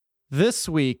This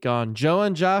week on Joe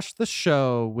and Josh the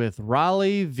Show with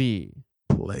Rauli V.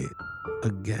 Play it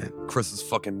again. Chris's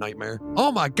fucking nightmare. Oh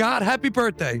my God, happy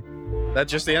birthday. That's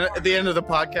just the end of the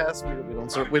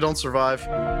podcast. We don't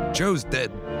survive. Joe's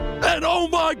dead. And oh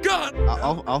my God.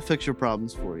 I'll fix your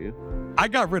problems for you. I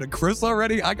got rid of Chris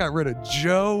already. I got rid of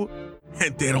Joe.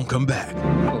 And they don't come back.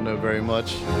 I don't know very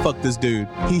much. Fuck this dude.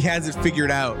 He has it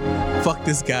figured out. Fuck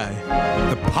this guy.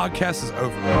 The podcast is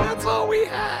over. That's all we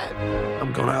had.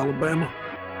 I'm going to Alabama.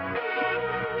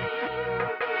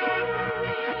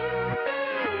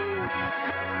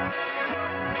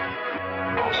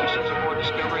 All systems aboard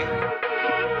Discovery.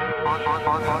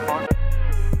 On.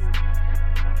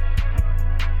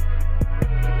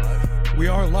 We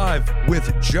are live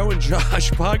with Joe and Josh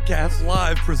podcast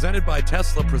live, presented by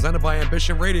Tesla, presented by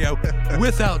Ambition Radio,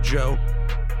 without Joe.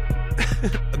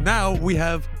 Now we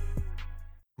have,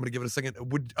 I'm going to give it a second.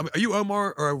 Are you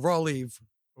Omar or Rauli?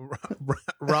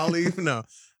 Rauli? No.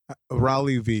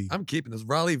 Rauli V. I'm keeping this.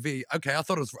 Rauli V. Okay, I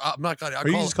thought it was, I'm not going to. Or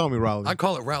you just call me Rauli. I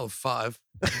call it Rauli 5.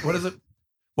 What is it?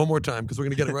 One more time, because we're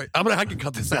going to get it right. I can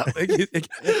cut this out.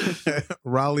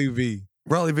 Rauli V.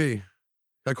 Rauli V.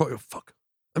 I call you, fuck.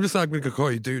 I'm just not going to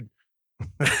call you dude.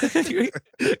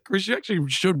 Chris, you actually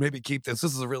should maybe keep this.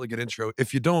 This is a really good intro.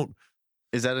 If you don't.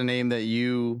 Is that a name that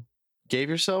you gave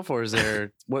yourself, or is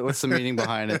there, what's the meaning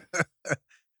behind it?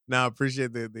 No, I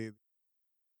appreciate the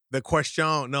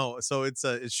question. No, so it's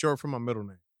short for my middle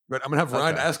name. Right, I'm going to have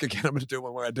Ryan ask again. I'm going to do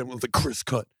one where I did one with the Chris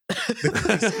cut.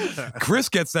 Chris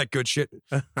gets that good shit.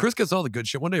 Chris gets all the good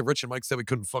shit. One day Rich and Mike said we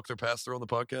couldn't fuck their pastor on the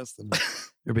podcast, and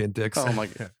you're being dicks. Oh my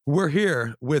God. We're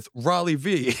here with Rauli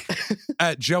V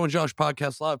at Joe and Josh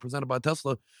Podcast Live, presented by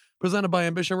Tesla, presented by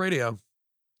Ambition Radio.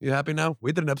 You happy now?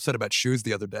 We did an episode about shoes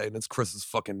the other day, and it's Chris's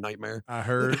fucking nightmare. I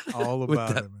heard all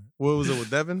about it, man. What was it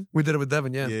with Devin? We did it with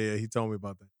Devin, yeah. Yeah, he told me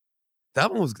about that.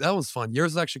 That was fun.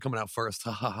 Yours is actually coming out first.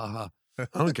 Ha ha ha ha. I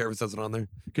don't care if it says it on there.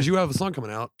 Because you have a song coming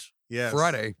out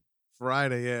Friday,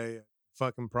 yeah.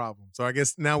 Fucking problem. So I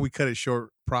guess now we cut it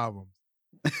short. Problems.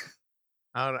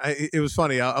 It was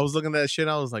funny. I was looking at that shit.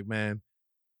 I was like, man,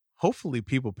 hopefully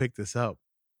people pick this up.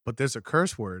 But there's a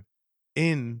curse word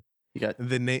in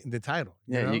the title.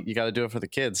 Yeah, you got to do it for the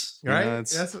kids, right?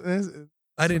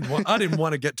 I didn't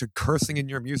want to get to cursing in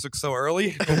your music so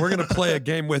early, but we're gonna play a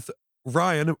game with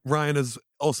Ryan. Ryan is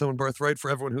also in Birthright for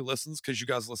everyone who listens, because you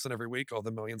guys listen every week, all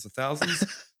the millions of thousands.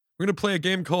 We're going to play a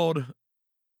game called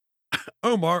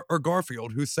Omar or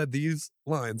Garfield, who said these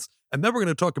lines. And then we're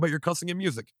going to talk about your cussing in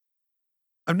music.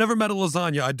 I've never met a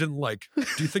lasagna I didn't like. Do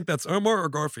you think that's Omar or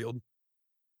Garfield?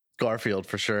 Garfield,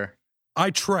 for sure.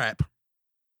 I trap.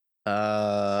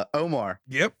 Omar.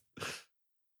 Yep.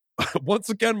 Once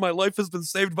again, my life has been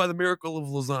saved by the miracle of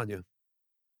lasagna.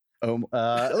 Omar.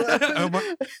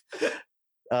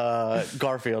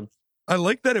 Garfield. I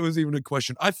like that it was even a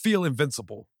question. I feel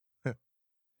invincible.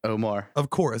 Omar.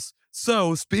 Of course.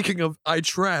 So, speaking of I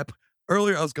Trap,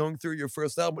 earlier I was going through your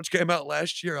first album, which came out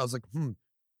last year. I was like,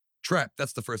 trap,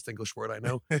 that's the first English word I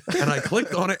know. And I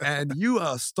clicked on it, and you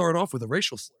start off with a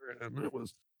racial slur. And it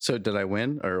was. So, did I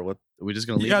win, or what? Are we just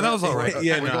going to leave? Yeah, that was all right.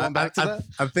 Yeah, we're going back to that?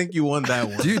 I think you won that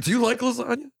one. Do you like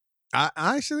lasagna?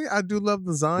 I do love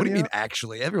lasagna. What do you mean,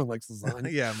 actually? Everyone likes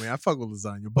lasagna. Yeah, I fuck with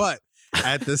lasagna. But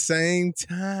at the same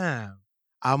time,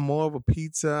 I'm more of a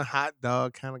pizza, hot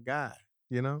dog kind of guy,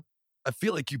 you know? I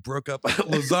feel like you broke up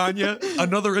ladagna,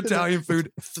 another Italian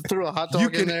food. Threw a hot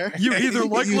dog in there. You either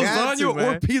like You had to, lasagna or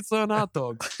man. pizza and hot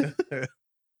dogs.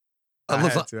 I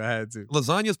had to.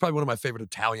 Lasagna is probably one of my favorite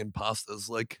Italian pastas,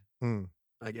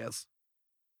 I guess.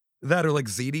 That or like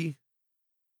ziti.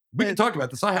 We can talk about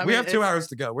this. We have 2 hours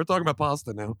to go. We're talking about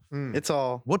pasta now. It's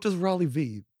all. What does Rauli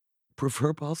V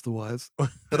prefer pasta-wise?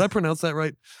 Did I pronounce that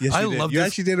right? Yes, I you did. love You this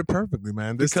actually did it perfectly,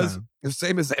 man. This because time. the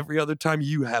same as every other time,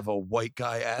 you have a white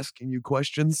guy asking you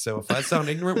questions. So if I sound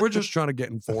ignorant, we're just trying to get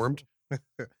informed.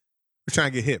 We're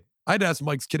trying to get hip. I'd ask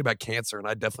Mike's kid about cancer, and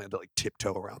I definitely had to like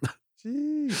tiptoe around that.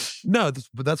 Jeez. No,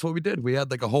 but that's what we did. We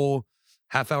had like a whole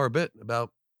half-hour bit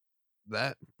about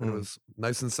that. And it was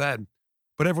nice and sad.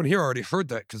 But everyone here already heard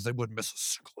that because they wouldn't miss a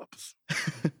single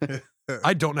episode.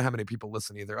 I don't know how many people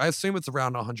listen either. I assume it's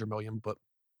around 100 million, but.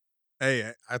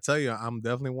 Hey, I tell you, I'm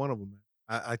definitely one of them,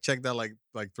 man. I checked out like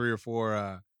 3 or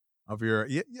 4 of your.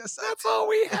 Yes, That's all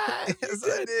we had. yes,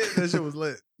 I did. That shit was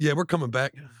lit. Yeah, we're coming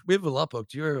back. We have a lot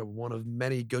booked. You're one of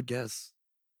many good guests.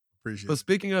 Appreciate But it.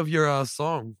 speaking of your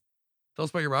song, tell us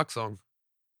about your rock song.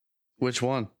 Which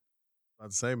one?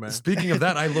 About to say, man. Speaking of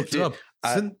that, I looked Dude, up.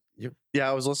 Yeah,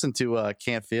 I was listening to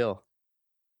Can't Feel.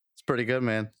 It's pretty good,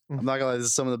 man. I'm not gonna lie, this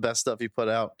is some of the best stuff you put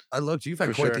out. I looked. You've had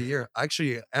For quite sure. the year.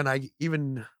 Actually, and I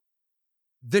even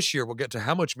this year we'll get to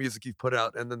how much music you've put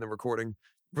out and then the recording.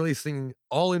 releasing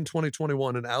all in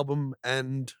 2021 an album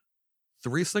and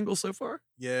 3 singles so far.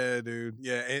 Yeah, dude.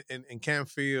 Yeah, and Can't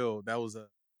Feel, that was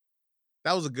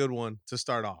a good one to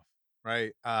start off,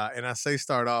 right? And I say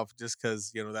start off just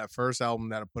because that first album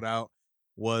that I put out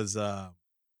was a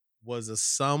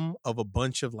sum of a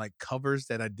bunch of like covers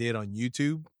that I did on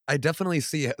YouTube. I definitely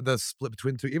see the split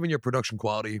between two, even your production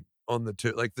quality on the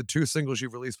two, like the 2 singles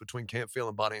you've released between Can't Feel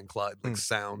and Bonnie and Clyde, like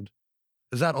sound.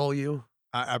 Is that all you?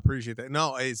 I appreciate that.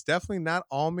 No, it's definitely not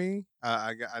all me.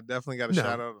 I definitely got to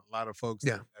shout out a lot of folks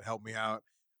that helped me out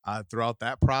throughout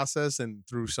that process and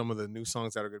through some of the new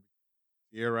songs that are going to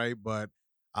be here, right? But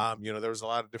there was a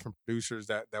lot of different producers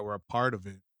that were a part of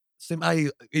it. Same.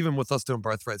 Even with us doing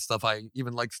Birthright stuff, I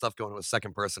even like stuff going to a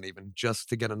second person, even just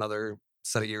to get another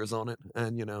set of ears on it.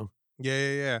 And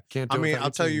yeah. Can't do I'll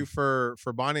tell you for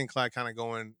Bonnie and Clyde, kind of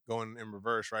going in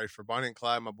reverse, right? For Bonnie and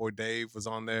Clyde, my boy Dave was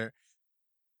on there,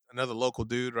 another local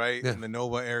dude, right, in the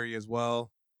Nova area as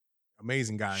well.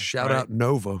 Amazing guy. Shout out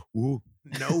Nova. Ooh.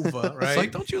 Nova, right? It's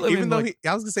like, don't you live even in though like...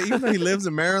 I was gonna say, even though he lives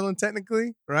in Maryland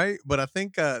technically, right? But I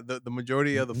think the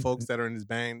majority of the folks that are in his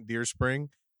band, Deer Spring,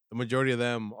 the majority of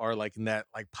them are like in that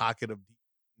like pocket of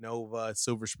Nova,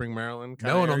 Silver Spring, Maryland.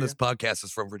 No one on this podcast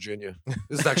is from Virginia.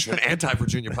 This is actually an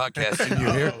anti-Virginia podcast. Didn't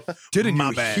you hear? Didn't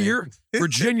you hear?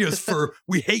 Virginia's for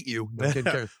we hate you. No,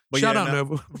 shout out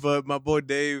Nova. But my boy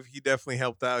Dave, he definitely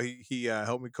helped out. He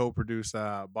helped me co-produce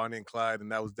Bonnie and Clyde,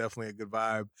 and that was definitely a good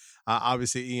vibe.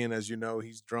 Obviously, Ian, as you know,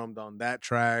 he's drummed on that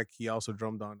track. He also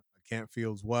drummed on Can't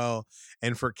Feel as well.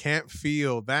 And for Can't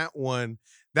Feel, that one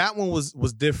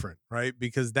was different, right?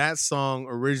 Because that song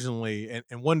originally,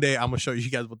 and one day I'm gonna show you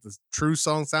guys what the true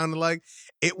song sounded like.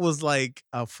 It was like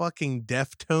a fucking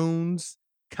Deftones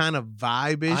kind of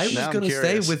vibe-ish. I was gonna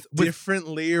say with different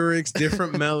lyrics,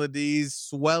 different melodies,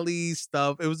 swelly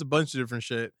stuff. It was a bunch of different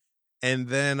shit. And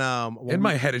then in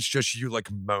my head, it's just you like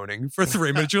moaning for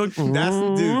 3 minutes. You're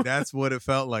like, that's what it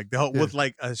felt like. With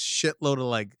like a shitload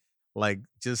of like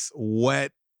just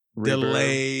wet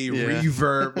delay,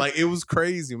 reverb. Like it was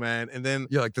crazy, man. And then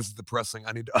like this is depressing.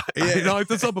 I need to hype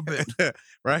this up a bit.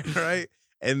 right.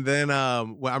 And then I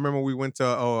remember we went to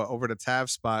over to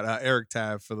Tav's spot, Eric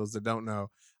Tav, for those that don't know.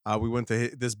 We went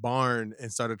to this barn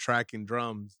and started tracking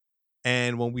drums.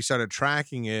 And when we started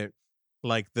tracking it,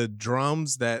 like the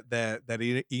drums that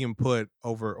Ian put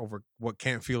over what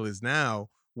Can't Feel is now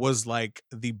was like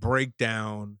the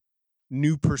breakdown,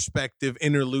 new perspective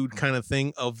interlude kind of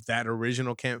thing of that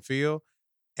original Can't Feel.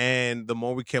 And the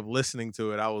more we kept listening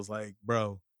to it, I was like,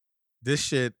 bro, this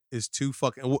shit is too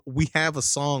fucking, we have a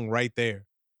song right there.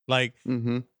 Like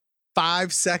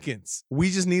 5 seconds. We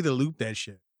just need to loop that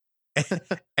shit.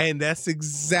 And that's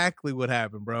exactly what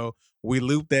happened, bro. We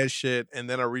looped that shit. And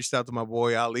then I reached out to my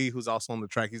boy Ali, who's also on the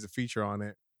track. He's a feature on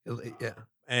it. Yeah.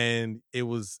 And it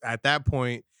was at that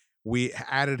point, we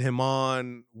added him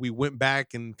on. We went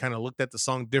back and kind of looked at the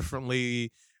song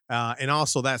differently. And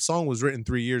also that song was written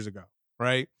 3 years ago,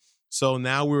 right? So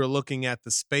now we were looking at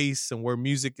the space and where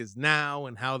music is now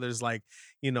and how there's like,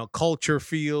 culture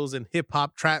feels and hip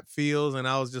hop trap feels. And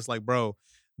I was just like, bro,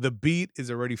 the beat is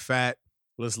already fat.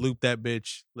 Let's loop that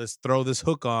bitch. Let's throw this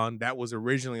hook on. That was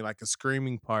originally like a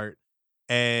screaming part.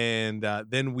 And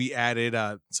then we added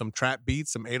some trap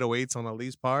beats, some 808s on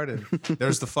Ali's part, and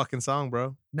there's the fucking song,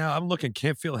 bro. Now I'm looking.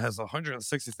 Can't Feel has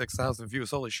 166,000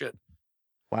 views. Holy shit!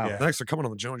 Wow. Yeah. Thanks for coming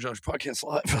on the Joe and Josh podcast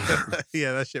live.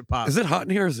 Yeah, that shit popped. Is it hot in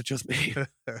here or is it just me?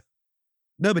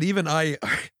 No, but even Ryan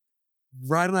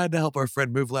and I had to help our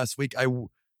friend move last week. I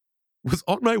was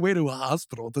on my way to a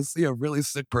hospital to see a really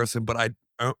sick person, but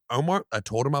Omar, I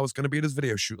told him I was going to be at his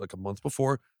video shoot like a month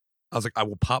before. I was like, I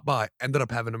will pop by. Ended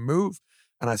up having to move.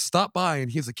 And I stopped by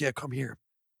and he's like, yeah, come here.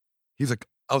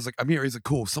 I was like, I'm here. He's like,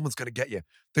 cool. Someone's going to get you.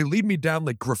 They lead me down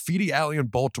like Graffiti Alley in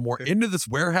Baltimore into this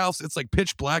warehouse. It's like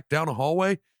pitch black down a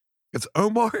hallway. It's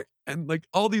Omar and like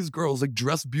all these girls like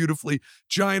dressed beautifully,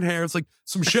 giant hair. It's like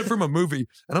some shit from a movie.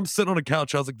 And I'm sitting on a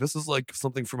couch. I was like, this is like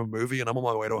something from a movie and I'm on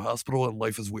my way to a hospital and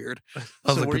life is weird. I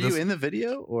was so like, were you in the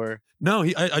video or? No,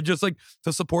 I just like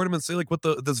to support him and see like what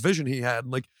this vision he had.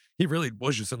 And like, he really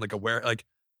was just in like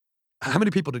how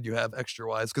many people did you have extra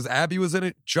wise? Because Abby was in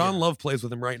it. John Love plays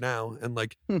with him right now. And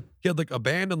like, he had like a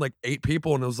band and like 8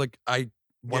 people. And it was like, I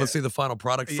want to see the final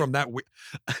product from that.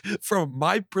 From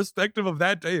my perspective of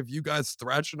that day, of you guys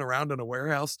thrashing around in a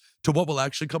warehouse to what will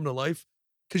actually come to life.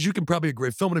 Because you can probably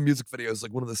agree, filming a music video is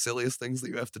like one of the silliest things that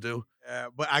you have to do. Yeah,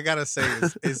 but I gotta say,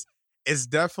 it's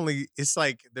definitely, it's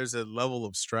like there's a level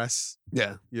of stress.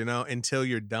 Yeah, until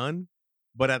you're done.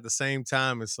 But at the same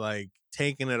time, it's like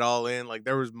taking it all in. Like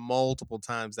there was multiple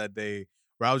times that day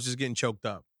where I was just getting choked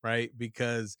up, right?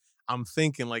 Because I'm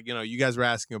thinking like, you guys were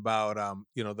asking about,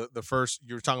 the first,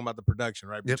 you were talking about the production,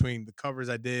 right? Yep. Between the covers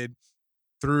I did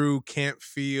through Can't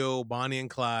Feel, Bonnie and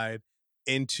Clyde,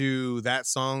 into that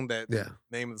song that Yeah.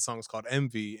 the name of the song is called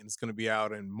Envy, and it's going to be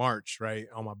out in March, right?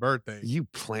 On my birthday. You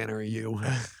planner, you.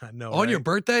 I know. On your right?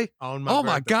 birthday? On my Oh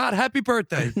my birthday. God! Happy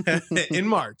birthday! In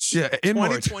March. Yeah, in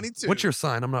March. 2022. What's your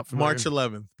sign? I'm not familiar. March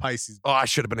 11th, Pisces. Oh, I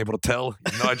should have been able to tell.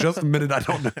 No, I just admitted I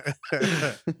don't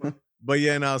know. But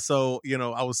yeah, no, so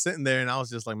I was sitting there and I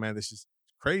was just like, man, this is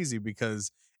crazy,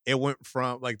 because it went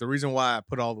from like, the reason why I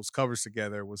put all those covers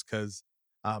together was because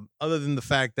other than the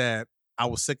fact that I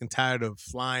was sick and tired of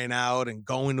flying out and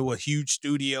going to a huge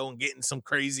studio and getting some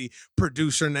crazy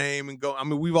producer name and I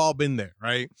mean, we've all been there,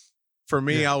 right? For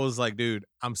me, Yeah. I was like, dude,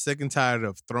 I'm sick and tired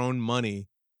of throwing money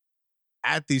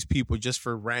at these people just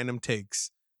for random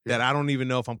takes that I don't even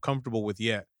know if I'm comfortable with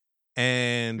yet.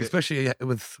 And Especially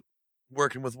with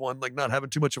working with one, like not having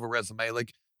too much of a resume.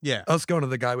 Like yeah, us going to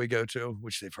the guy we go to,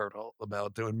 which they've heard all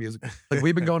about doing music. Like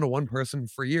we've been going to one person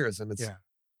for years, and it's yeah,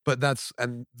 but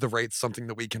and the rate's something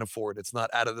that we can afford. It's not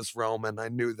out of this realm, and I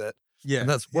knew that. yeah. And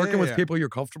that's working Yeah, with yeah. people you're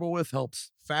comfortable with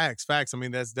helps. Facts. I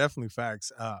mean, that's definitely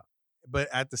facts. But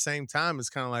at the same time, it's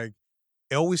kind of like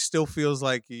it always still feels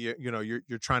like you're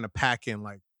trying to pack in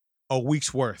like a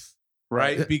week's worth,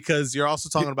 right? Yeah. Because you're also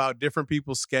talking about different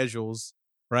people's schedules,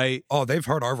 right? Oh, they've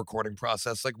heard our recording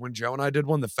process. Like when Joe and I did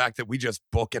one, the fact that we just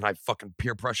book and I fucking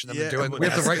peer pressure them Yeah, to do it. but We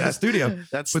have to write in the studio.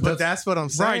 But that's what I'm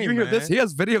saying. Right, you hear this? He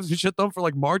has videos and shit done for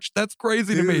like March. That's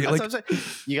crazy to Dude, me. That's Like, what I'm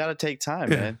saying. You got to take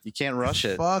time, Yeah. man. You can't rush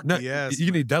it. Fuck no, yes.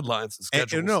 you need deadlines and And-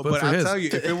 schedules. no, but for I'll his, tell you,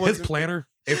 if it his wasn't planner.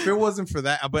 if it wasn't for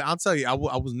that, but I'll tell you, I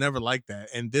was never like that.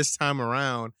 And this time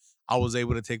around, I was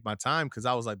able to take my time because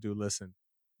I was like, dude, listen,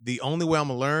 the only way I'm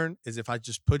gonna learn is if I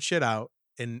just put shit out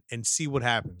and see what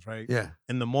happens, right? Yeah.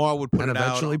 And the more I would put And it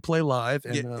eventually out, play live.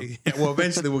 And, well,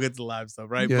 eventually we'll get to the live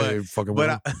stuff, right? Yeah, but you fucking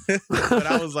but will. but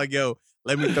I was like, yo,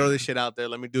 let me throw this shit out there.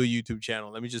 Let me do a YouTube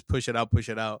channel. Let me just push it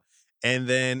out. And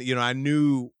then, I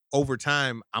knew over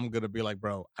time I'm gonna be like,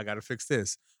 bro, I gotta fix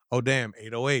this. Oh damn,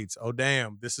 808s. Oh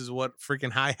damn, this is what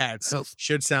freaking hi-hats Helps.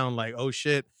 should sound like. Oh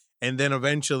shit. And then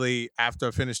eventually, after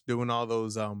I finished doing all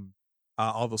those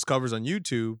covers on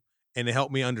YouTube, and it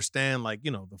helped me understand like,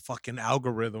 the fucking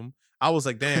algorithm, I was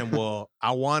like, damn, well,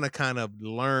 I want to kind of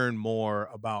learn more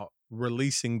about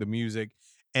releasing the music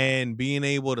and being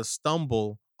able to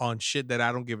stumble on shit that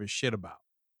I don't give a shit about.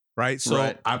 Right. So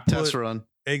right. I Test run.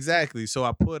 exactly. So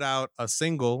I put out a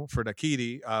single for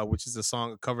Dakiti, which is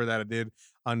a cover that I did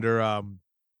under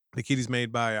Dakiti's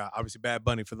made by obviously Bad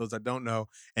Bunny, for those that don't know.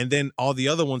 And then all the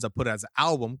other ones I put as an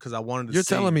album because I wanted to You're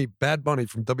see. telling me Bad Bunny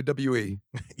from WWE,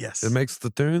 Yes. it makes the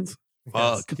tunes?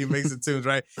 Yes, Fuck. he makes the tunes,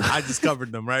 right? I just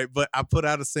covered them, right? But I put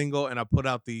out a single and I put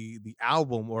out the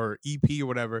album or EP or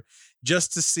whatever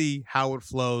just to see how it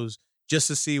flows, just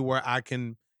to see where I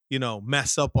can,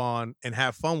 mess up on and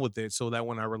have fun with it, so that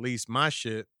when I release my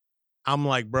shit, I'm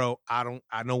like, bro, I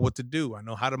know what to do. I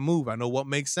know how to move. I know what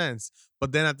makes sense.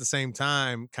 But then at the same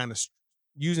time, kind of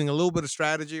using a little bit of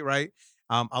strategy, right?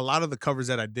 A lot of the covers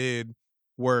that I did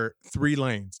were 3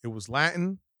 lanes. It was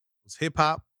Latin, it was hip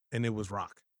hop, and it was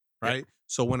rock. Right. Yep.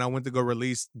 So when I went to go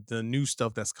release the new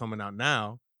stuff that's coming out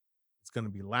now, it's going to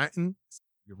be Latin, it's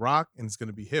going to be rock, and it's going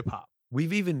to be hip hop.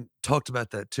 We've even talked about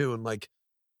that too. And like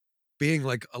being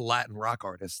like a Latin rock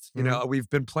artist, you know, we've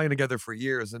been playing together for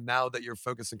years. And now that you're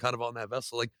focusing kind of on that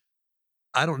vessel, like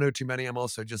I don't know too many. I'm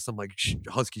also just some like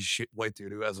husky shit white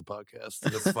dude who has a podcast.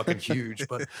 And it's fucking huge.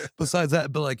 But besides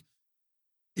that, but like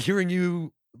hearing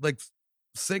you like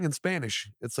sing in Spanish,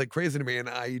 it's like crazy to me, and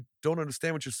I don't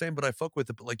understand what you're saying, but I fuck with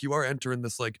it. But like you are entering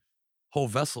this like whole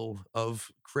vessel of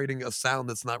creating a sound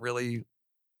that's not really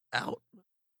out.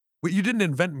 Well, you didn't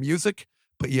invent music,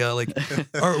 but yeah, like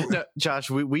No, Josh,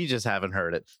 we just haven't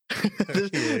heard it.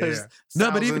 There's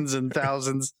No, but even- thousands and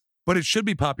thousands. but it should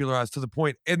be popularized to the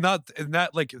point, and not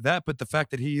like that, but the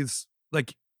fact that he's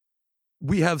like,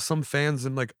 we have some fans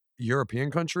in like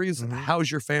European countries. Mhm.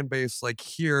 How's your fan base like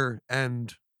here and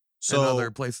in So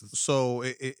other places? So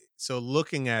so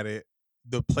looking at it,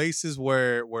 the places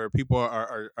where people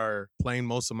are playing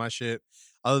most of my shit,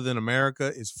 other than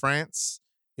America, is France.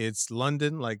 It's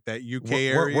London, like that UK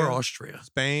area. We're Austria.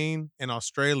 Spain and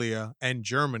Australia and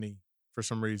Germany for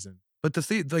some reason. But to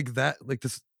see like that, like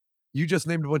this, you just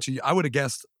named a bunch of, I would have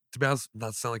guessed, to be honest, not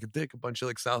to sound like a dick, a bunch of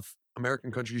like South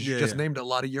American countries. You Yeah, just yeah. named a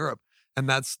lot of Europe. And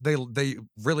that's, they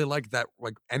really like that,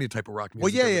 like any type of rock Well,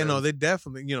 music. over yeah, there. no, they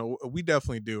definitely, we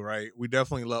definitely do, right? We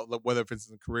definitely love, whether if it's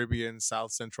in the Caribbean,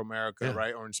 South Central America, Yeah.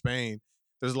 right, or in Spain.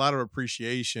 There's a lot of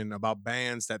appreciation about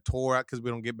bands that tour out because we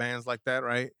don't get bands like that,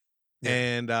 right? Yeah.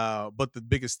 And but the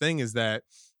biggest thing is that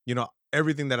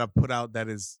everything that I put out that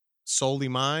is solely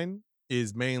mine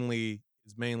is mainly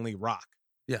rock.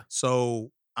 Yeah.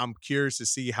 So I'm curious to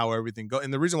see how everything goes.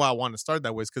 And the reason why I want to start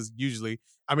that way is because usually,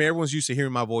 I mean, everyone's used to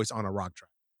hearing my voice on a rock track.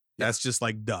 Yeah. That's just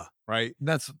like duh, right?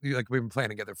 That's like we've been playing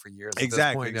together for years. At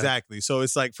Exactly, this point, yeah. exactly. So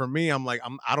it's like for me, I'm like,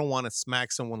 I don't want to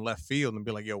smack someone left field and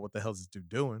be like, yo, what the hell's this dude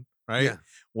doing? Right. Yeah.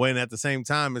 When at the same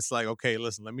time, it's like, okay,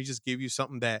 listen, let me just give you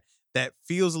something that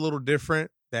feels a little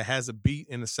different, that has a beat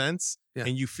in a sense, Yeah.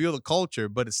 and you feel the culture,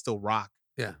 but it's still rock.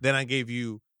 Yeah. Then I gave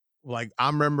you, like, I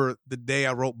remember the day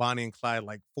I wrote Bonnie and Clyde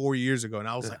like 4 years ago, and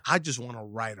I was like, I just want to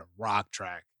write a rock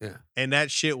track. Yeah. And that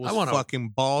shit was fucking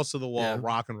balls to the wall,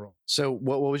 rock and roll. So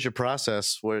what was your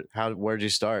process? Where'd you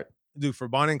start? Dude, for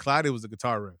Bonnie and Clyde, it was the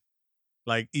guitar riff.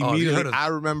 Like you immediately, heard of-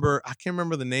 I can't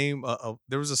remember the name of.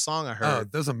 There was a song I Oh,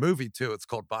 heard. there's a movie too. It's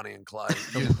called Bonnie and Clyde.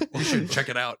 You should check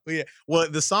it out. Yeah, well,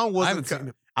 the song I haven't wasn't. seen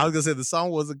it. I was gonna say the song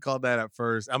wasn't called that at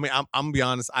first. I mean, I'm gonna be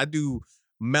honest. I do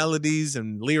melodies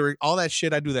and lyric, all that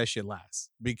shit. I do that shit last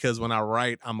because when I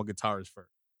write, I'm a guitarist first,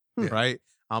 Yeah. right?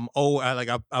 I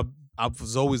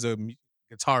was always a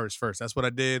guitarist first. That's what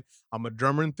I did. I'm a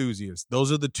drummer enthusiast.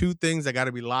 Those are the two things that got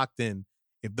to be locked in.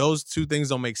 If those two things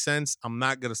don't make sense, I'm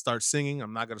not gonna start singing.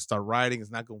 I'm not gonna start writing.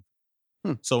 It's not going.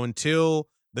 So until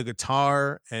the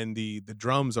guitar and the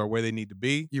drums are where they need to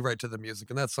be, You write to the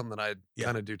music, and that's something that I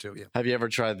kind of do too. Yeah. Have you ever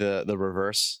tried the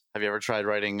reverse? Have you ever tried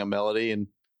writing a melody and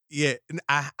yeah, and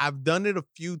I've done it a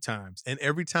few times, and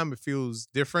every time it feels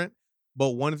different.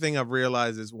 But one thing I've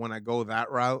realized is when I go that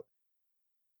route,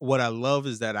 what I love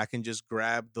is that I can just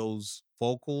grab those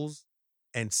vocals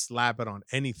and slap it on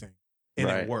anything, and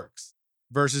Right. it works.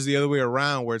 Versus the other way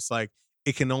around, where it's like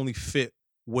it can only fit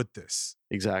with this.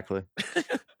 exactly?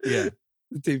 Yeah.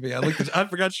 The TV. I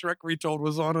forgot Shrek Retold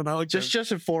was on, and I like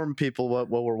Just inform people what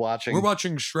we're watching. We're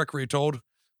watching Shrek Retold.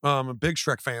 Big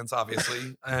Shrek fans,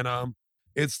 obviously, and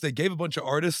they gave a bunch of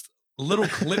artists little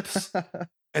clips,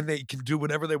 and they can do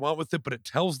whatever they want with it, but it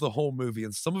tells the whole movie,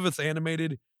 and some of it's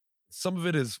animated, some of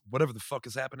it is whatever the fuck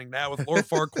is happening now with Lord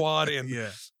Farquaad, and Yeah.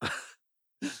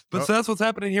 But so that's what's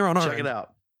happening here on our Check end. it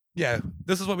out. Yeah,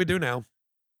 this is what we do now.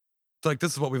 It's like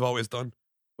this is what we've always done.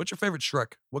 What's your favorite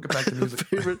Shrek? We'll get back to music.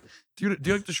 Favorite? Do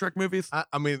you like the Shrek movies?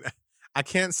 I mean, I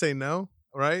can't say no,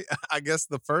 right? I guess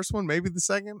the first one, maybe the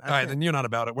second. All right, then you're not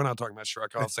about it. We're not talking about Shrek.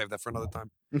 I'll save that for another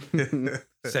time.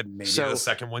 Said maybe So- the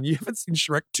second one. You haven't seen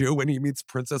Shrek 2 when he meets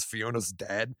Princess Fiona's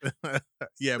dad?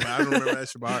 Yeah, but I don't remember that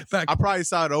shit. But Back- I probably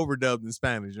saw it overdubbed in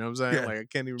Spanish. You know what I'm saying? Yeah. Like I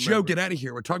can't even remember. Joe, get out of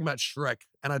here. We're talking about Shrek.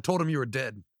 And I told him you were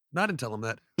dead. No, I didn't tell him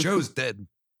that. Joe's dead.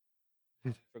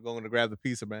 For going to grab the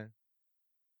pizza, man.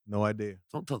 No idea.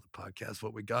 Don't tell the podcast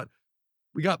what we got.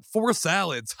 We got 4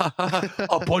 salads,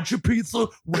 a bunch of pizza,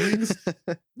 wings.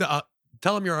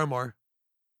 Tell them you're Omar.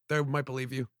 They might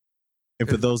believe you. And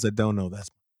for those that don't know, that's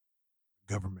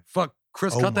government. Fuck,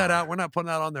 Chris, cut that Omar. out. We're not putting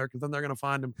that on there because then they're going to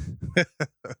find him.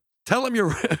 Tell him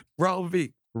you're Raul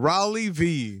V. Rauli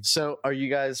V. So, are you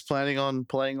guys planning on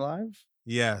playing live?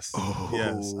 Yes.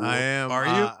 Yes. Oh. I am. Are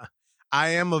you? I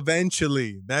am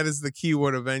eventually. That is the key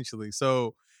word, eventually.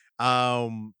 So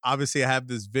obviously I have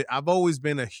this I've always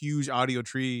been a huge Audio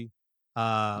Tree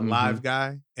live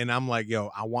guy. And I'm like, yo,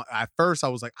 at first I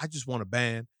was like, I just want a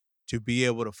band to be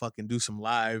able to fucking do some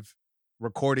live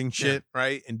recording shit,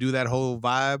 right? And do that whole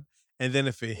vibe. And then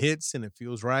if it hits and it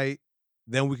feels right,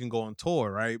 then we can go on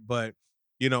tour, right? But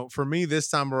you know, for me this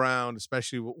time around,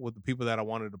 especially with the people that I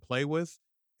wanted to play with,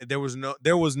 there was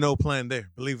no plan there,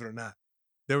 believe it or not.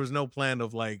 There was no plan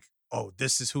of like, oh,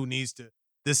 this is who needs to,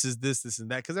 this is this and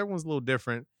that. Cause everyone's a little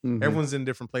different. Mhm. Everyone's in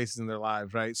different places in their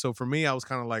lives, right? So for me, I was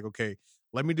kind of like, okay,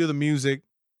 let me do the music.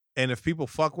 And if people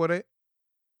fuck with it,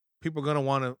 people are going to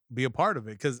want to be a part of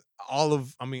it. Cause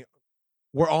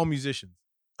we're all musicians.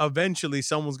 Eventually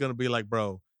someone's going to be like,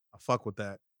 bro, I fuck with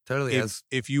that. Totally.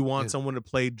 If you want yeah. someone to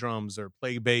play drums or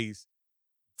play bass,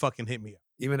 fucking hit me up.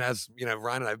 Even as,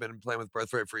 Ryan and I've been playing with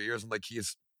Birthright for years, and like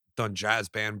he's done jazz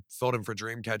band, filled in for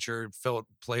Dreamcatcher,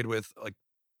 played with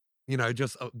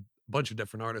just a bunch of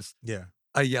different artists. Yeah.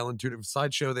 I yell into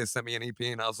Sideshow. They sent me an EP,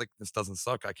 and I was like, "This doesn't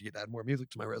suck. I could add more music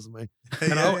to my resume."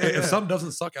 And if something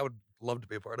doesn't suck, I would love to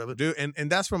be a part of it. Dude, and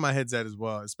that's where my head's at as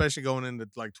well, especially going into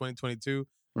like 2022.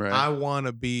 Right. I want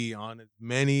to be on as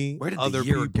many Where did the other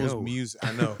year people's go? music.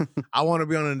 I know. I want to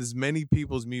be on as many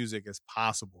people's music as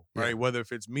possible, right? Yeah. Whether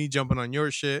if it's me jumping on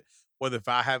your shit, whether if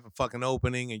I have a fucking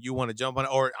opening and you want to jump on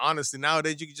it, or honestly,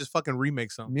 nowadays you can just fucking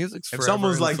remake something. Music's If forever,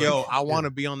 someone's and like, it's yo, I want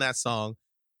to be on that song,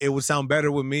 it would sound better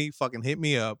with me, fucking hit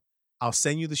me up. I'll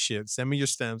send you the shit, send me your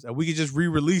stems, and we could just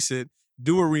re-release it,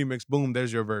 do a remix, boom,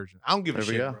 there's your version. I don't give a There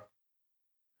we shit, go. bro.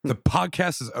 The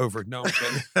podcast is over. No, I'm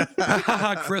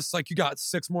kidding. Chris, like you got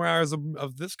 6 more hours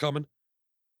of this coming.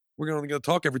 We're only going to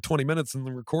talk every 20 minutes and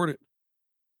then record it.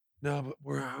 No, but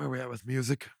where are we at with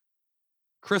music?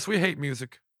 Chris, we hate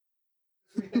music.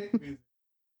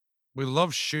 We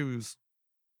love shoes.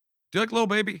 Do you like Lil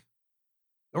Baby?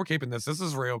 We're keeping this. This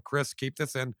is real. Chris, keep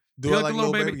this in. Do you I like like Lil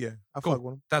Lil Baby? Baby? Yeah, I Cool. fuck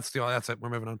with him. That's it. We're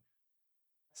moving on.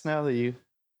 Now that you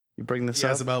bring this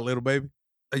Yes, up, about Little Baby.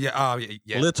 Yeah.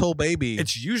 Little Baby.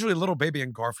 It's usually Little Baby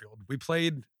and Garfield. We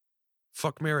played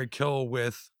Fuck, Marry, Kill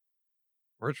with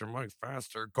Richard Mike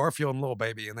Faster, Garfield and Little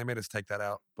Baby, and they made us take that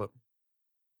out. But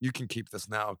you can keep this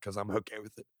now because I'm okay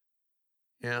with it.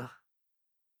 Yeah.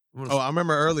 Oh, I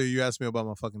remember earlier you asked me about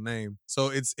my fucking name. So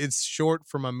it's short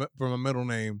for my middle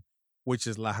name, which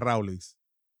is Las Raulis.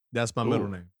 That's my middle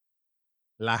name.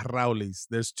 Las Raulis.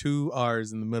 There's 2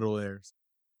 R's in the middle there.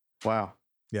 wow.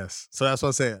 Yes. So that's what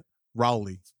I said.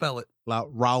 Rowley. Spell it. La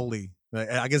Rowley.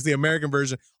 I guess the American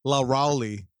version, La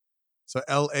Rowley. So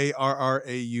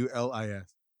LARRAULIS.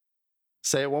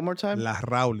 Say it one more time. La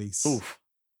Raulis. Oof.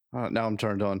 Now I'm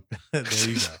turned on. There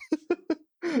you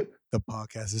go. The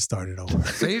podcast has started over.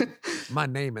 Say my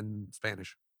name in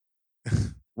Spanish.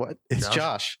 What? It's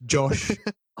Josh. Josh.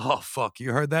 Oh, fuck.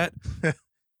 You heard that?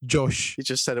 Josh. He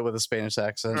just said it with a Spanish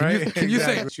accent. Right? can you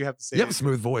say- Exactly. You have to say? You have a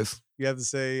smooth voice. You have to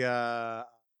say El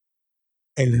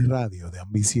Radio de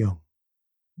Ambición.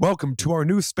 Welcome to our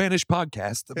new Spanish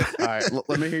podcast. All right,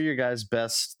 let me hear your guys'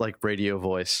 best radio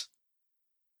voice.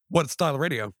 What style of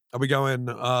radio? Are we going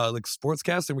like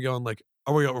sportscasting? Are we going like,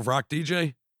 are we going rock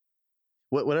DJ?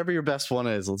 Whatever your best one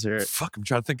is, let's hear it. Fuck, I'm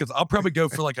trying to think. I'll probably go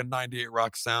for like a 98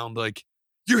 rock sound. Like,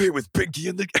 you're here with Pinky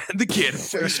and the kid.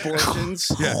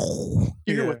 Sportions. Yeah.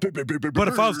 You're Yeah. with But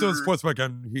if I was doing sports back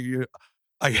then,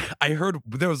 I heard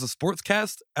there was a sports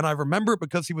cast, and I remember it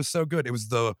because he was so good. It was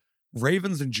the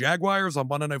Ravens and Jaguars on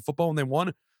Monday Night Football, and they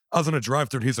won. I was in a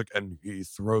drive-thru, and he's like, and he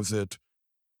throws it.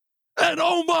 And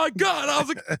oh my God, I was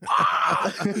like,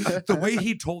 ah! The way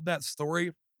he told that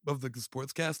story of the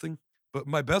sports casting. But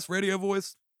my best radio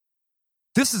voice,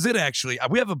 this is it, actually.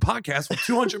 We have a podcast with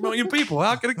 200 million people.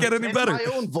 How can it get any It's better my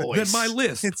own voice. than my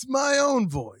list? It's my own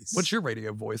voice. What's your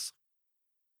radio voice?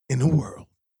 In a world?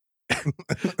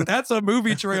 That's a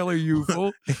movie trailer, you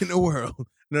fool. In a world.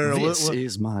 No. This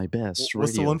is my best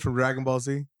What's the radio. one from Dragon Ball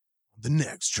Z? The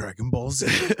next Dragon Ball Z.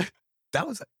 That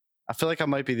was I feel like I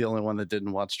might be the only one that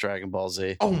didn't watch Dragon Ball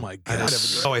Z. Oh my God.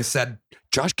 I said,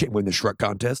 Josh can't win the Shrek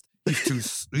contest.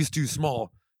 He's too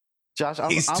small. Josh,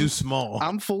 He's too small.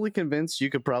 I'm fully convinced you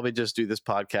could probably just do this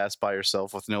podcast by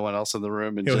yourself with no one else in the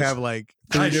room, and He'll just have like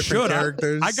 3 I different should.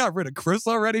 characters. I got rid of Chris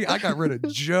already. I got rid of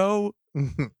Joe.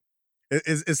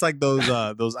 It's like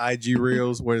those IG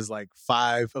reels where it's like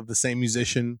 5 of the same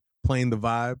musician playing the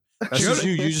vibe. That's just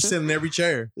you. You just sit in every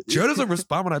chair. Joe doesn't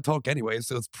respond when I talk anyway,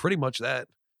 so it's pretty much that.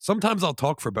 Sometimes I'll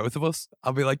talk for both of us.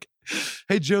 I'll be like,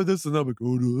 hey, Joe, this, and I'm like,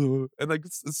 oh, no. And like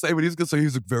say what he's going to say.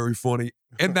 He's like, very funny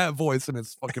in that voice. And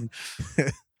it's fucking,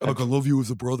 I'm like, I love you as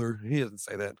a brother. He doesn't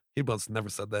say that. He once never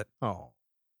said that. Oh,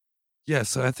 Yeah,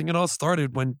 so I think it all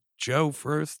started when Joe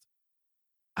first.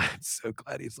 I'm so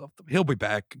glad he's off he'll be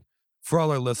back. For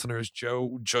all our listeners,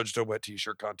 Joe judged a wet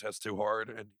t-shirt contest too hard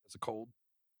and he has a cold.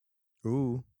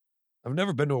 ooh, I've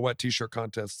never been to a wet t-shirt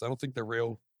contest. I don't think they're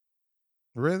real.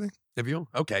 really? Have you?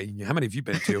 Okay. How many have you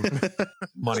been to?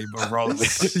 Money, bro.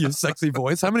 Your sexy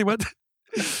voice. How many went?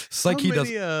 It's like How he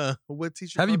many, does. what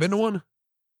t-shirt? Have you been to one?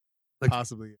 Like-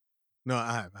 Possibly. No,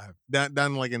 I have.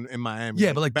 Down like in Miami.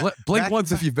 Yeah, but like blink back-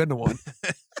 once if you've been to one.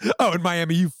 Oh, in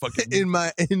Miami, you fucking. in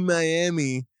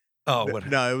Miami. Oh, what?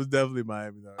 No, it was definitely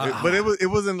Miami though. Uh-huh. But it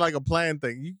wasn't like a planned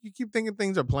thing. You keep thinking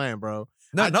things are planned, bro.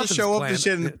 No, I just nothing's show up to planned.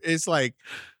 shit and it's like,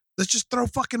 let's just throw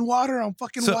fucking water on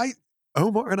fucking So- white.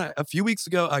 Omar and I, a few weeks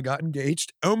ago, I got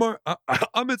engaged. Omar,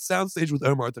 I'm at Soundstage with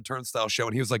Omar at the Turnstile show,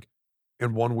 and he was like,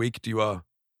 in 1 week, do you want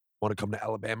to come to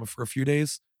Alabama for a few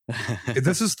days?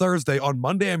 This is Thursday. On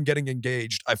Monday, I'm getting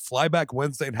engaged. I fly back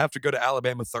Wednesday and have to go to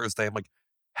Alabama Thursday. I'm like,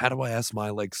 how do I ask my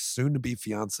like soon-to-be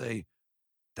fiance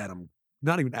that I'm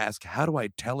not even ask? How do I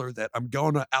tell her that I'm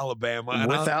going to Alabama and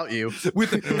without you?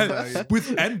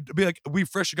 and be like, we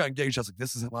freshly got engaged. I was like,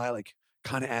 this is why I like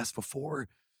kind of asked before.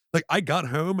 Like I got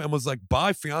home and was like,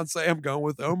 bye, fiance. I'm going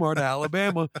with Omar to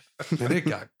Alabama. And it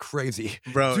got crazy.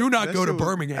 Bro, Do not that go to shit was-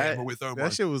 Birmingham with Omar.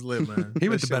 That shit was lit, man. He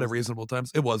went That to bed shit at was- reasonable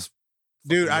times. It was.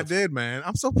 Dude, fucking I was. did, man.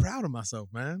 I'm so proud of myself,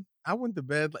 man. I went to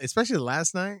bed, especially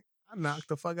last night. I knocked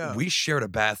the fuck out. We shared a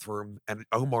bathroom, and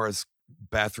Omar's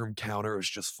bathroom counter is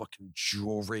just fucking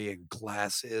jewelry and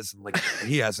glasses, and like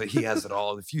he has it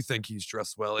all. If you think he's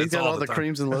dressed well, He's it's got all the time.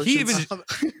 creams and lotions. He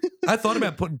even- I thought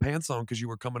about putting pants on because you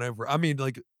were coming over. I mean,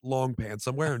 like long pants.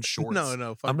 I'm wearing shorts.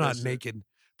 no, fuck I'm that not shit. naked.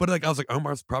 But like I was like,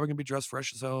 Omar's probably gonna be dressed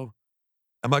fresh as hell.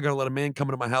 Am I gonna let a man come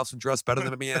into my house and dress better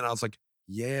than me? And I was like,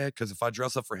 yeah, because if I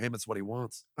dress up for him, it's what he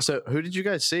wants. So who did you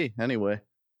guys see anyway?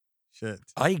 Shit.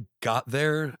 I got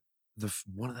there.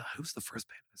 Who's the first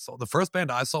band I saw? The first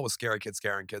band I saw was Scary Kids,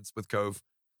 Scaring Kids with Cove.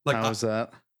 Like, How was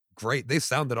that? great. They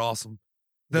sounded awesome.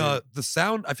 Yeah. The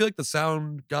sound, I feel like the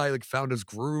sound guy like found his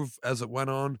groove as it went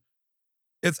on.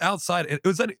 It's outside. It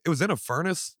was in a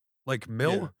furnace, like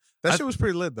mill. Yeah. That I- shit was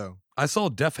pretty lit though. I saw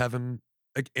Deaf Heaven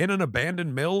like in an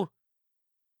abandoned mill,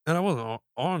 and I wasn't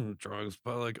on drugs,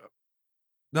 but like,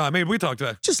 no, I mean we talked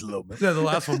about Just a little bit. the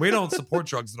last one. We don't support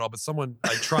drugs at all, but someone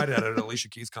I tried it at an Alicia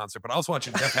Keys concert. But I was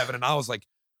watching Deaf Heaven, and I was like,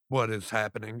 "What is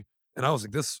happening?" And I was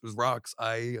like, "This is rocks."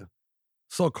 I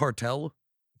saw Cartel.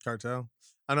 Cartel.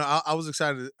 I know. I was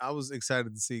excited. I was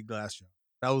excited to see Glassjaw.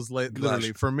 That was Glass-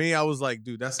 literally for me. I was like,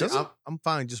 dude, that's it. Doesn't- I'm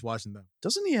fine just watching them.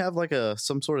 Doesn't he have like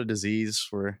some sort of disease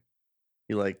where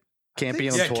he like can't be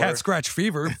think on Yeah, tour? cat scratch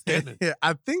fever. Yeah,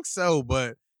 I think so.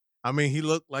 But I mean, he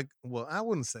looked like. Well, I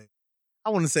wouldn't say.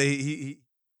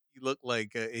 He looked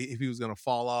like if he was gonna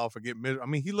fall off or get mid. I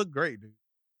mean, he looked great, dude.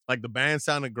 Like the band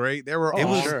sounded great. They were It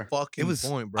all was- sure. fucking It was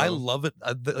point, bro. I love it.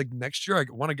 Like next year, I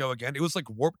want to go again. It was like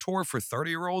Warp Tour for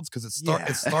 30-year-olds because it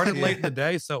Yeah. started late in Yeah. the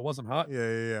day, so it wasn't hot.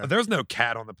 Yeah. There's no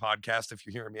cat on the podcast if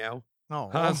you hear a meow.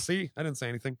 Oh, See, I didn't say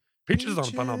anything. Peaches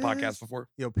has been on the podcast Peaches. before,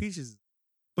 yo, Peaches.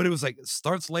 but it was like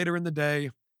starts later in the day,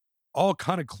 all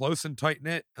kind of close and tight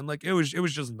knit, and like it was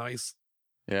just nice.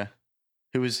 Yeah.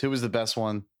 Who was the best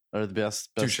one or the best?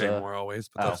 Touche more always,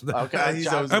 but Oh, that's okay. He's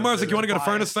John- always- I was like, you want to go to biased.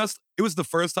 Furnace Fest? It was the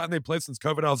first time they played since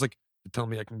COVID. I was like, you're telling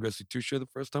me I can go see Touche the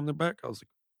first time they're back? I was like,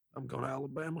 I'm going to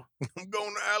Alabama. I'm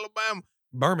going to Alabama.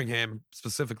 Birmingham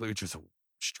specifically, which is a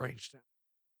strange town.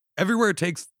 Everywhere it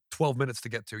takes 12 minutes to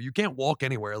get to. You can't walk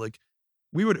anywhere. Like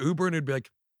we would Uber and it'd be like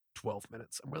 12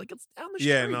 minutes. And we're like, it's down the street.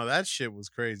 Yeah, no, that shit was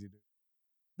crazy, dude.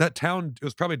 That town, it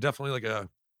was probably definitely like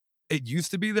it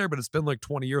used to be there, but it's been like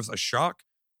 20 years, a shock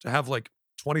to have like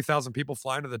 20,000 people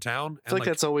fly into the town. I feel And like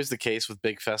that's always the case with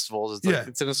big festivals. It's like Yeah.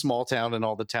 it's in a small town and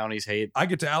all the townies hate. I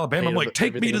get to Alabama, I'm Hate like, about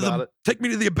take me to everything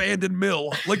about the abandoned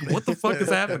mill. Like, what the fuck is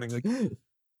happening? Like,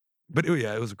 but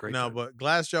yeah, it was a great No, time. but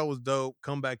Glassjaw was dope.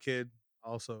 Comeback Kid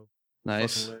also.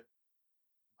 Nice. fucking lit.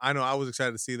 I know I was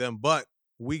excited to see them, but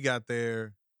we got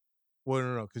there. Well,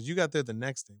 no, because you got there the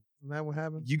next day. Isn't that what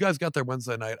happened? You guys got there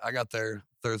Wednesday night. I got there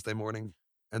Thursday morning,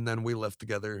 and then we left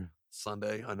together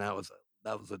Sunday, and that was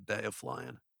a day of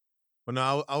flying. But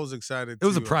no, I was excited. It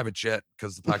was a to, private jet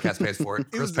because the podcast pays for it.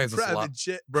 It Chris was pays a us a private lot.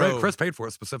 jet, Chris- bro. Chris paid for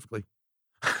it specifically.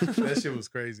 That shit was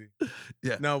crazy.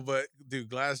 Yeah. No, but dude,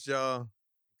 Glassjaw,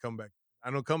 Comeback. I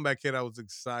know Comeback Kid. I was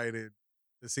excited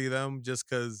to see them just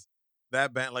because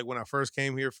that band. Like when I first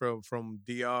came here from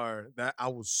DR, that I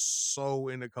was so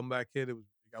into Comeback Kid.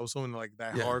 I was so into like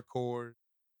that Yeah. hardcore.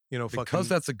 Because fucking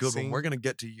that's a good scene. one. We're gonna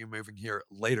get to you moving here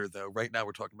later, though. Right now,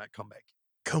 we're talking about comeback.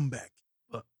 Comeback.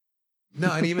 No,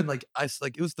 and even like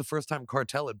it was the first time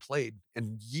Cartel had played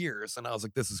in years, and I was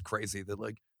like, this is crazy. That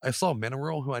like I saw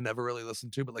Mineral, who I never really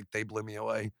listened to, but like they blew me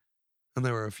away, and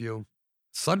there were a few.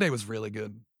 Sunday was really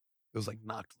good. It was like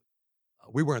knocked.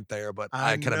 We weren't there, but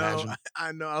I can know, imagine.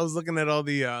 I know. I was looking at all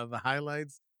the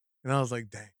highlights, and I was like,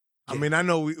 dang. I Yeah. mean, I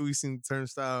know we've seen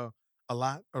Turnstile a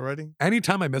lot already,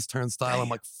 Anytime I miss Turnstile, I'm Damn.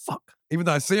 like, fuck. Even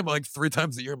though I see him like 3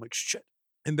 times a year, I'm like, shit.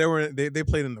 and they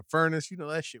played in the furnace. You know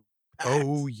that shit.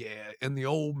 Oh yeah, in the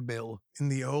old mill. In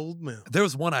the old mill. There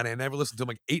was one I never listened to. Him,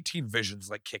 like 18 Visions,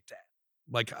 like kicked at.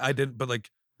 Like I didn't, but like,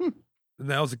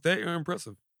 and I was like, they are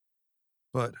impressive.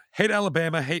 But hate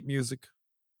Alabama, hate music.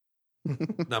 No,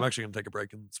 I'm actually gonna take a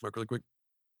break and smoke really quick.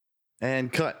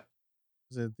 And cut.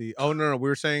 Is it the? Oh no, we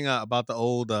were saying about the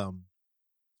old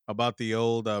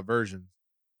version.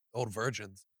 Old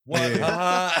virgins.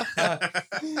 Yeah.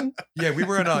 Yeah, we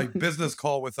were in a business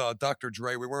call with Dr.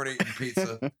 Dre. We weren't eating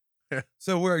pizza.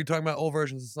 So where are you talking about old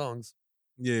versions of songs?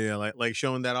 Yeah, like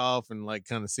showing that off and like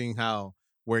kind of seeing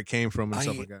where it came from and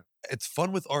stuff I- like that. It's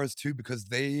fun with ours too because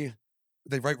they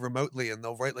write remotely and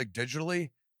they'll write like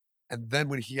digitally. And then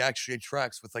when he actually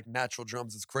tracks with like natural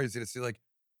drums, it's crazy to see like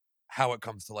how it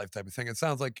comes to life type of thing. It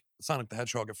sounds like Sonic the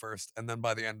Hedgehog at first, and then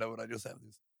by the end of it, I just have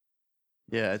these.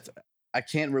 Yeah, I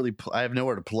can't really. I have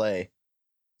nowhere to play,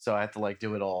 so I have to like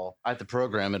do it all. I have to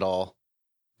program it all,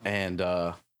 and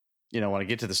when I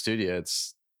get to the studio,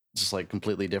 it's just like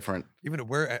completely different. Even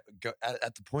we're at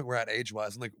the point we're at age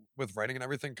wise, and like with writing and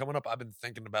everything coming up, I've been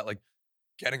thinking about like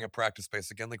getting a practice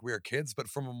space again, like we were kids, but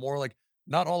from a more like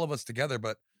not all of us together,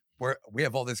 but we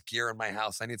have all this gear in my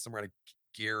house. I need somewhere to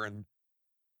gear, and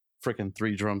Freaking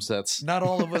 3 drum sets. not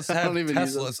all of us I have don't even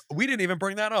use Teslas. We didn't even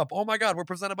bring that up. Oh my God, we're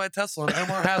presented by Tesla, and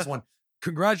Omar has one.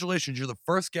 Congratulations, you're the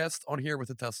first guest on here with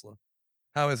a Tesla.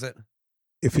 How is it?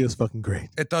 It feels fucking great.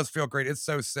 It does feel great. It's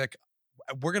so sick.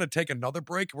 we're going to take another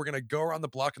break. We're going to go around the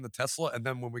block in the Tesla. And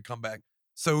then when we come back,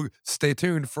 so stay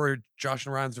tuned for Josh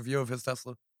and Ryan's review of his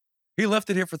Tesla. He left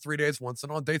it here for 3 days once.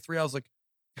 And on day 3, I was like,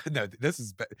 no, this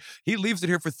is bad. He leaves it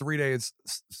here for 3 days.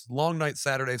 Long night,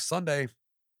 Saturday, Sunday.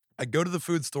 I go to the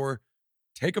food store,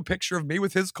 take a picture of me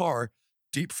with his car,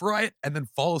 deep fry it, and then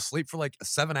fall asleep for like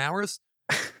 7 hours.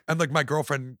 And like my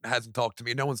girlfriend hasn't talked to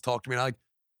me. No one's talked to me. And like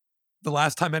the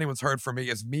last time anyone's heard from me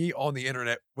is me on the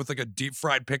internet with like a deep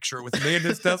fried picture with me and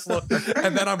his Tesla.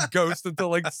 And then I'm ghost until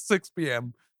like 6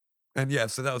 p.m. And yeah,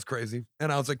 so that was crazy.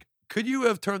 And I was like, could you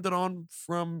have turned it on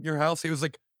from your house? He was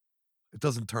like, it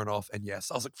doesn't turn off. And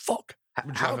yes, I was like, fuck.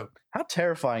 How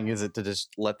terrifying is it to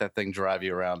just let that thing drive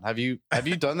you around? Have you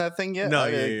done that thing yet? No,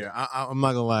 I'm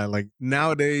not gonna lie. Like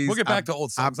nowadays, We'll get back to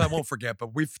old songs. I won't forget,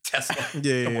 but we've Tesla.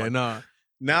 No.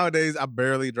 Nowadays, I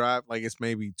barely drive. Like it's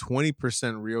maybe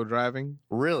 20% real driving.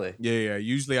 Really? Yeah.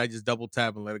 Usually, I just double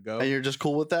tap and let it go. And you're just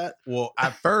cool with that? Well,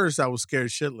 at first, I was scared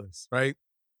shitless, right?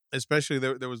 Especially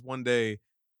there was one day,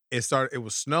 it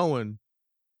was snowing.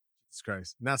 Jesus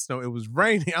Christ, not snow. It was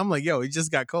raining. I'm like, yo, it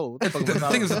just got cold. What the fuck The was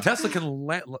I thing is, about? the Tesla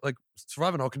can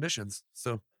survive in all conditions.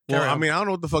 So, Well, carry I on. mean, I don't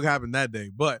know what the fuck happened that day,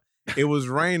 but it was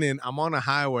raining. I'm on a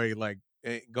highway, like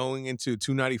going into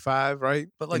 295, right?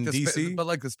 but like in the DC. but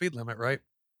like the speed limit, right?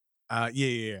 Yeah. It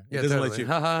Yeah, doesn't totally. let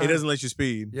you. It doesn't let you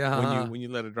speed. Yeah. When you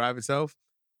let it drive itself.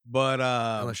 But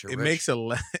Unless you're it rich. makes a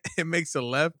left. It makes a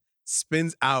left,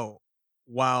 spins out.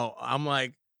 While I'm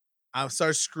like, I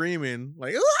start screaming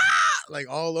like, "Ah!" Like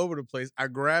all over the place. I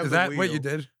grab Is the that wheel. what you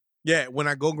did? Yeah. When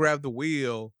I go grab the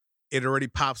wheel, it already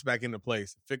pops back into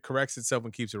place. It corrects itself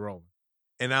and keeps it rolling.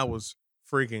 And I was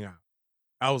freaking out.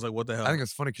 I was like, what the hell? I think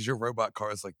it's funny because your robot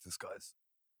car is like this guy's.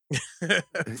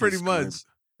 Pretty You much.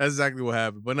 scream. That's exactly what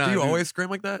happened. But nah, Do you dude, always scream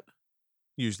like that?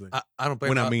 usually I don't blame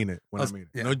when you. I mean it. I was- I mean it.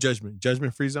 yeah. No judgment.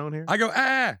 Judgment free zone here. I go,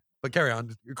 but carry on.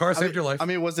 Your car saved your life. I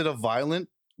mean, was it a violent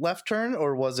left turn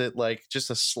or was it like just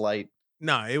a slight?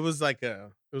 Nah, it was like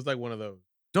one of those.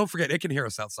 Don't forget, it can hear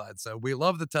us outside. So we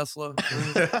love the Tesla.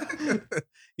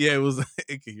 Yeah, it was.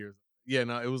 It could hear. Us. Yeah,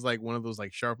 no, it was like one of those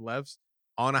like sharp lefts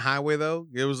on a highway though.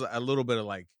 There was a little bit of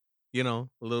like, a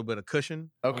little bit of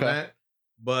cushion. on Okay. that.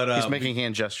 But He's making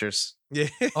hand gestures. yeah.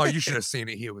 Oh, you should have seen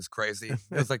it. He was crazy. It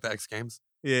was like the X Games.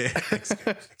 Yeah.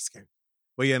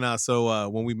 But yeah, nah. So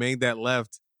when we made that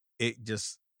left, it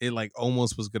like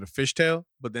almost was gonna fishtail,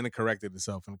 but then it corrected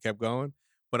itself and kept going.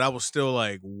 But I was still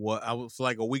like, what? I was for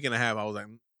like a week and a half. I was like,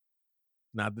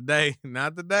 not today,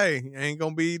 not today. Ain't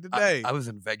gonna be today. I was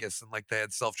in Vegas and like they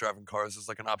had self-driving cars as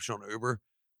like an option on Uber,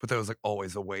 but there was like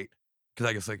always a wait. Because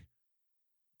I guess like,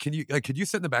 could you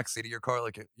sit in the back seat of your car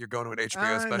like you're going to an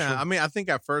HBO special? Nah. I mean, I think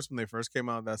at first when they first came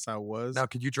out, that's how it was. Now,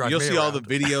 could you drive? You'll me see all the around?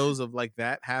 videos of like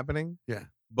that happening. Yeah.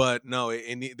 But no,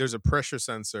 there's a pressure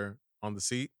sensor on the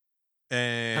seat.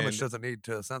 And How much does it need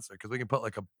to censor? Because we can put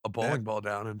like a bowling ball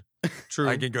down and true?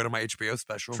 I can go to my HBO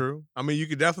special. True. I mean, you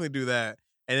could definitely do that.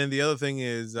 And then the other thing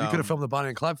is, You could have filmed the Bonnie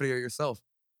and Clyde video yourself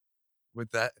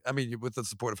with that. I mean, with the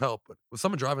support of help. But was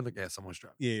someone driving? Like, yeah, someone's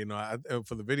driving. Yeah,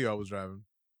 for the video I was driving.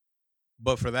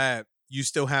 But for that, you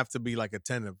still have to be like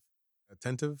attentive,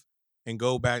 and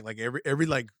go back like every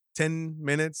like 10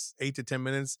 minutes, 8 to 10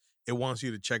 minutes. It wants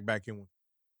you to check back in with.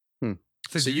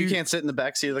 So you can't sit in the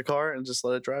back seat of the car and just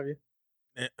let it drive you?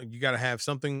 You got to have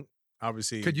something.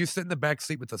 Obviously, Could you sit in the back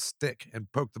seat with a stick and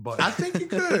poke the button? I think you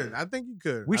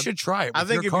could. We should try it. I With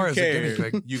think your if car you as a guinea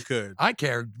cared, pig. you could. I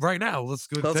care right now. Let's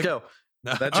go. Let's go.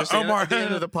 No. That's just Omar. at the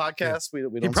end of the podcast. We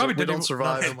don't, probably we didn't don't even-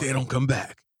 survive. no, If they don't come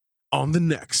back on the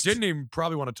next. Didn't even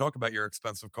probably want to talk about your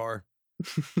expensive car.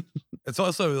 It's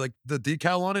also like the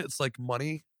decal on it. It's like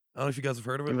money. I don't know if you guys have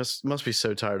heard of You it. must be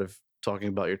so tired of talking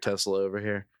about your Tesla over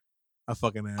here. I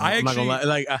fucking am. I I'm not gonna lie. actually-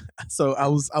 Like, so I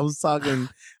was talking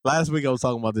last week. I was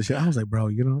talking about this shit. I was like, bro,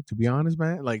 to be honest,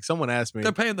 man. Like, someone asked me.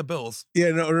 They're paying the bills.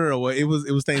 Yeah, no. Well, it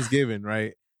was Thanksgiving,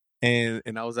 right? And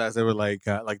I was asked. They were like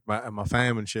my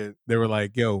fam and shit. They were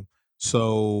like, yo,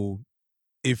 so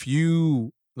if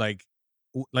you like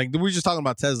we were just talking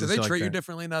about Tesla. Do they shit treat like you that.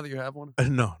 differently now that you have one?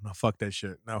 No, fuck that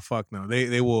shit. No, fuck no.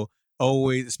 They will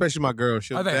always, especially my girl.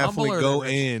 She'll Are they humble definitely or are go they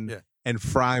rich? in Yeah. and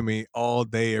fry me all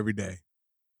day, every day.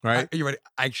 Right? Are you ready?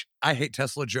 I hate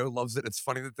Tesla. Joe loves it. It's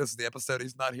funny that this is the episode.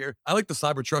 He's not here. I like the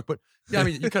Cybertruck, but yeah, I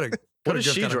mean, you could have. What does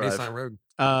she got drive? A Nissan Rogue.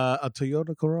 A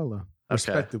Toyota Corolla, Okay.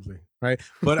 respectively, right?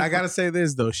 But I gotta say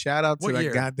this though, shout out to What that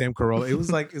year? goddamn Corolla. It's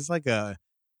like a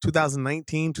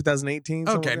 2019, 2018.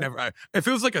 something Okay, like that. never. If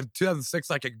it was like a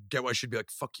 2006, I could get why she'd be like,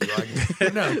 "Fuck you."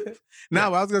 No, No,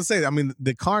 but I was gonna say, I mean,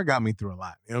 the car got me through a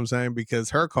lot. You know what I'm saying?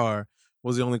 Because her car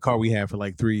was the only car we had for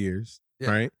like 3 years, Yeah.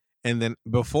 right? And then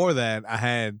before that, I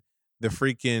had the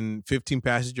freaking 15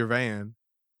 passenger van.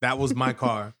 That was my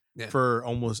car. Yeah. for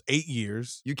almost 8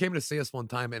 years. You came to see us one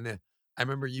time, and I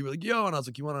remember you were like, "Yo," and I was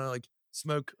like, "You want to like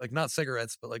smoke like not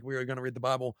cigarettes, but like we were gonna read the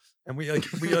Bible," and we'll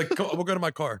go to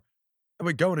my car, and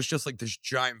we go, and it's just like this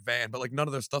giant van, but like none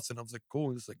of their stuff's in. I was like,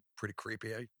 "Cool," it's like pretty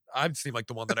creepy. I seem like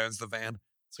the one that owns the van.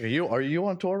 So are you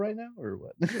on tour right now or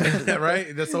what?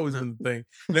 Right? That's always been the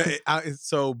thing.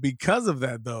 So because of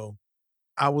that, though,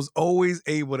 I was always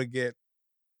able to get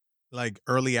like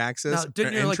early access Now,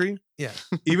 didn't you, like- entry. Yeah,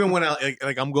 Even when I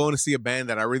like I'm going to see a band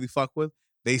that I really fuck with,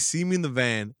 they see me in the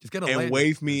van just get a and lanyard.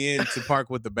 wave me in to park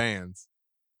with the bands.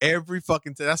 Every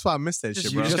fucking that's why I miss that Just-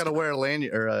 shit, You bro. just gotta wear a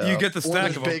lanyard. Or, You get the one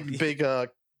of stack those of 'em. big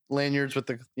lanyards with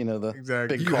the the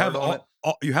Exactly. big You have card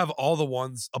on it. you have all the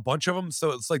ones, a bunch of them,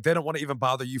 so it's like they don't want to even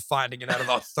bother you finding it out of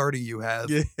the 30 you have.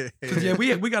 Yeah. 'Cause, yeah,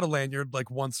 we got a lanyard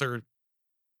like once, and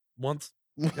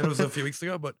it was a few weeks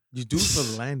ago, but You do it for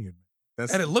the lanyard.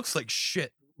 That's and it looks like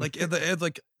shit. Like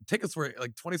it tickets were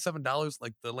like $27.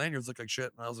 Like the lanyards look like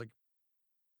shit, and I was like,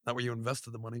 not where you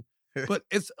invested the money. But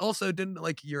it's also didn't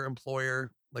like your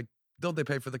employer like don't they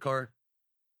pay for the car?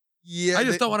 yeah. I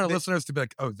just don't want our listeners to be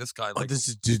like, oh, this guy like this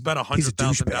is spent he's a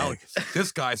 $100,000. douchebag.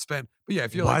 This guy spent, but yeah,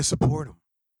 if you're Why like, support him?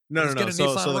 No. Let's get a So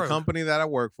Nissan the Rogue. company that I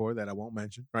work for, that I won't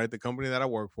mention, right? The company that I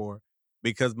work for,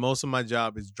 because most of my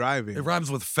job is driving. it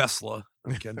rhymes with Fesla.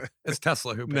 I'm kidding. It's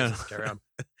Tesla who pays No. us to carry on.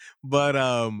 But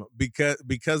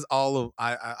because all of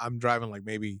I'm driving like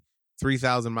maybe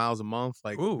 3,000 miles a month,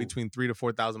 like Ooh. between 3,000 to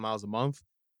 4,000 miles a month.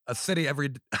 A city every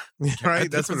d- Right? a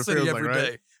That's what different it city feels like, every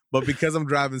right? day. But because I'm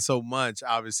driving so much,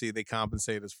 obviously they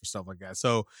compensate us for stuff like that.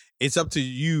 So it's up to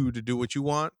you to do what you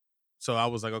want. So I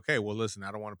was like, okay, well, listen,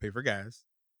 I don't want to pay for gas,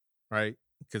 right?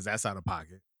 Because that's out of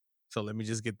pocket. So let me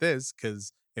just get this,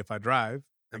 because if I drive,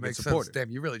 I It get makes sense. supported. Damn,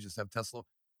 you really just have Tesla.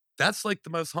 That's like the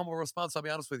most humble response, I'll be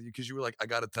honest with you, because you were like, I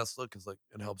got a Tesla because like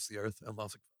it helps the earth. And I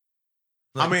was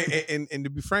like, I mean, and to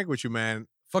be frank with you, man,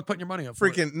 fuck putting your money up for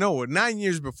it. freaking no, 9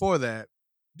 years before that,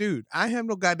 dude, I have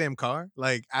no goddamn car.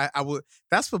 Like I would.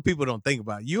 That's what people don't think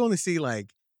about. You only see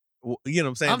like, you know what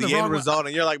I'm saying, I'm the the wrong end one. result,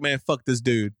 and you're like, man, fuck this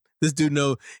dude. This dude,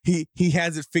 no, he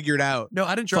has it figured out. No,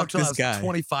 I didn't drive Fuck till I this was guy.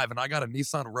 25 and I got a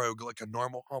Nissan Rogue, like a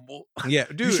normal, humble. Yeah,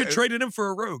 dude. you should trade it in for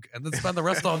a Rogue and then spend the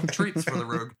rest on treats for the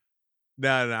Rogue.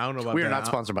 No, I don't know about We that. are not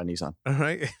sponsored by Nissan. All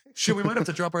right. Shit, we might have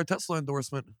to drop our Tesla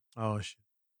endorsement. Oh shit.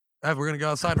 We're going to go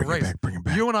outside and race. Bring it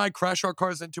back. You and I crash our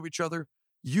cars into each other.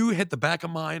 You hit the back of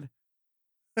mine.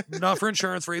 Not for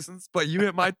insurance reasons, but you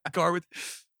hit my car with.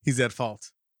 He's at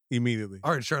fault immediately.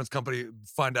 Our insurance company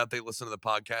find out they listen to the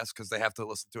podcast because they have to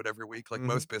listen to it every week, like Mhm.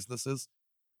 most businesses,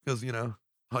 because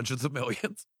hundreds of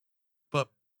millions. But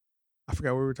I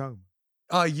forgot what we were talking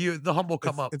about. the humble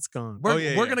come up. It's gone.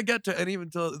 We're gonna get to and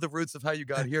even to the roots of how you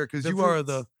got here because The you are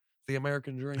roots. the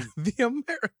American dream. The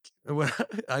American. When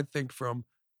I think from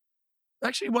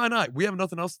actually, why not? We have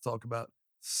nothing else to talk about.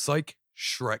 Psych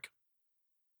Shrek.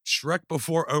 Shrek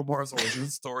before Omar's origin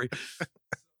story.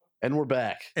 And we're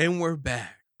back. And we're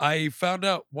back. I found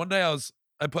out one day I was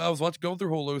watching going through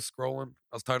Hulu, scrolling.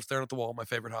 I was tired of staring at the wall, my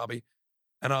favorite hobby.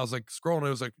 And I was like scrolling, it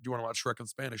was like, do you want to watch Shrek in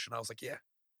Spanish? And I was like, yeah.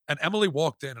 And Emily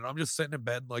walked in and I'm just sitting in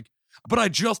bed, like, but I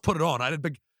just put it on. I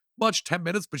didn't watch 10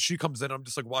 minutes, but she comes in, I'm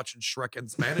just like watching Shrek in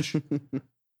Spanish.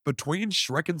 Between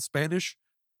Shrek in Spanish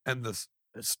and the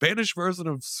Spanish version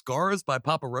of Scars by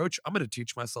Papa Roach, I'm going to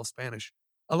teach myself Spanish.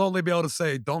 I'll only be able to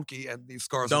say donkey and these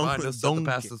scars remind us that the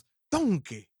past is.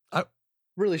 Donkey.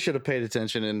 Really should have paid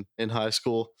attention in high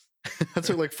school. That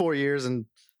took like 4 years, and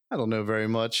I don't know very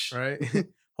much. Right?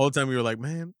 Whole time we were like,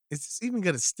 man, is this even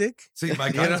gonna stick? See, my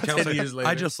You know, guidance 10 counselor, years later.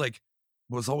 I just like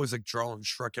was always like drawing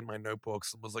Shrek in my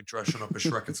notebooks and was like dressing up as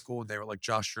Shrek at school. And they were like,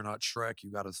 Josh, you're not Shrek.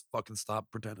 You got to fucking stop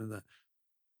pretending that.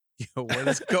 Yo, what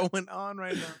is going on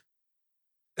right now?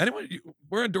 Anyway,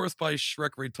 we're endorsed by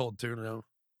Shrek Retold too now.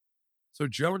 So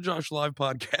Joe and Josh live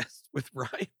podcast with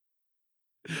Ryan.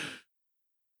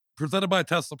 Presented by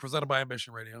Tesla, presented by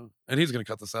Ambition Radio. And he's going to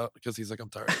cut this out because he's like, I'm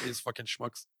tired. These fucking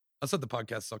schmucks. I said the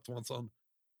podcast sucked once on.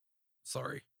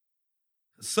 Sorry.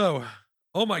 So,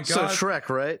 oh my So God. Shrek,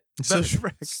 right? So But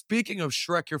Shrek. Speaking of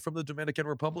Shrek, you're from the Dominican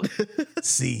Republic.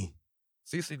 See.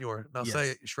 Si, senor. Now Yes.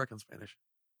 say Shrek in Spanish.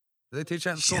 Did they teach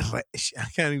that in school? I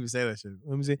can't even say that shit.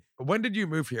 Let me see. When did you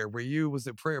move here? Was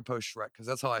it pre or post Shrek? Because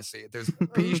that's how I see it. There's A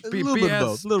little bit of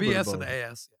both, BS, little bit of BS and both.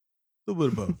 AS. A little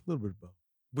bit of both. A little bit of both.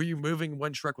 Were you moving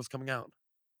when Shrek was coming out?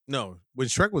 No, when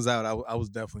Shrek was out, I was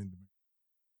definitely.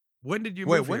 When did you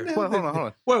Wait, move when here? the- Well, hold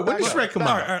on. Wait, when did All Shrek come right,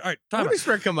 out? all right. Time When out. did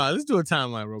Shrek come out? Let's do a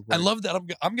timeline real quick. I love that.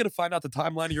 I'm going to find out the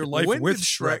timeline of your life when with did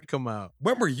Shrek. come out?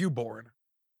 When were you born?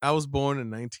 I was born in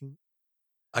 19.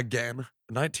 Again,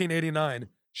 1989.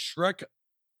 Shrek.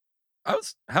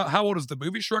 How old is the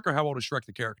movie Shrek or how old is Shrek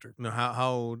the character? No,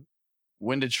 how old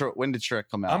When did Shrek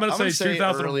come out? I'm gonna say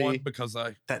 2001 early, because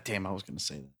I was gonna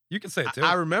say that. you can say it too.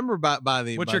 I remember by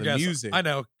the What's by your the guess? music. I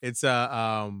know. It's the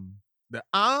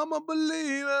I'm a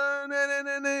believer.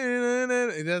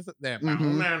 That's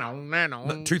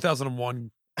that.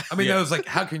 2001. I mean, Yeah. that was like,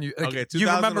 how can you? Like, Okay, you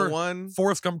remember 2001.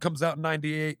 Forrest Gump comes out in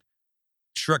 '98.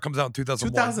 Shrek comes out in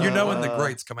 2001. You know when the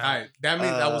greats come out. All right, that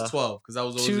means I was 12 because I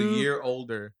was always a two- year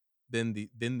older than the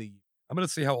I'm gonna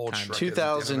see how old Kinda. Shrek is.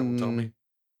 The internet will tell me.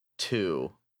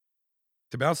 2002.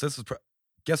 To be honest, this is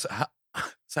guess how.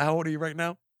 So how old are you right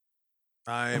now?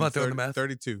 I'm not doing the math.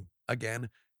 32. Again,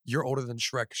 you're older than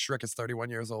Shrek. Shrek is 31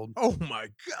 years old. Oh my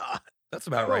god! That's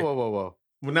about Whoa, right. whoa, whoa, whoa.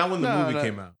 Well, not when the No, movie no.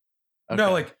 came out. No,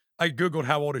 Okay. like I googled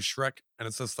how old is Shrek, and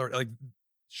it says 30. Like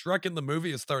Shrek in the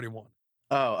movie is 31,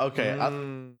 Oh, okay.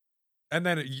 Mm, and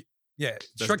then yeah,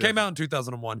 That's Shrek came out in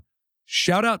 2001.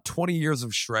 Shout out 20 years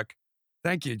of Shrek.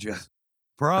 Thank you, Jeff.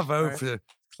 Bravo Right. for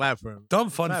clap for him. dumb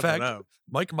fun Clap it fact. up.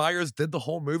 Mike Myers did the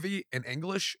whole movie in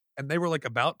English, and they were like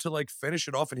about to like finish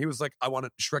it off, and he was like, "I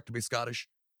wanted Shrek to be Scottish,"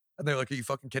 and they're like, "Are you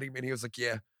fucking kidding me?" And he was like,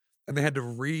 "Yeah," and they had to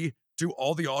redo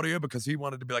all the audio because he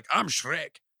wanted to be like, "I'm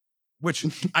Shrek," which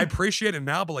I appreciate it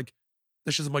now, but like,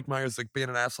 this is Mike Myers like being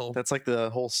an asshole. That's like the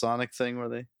whole Sonic thing where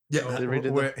they. Yeah, They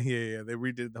redid that? Yeah, they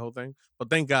redid the whole thing. But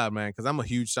thank God, man, because I'm a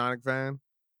huge Sonic fan.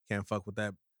 Can't fuck with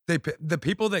that. the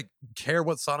people that care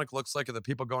what Sonic looks like are the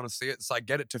people going to see it. So I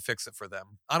get it to fix it for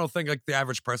them. I don't think like the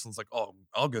average person's like, "Oh,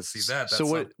 I'll go see that." So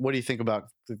what do you think about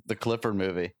the Clifford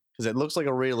movie? Because it looks like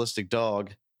a realistic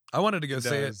dog. I wanted to go It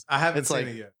see it does. I haven't It's seen like-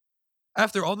 it yet.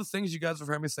 after all the things you guys have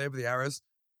heard me say over the hours.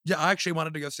 Yeah, I actually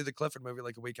wanted to go see the Clifford movie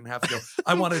like a week and a half ago.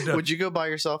 I wanted to, Would you go by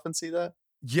yourself and see that?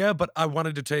 yeah, but I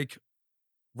wanted to take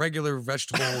regular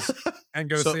vegetables and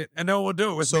go So- see it, and no one would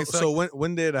do it with So me. so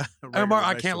when did Omar,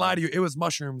 I can't lie to you, it was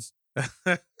mushrooms.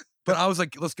 But I was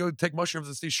like, let's go take mushrooms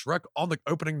and see Shrek on the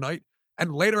opening night.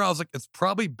 And later I was like, it's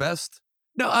probably best.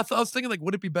 No, I was thinking like,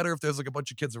 would it be better if there's like a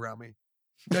bunch of kids around me?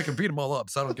 I can beat them all up,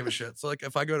 so I don't give a shit. So like,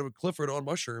 if I go to Clifford on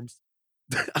mushrooms,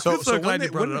 I'm So, so glad when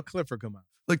you brought it did up. Clifford come out?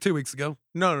 Like 2 weeks ago.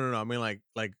 No. I mean, like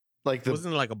Like the.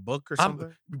 wasn't it like a book or I'm-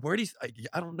 something? Where do you?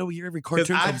 I don't know where every 'Cause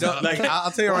cartoon I comes don't out. like. I'll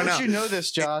tell you Why right don't now. you know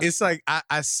this, Josh? It's like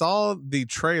I saw the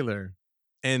trailer,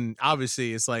 and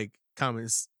obviously it's like common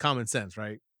sense,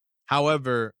 right?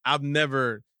 However, I've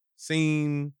never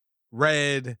seen,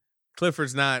 read.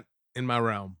 Clifford's not in my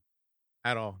realm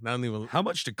at all. Not even How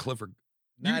much did Clifford?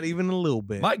 not even a little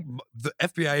bit. The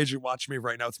FBI agent watching me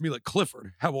right now. It's me like,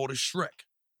 Clifford, how old is Shrek?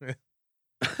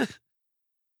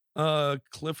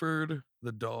 Clifford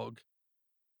the dog.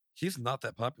 He's not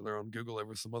that popular on Google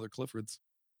over some other Cliffords.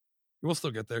 We'll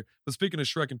still get there. But speaking of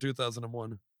Shrek in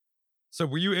 2001, so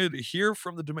were you here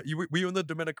from the were you in the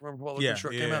Dominican Republic when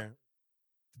Shrek came out?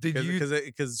 Did you?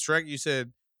 Because Shrek, you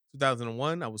said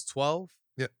 2001. I was 12.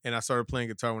 Yeah. And I started playing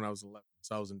guitar when I was 11.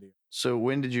 So I was in DR. So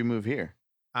when did you move here?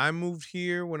 I moved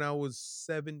here when I was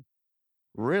 7.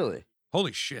 Really?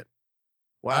 Holy shit!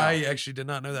 Wow. I actually did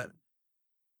not know that.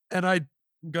 And I'm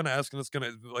gonna ask, and it's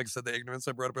gonna, like I said, the ignorance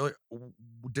I brought up earlier.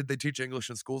 Did they teach English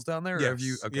in schools down there? Or have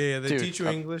you? Okay. Yeah, they Dude, teach you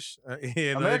English. Yeah, no,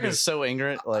 they America's do. so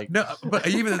ignorant. Like, No, but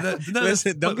even that. No,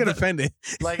 Listen, don't but get offended.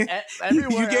 like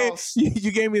everywhere else.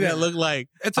 You gave me that look like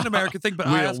It's an American thing, but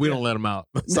we don't let them out.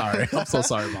 Sorry, I'm so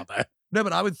sorry about that. No,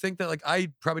 but I would think that like I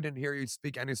probably didn't hear you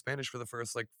speak any Spanish for the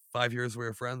first like 5 years we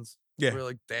were friends. Yeah. We were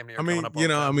like damn near. I mean, coming up on I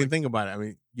mean, family. think about it. I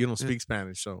mean, you don't Yeah. speak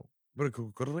Spanish, so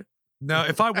No,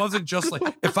 if I wasn't just like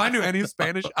if I knew any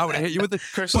Spanish, I would hit you with it.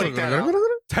 Chris, But- take that out.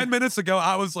 10 minutes ago,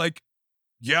 I was like,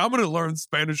 yeah, I'm gonna learn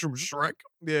Spanish from Shrek.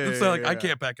 yeah. So like I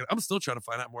can't back it. I'm still trying to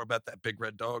find out more about that big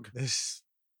red dog.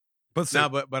 But No,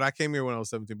 so, but I came here when I was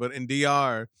 17. But in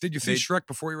DR, did you see they- Shrek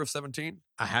before you were 17?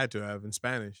 I had to have in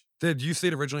Spanish. Did you see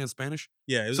it originally in Spanish?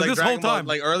 Yeah, it was So like this whole Dragon Ball- time-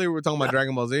 like earlier we were talking about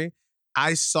Dragon Ball Z.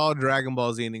 I saw Dragon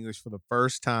Ball Z in English for the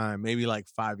first time, maybe like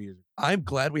 5 years ago. I'm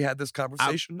glad we had this I've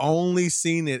conversation. only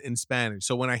seen it in Spanish.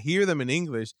 So when I hear them in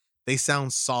English, they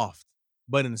sound soft.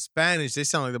 But in Spanish, they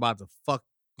sound like they're about to fuck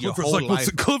your Clifford's whole like,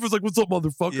 life. Clifford's like, what's up,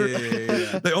 motherfucker?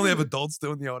 Yeah. They only have adults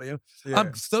doing the audio. Yeah.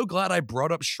 I'm so glad I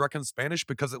brought up Shrek in Spanish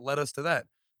because it led us to that.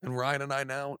 And Ryan and I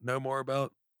now know more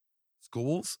about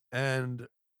schools and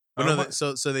But no, Omar-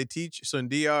 so they teach. So in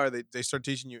DR, they start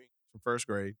teaching you English from first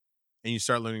grade, and you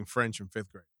start learning French in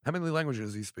 5th grade. how many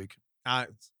languages do you speak? I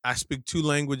speak 2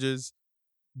 languages.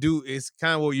 It's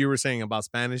kind of what you were saying about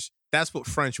Spanish. That's what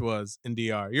French was in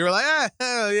DR. You were like,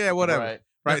 hell yeah, whatever.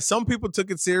 Right. Some people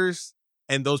took it serious,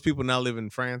 and those people now live in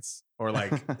France or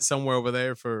like somewhere over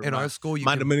there. For In my, our school, you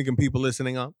my can, Dominican people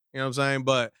listening up. You know what I'm saying?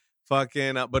 But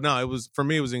fucking, but no, it was for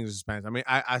me. It was English and Spanish. I mean,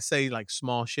 I say like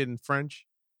small shit in French.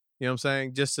 You know what I'm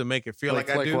saying? Just to make it feel like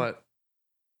I do. what?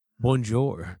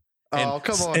 Bonjour. Oh,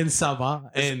 come on. And ça va.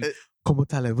 And Is- comment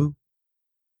allez-vous?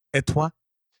 Et toi?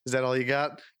 Is that all you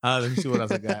got? Let me see what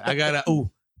else I got. I got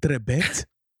très bête.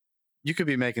 You could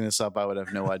be making this up. I would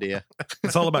have no idea.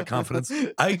 It's all about confidence.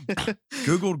 I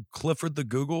Googled Clifford the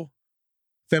Google.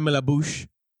 Ferme la bouche.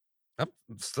 I'm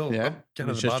still Yeah. I'm kind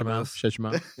of the Shut bottom your of mouth. this. Shut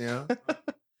your mouth. Yeah.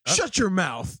 Shut your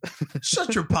mouth.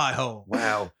 Shut your pie hole.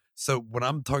 Wow. So when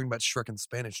I'm talking about Shrek in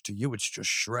Spanish, to you it's just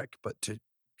Shrek, but to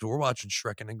we're watching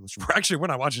Shrek in English. We're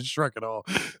not watching Shrek at all.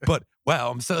 But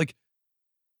wow, I'm saying like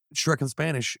Shrek in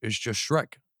Spanish is just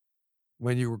Shrek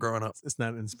when you were growing up. It's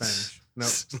not in Spanish. No.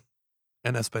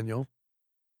 En Espanol.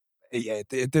 Yeah,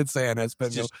 it did say en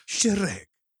Espanol. Shrek.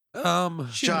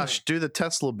 Josh, do the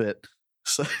Tesla bit.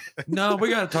 So, No, we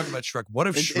got to talk about Shrek. What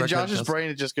if Shrek in had Josh's Tesla? brain,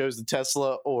 it just goes to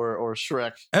Tesla or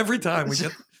Shrek. Every time we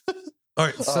get. All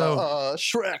right, so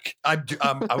Shrek.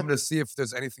 I'm going to see if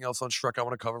there's anything else on Shrek I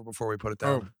want to cover before we put it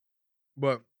down.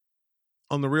 But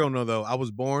on the real note, though, I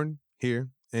was born here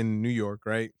in New York,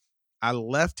 right? I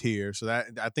left here, so that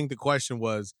I think the question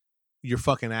was your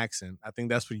fucking accent. I think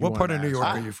that's what you. What part wanted of to New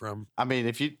ask. York are you from? I mean,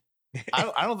 if you,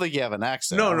 I don't think you have an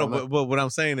accent. No, I no, don't know. but what I'm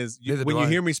saying is Neither when do you I.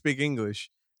 hear me speak English,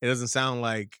 it doesn't sound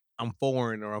like I'm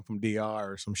foreign or I'm from DR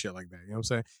or some shit like that. You know what I'm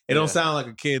saying? It don't Yeah. sound like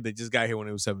a kid that just got here when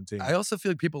he was 17. I also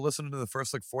feel like people listening to the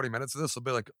first like 40 minutes of this will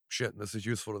be like, shit, this is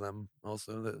useful to them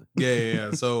also. Yeah.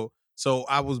 So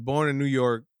I was born in New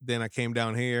York, then I came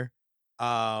down here.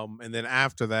 And then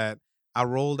after that, I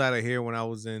rolled out of here when I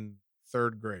was in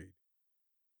 3rd grade.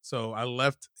 So I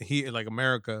left here, like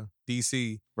America,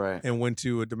 DC, Right. and went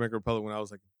to a Dominican Republic when I was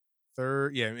like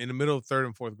in the middle of 3rd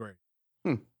and 4th grade.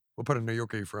 What part of New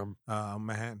York are you from?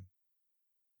 Manhattan.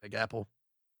 Big Apple.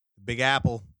 Big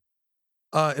Apple.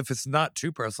 If it's not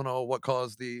too personal, what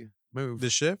caused the move? The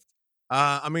shift?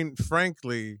 I mean,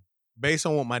 frankly, based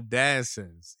on what my dad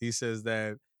says, he says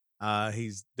that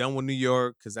he's done with New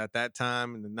York because at that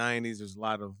time in the 90s, there's a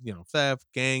lot of, theft,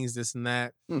 gangs, this and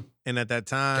that. And at that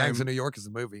time, Gangs in New York is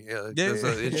a movie. Yeah, yeah,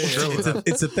 it's true.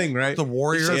 it's a thing, right? The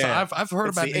Warriors. Yeah. I've heard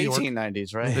It's about the New York.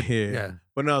 1890s, right? Yeah.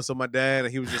 But no, so my dad,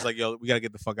 he was just like, yo, we got to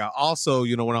get the fuck out. Also,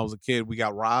 when I was a kid, we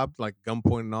got robbed, like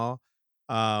gunpoint and all.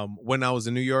 When I was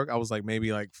in New York, I was like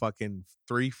maybe like fucking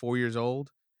 3-4 years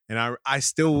old. And I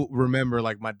still remember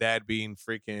like my dad being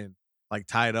freaking like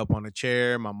tied up on a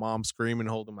chair, my mom screaming,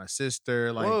 holding my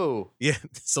sister. Like, Whoa. yeah.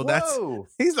 So Whoa.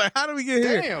 he's like, how do we get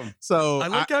here? Damn. So I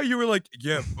like how you were like,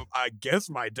 yeah, I guess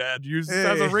my dad used this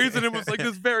as a reason. It was like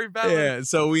this very valid. yeah.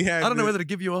 So we had, I don't know whether to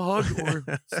give you a hug or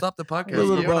stop the a podcast.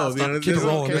 little You're bro, not stopping. Keep it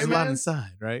rolling. There's a lot man?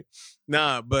 inside, right?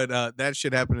 Nah, but that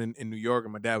shit happened in New York,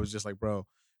 and my dad was just like, bro,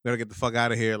 we gotta get the fuck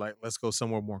out of here. Like, let's go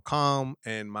somewhere more calm.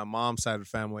 And my mom's side of the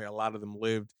family, a lot of them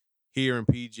lived here in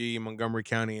PG, in Montgomery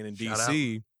County, and in Shout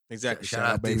DC. Exactly. Shout Shout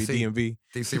out out, baby. DC. DMV.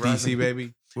 DC, DC, rising.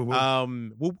 baby. Woo,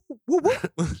 woo. Whoop, whoop,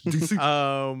 whoop.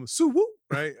 DC. Sue whoop,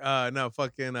 right? No,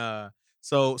 fucking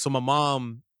so my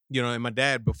mom, and my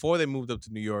dad, before they moved up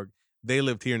to New York, they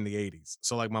lived here in the 80s.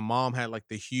 So like my mom had like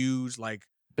the huge like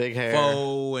Big hair.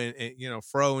 faux and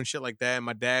fro and shit like that. And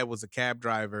my dad was a cab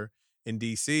driver in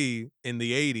DC in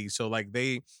the 80s. So like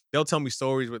they'll tell me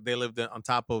stories where they lived on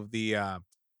top of the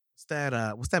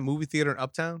what's that movie theater in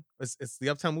Uptown? It's the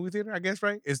Uptown movie theater, I guess,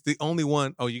 right? It's the only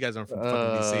one. Oh, you guys aren't from fucking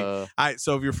DC. All right,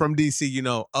 so if you're from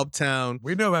DC, Uptown.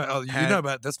 We know about you had- know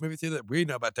about this movie theater. We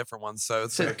know about different ones, so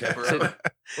it's okay.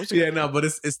 What's Yeah, it- no, but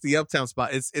it's the Uptown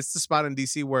spot. It's the spot in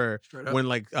DC where Straight up. when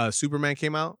like Superman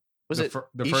came out. Was the it fir-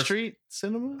 the East first- Street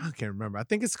Cinema? I can't remember. I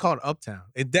think it's called Uptown.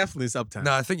 It definitely is Uptown.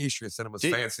 No, I think East Street Cinema's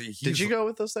Did- fancy. Did you go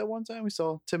with us that one time? We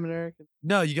saw Tim and Eric.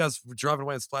 No, you guys were driving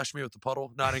away and splashed me with the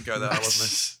puddle. No, I didn't go there. I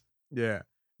wasn't. Yeah.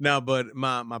 No, but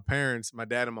my parents, my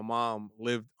dad and my mom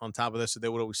lived on top of this, so they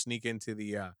would always sneak into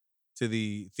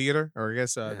the theater, or I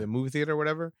guess Yeah. the movie theater or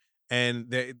whatever.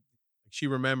 And she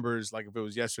remembers like if it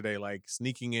was yesterday, like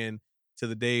sneaking in to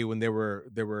the day when they were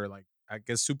like, I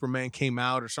guess Superman came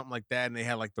out or something like that, and they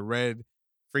had like the red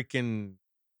freaking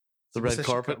The what's red that shit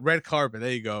carpet? called? Red carpet.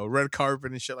 There you go. Red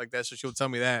carpet and shit like that. So she'll tell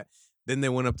me that. Then they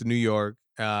went up to New York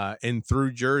and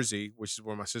through Jersey, which is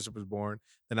where my sister was born.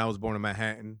 Then I was born in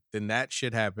Manhattan. Then that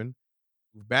shit happened.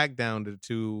 Back down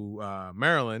to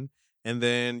Maryland. And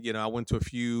then, I went to a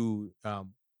few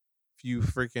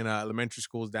freaking elementary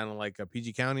schools down in like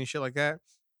PG County and shit like that.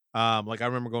 Like I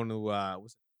remember going to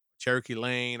Cherokee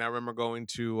Lane. I remember going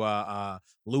to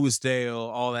Lewisdale,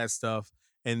 all that stuff.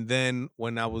 And then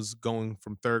when I was going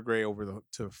from 3rd grade over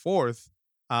to 4th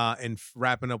and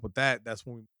wrapping up with that, that's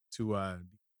when we to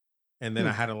and then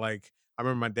I had to I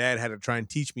remember my dad had to try and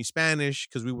teach me Spanish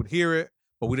because we would hear it,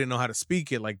 but we didn't know how to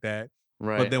speak it like that.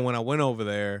 Right. But then when I went over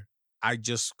there, I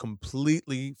just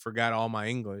completely forgot all my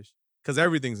English because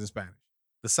everything's in Spanish.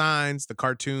 the signs, the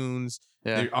cartoons,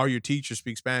 Yeah. all your teachers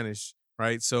speak Spanish,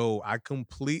 right? So I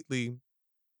completely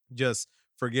just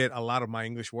forget a lot of my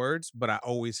English words, but I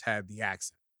always had the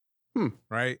accent, Hmm.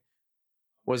 right?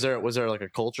 Was there like a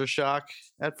culture shock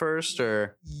at first,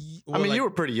 or I mean, you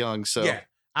were pretty young, so yeah,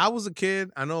 I was a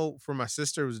kid. I know for my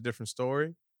sister it was a different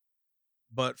story,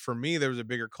 but for me there was a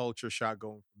bigger culture shock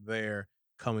going from there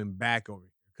coming back over here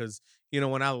because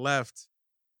when I left,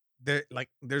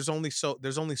 there's only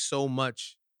so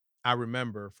much I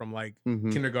remember from like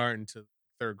Mhm. kindergarten to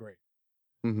third grade,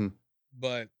 Mhm.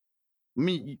 but I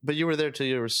mean, but you were there till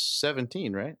you were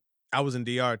 17, right? I was in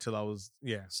DR till I was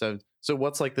So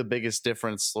what's like the biggest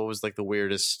difference? What was like the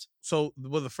weirdest? So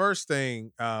well, the first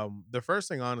thing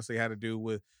honestly had to do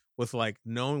with like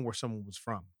knowing where someone was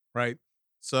from, right?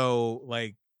 So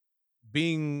like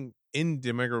being in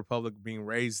Dominican Republic, being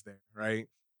raised there, right?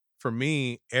 For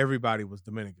me, everybody was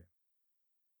Dominican.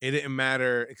 It didn't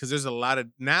matter because there's a lot of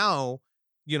now,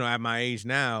 at my age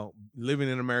now, living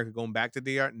in America, going back to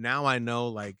DR, now I know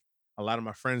like a lot of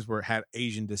my friends had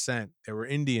Asian descent, they were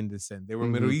Indian descent, they were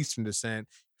Middle Mhm. Eastern descent,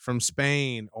 from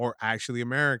Spain or actually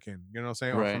American, you know what I'm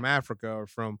saying, or from Right. Africa or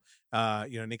from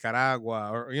Nicaragua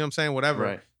or what I'm saying, whatever,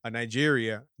 Right.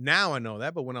 Nigeria. Now I know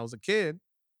that, but when I was a kid,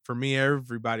 for me,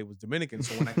 everybody was Dominican.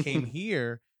 So when I came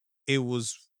here, it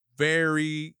was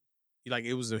very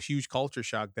it was a huge culture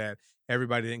shock that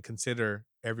everybody didn't consider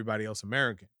everybody else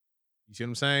American. You see what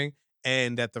I'm saying?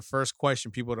 And that the first question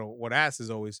people would ask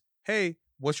is always, "Hey,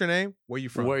 what's your name? Where you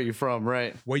from? Where are you from?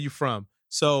 Right. Where you from?"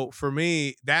 So for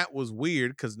me, that was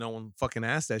weird because no one fucking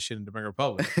asked that shit in Dominican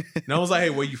Republic. No one's like, "Hey,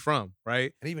 where you from?"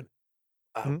 Right? And even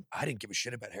Mhm. I didn't give a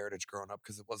shit about heritage growing up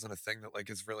because it wasn't a thing that like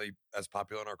is really as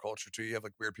popular in our culture too. You have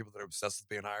like weird people that are obsessed with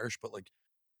being Irish, but like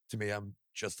to me, I'm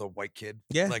just a white kid.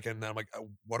 Yeah. Like, and then I'm like,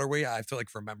 what are we? I feel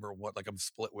like remember what like I'm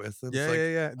split with. And Yeah, it's like,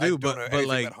 yeah, I dude. don't know But anything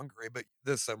like, about Hungary, but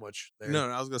there's so much there. no,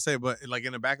 I was gonna say, but like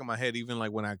in the back of my head, even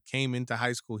like when I came into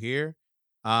high school here,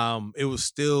 it was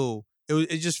still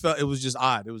it just felt it was just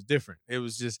odd. It was different. It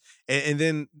was just and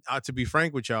then to be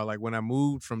frank with y'all, like when I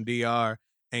moved from DR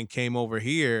and came over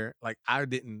here, like I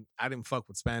didn't fuck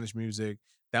with Spanish music.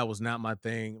 That was not my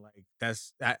thing. Like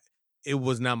it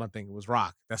was not my thing. It was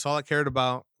rock. That's all I cared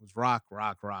about. It was rock,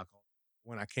 rock, rock.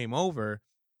 When I came over,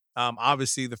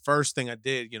 obviously the first thing I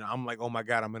did, I'm like, oh my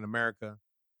God, I'm in America.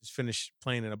 Just finished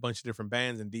playing in a bunch of different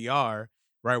bands in DR,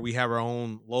 right? We have our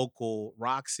own local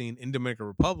rock scene in Dominican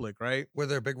Republic, right? Were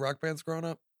there big rock bands growing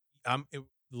up?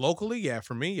 Locally, yeah,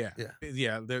 for me, yeah. Yeah.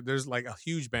 Yeah, there's like a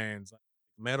huge bands like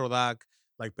Merodac,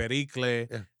 like Pericle.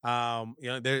 Yeah.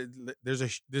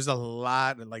 There's a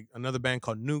lot, like another band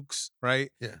called Nukes,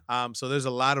 right? Yeah. So there's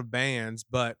a lot of bands,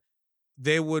 but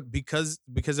they would because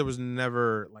there was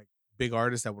never like big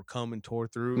artists that would come and tour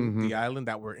through the island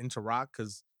that were into rock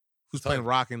because who's playing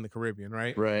rock in the Caribbean,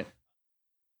 right? Right.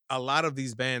 A lot of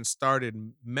these bands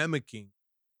started mimicking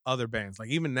other bands. Like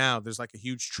even now, there's like a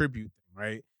huge tribute thing,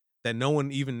 right? That no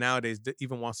one even nowadays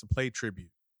even wants to play tribute,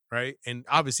 right? And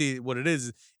obviously, what it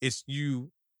is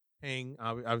you paying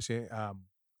obviously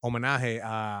homenaje,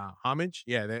 homage.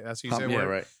 Yeah, that's what you say. Yeah, Word.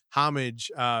 right.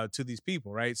 Homage to these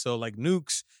people, right? So like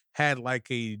Nukes had like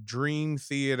a dream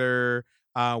theater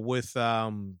with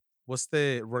what's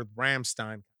the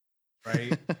Ramstein,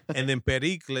 right? And then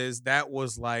Pericles, that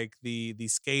was like the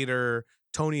skater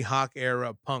Tony Hawk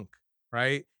era punk,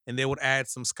 right? And they would add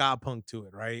some ska punk to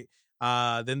it, right?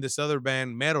 Then this other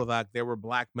band, Merodac, they were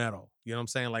black metal. You know what I'm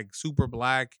saying? Like super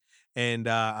black, and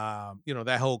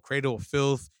that whole Cradle of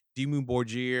Filth, Dimmu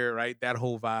Borgir, right? That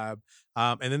whole vibe.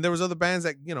 And then there was other bands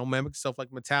that mimic stuff like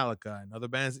Metallica and other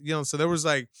bands. So there was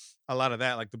like a lot of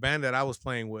that. Like the band that I was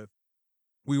playing with,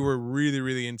 we were really,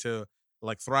 really into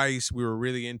like Thrice. We were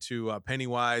really into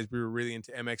Pennywise. We were really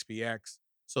into MXPX.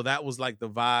 So that was like the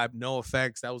vibe. No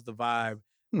Effects. That was the vibe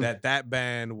that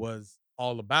band was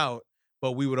all about.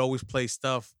 But we would always play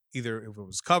stuff either if it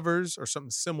was covers or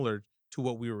something similar to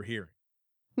what we were hearing.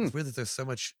 It's weird that there's so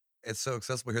much. It's so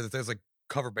accessible here that there's like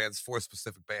cover bands for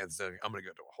specific bands. That I'm gonna go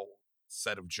to a whole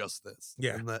set of just this.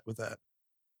 Yeah. And that with that.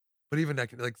 But even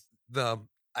like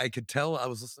I could tell I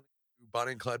was listening to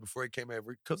Bonnie and Clyde before I came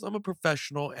over because I'm a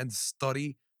professional and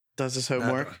study. Does his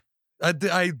homework?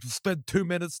 I spent 2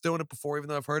 minutes doing it before, even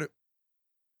though I've heard it.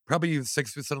 Probably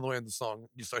 60% of the way in the song,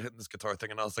 you start hitting this guitar thing,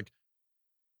 and I was like,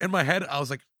 in my head, I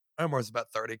was like, Omar's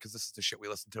about 30 because this is the shit we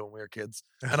listened to when we were kids,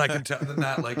 and I can tell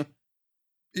that like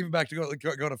even back to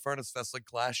go to Furnace Fest like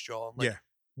Glassjaw, I'm like,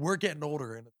 we're getting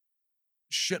older and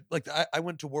shit. Like I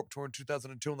went to Warped Tour in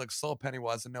 2002 and like saw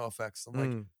Pennywise and No Effects. I'm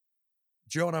like,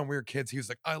 Joe and I, when we were kids, he was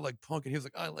like, I like punk, and he was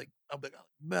like, I like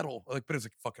metal, like, but it was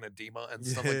like fucking edema and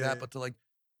stuff like that. But to like,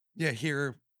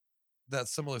 hear that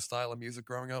similar style of music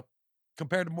growing up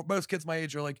compared to most kids my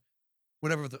age are like,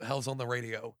 whatever the hell's on the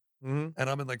radio. Mhm. And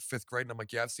I'm in like 5th grade and I'm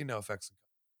like, yeah, I've seen No Effects.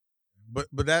 But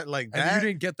that like And that you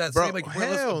didn't get that bro, same like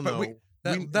hell but no. we,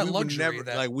 that would luxury never,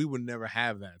 that like we would never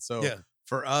have that. So yeah.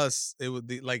 for us, it would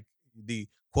be like the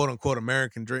quote unquote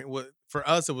American dream. For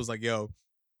us, it was like, yo,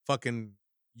 fucking,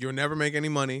 you'll never make any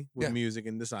money with Yeah. music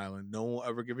in this island. No one will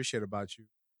ever give a shit about you.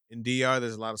 In DR,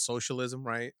 there's a lot of socialism,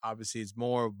 right? Obviously, it's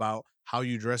more about how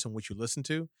you dress and what you listen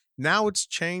to. Now it's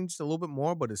changed a little bit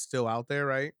more, but it's still out there,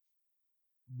 right?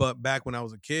 But back when I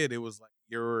was a kid, it was like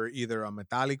you're either a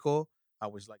metálico, I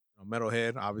was like a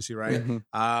metalhead, obviously, right?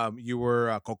 Mhm. You were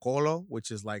a cocolo,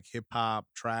 which is like hip hop,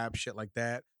 trap, shit like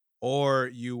that, or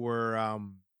you were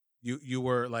you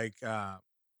were like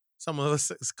some of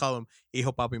us call them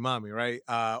hijo papi mami, right?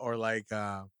 Or like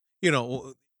you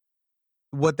know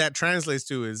what that translates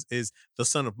to is the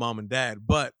son of mom and dad,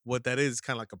 but what that is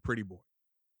kind of like a pretty boy.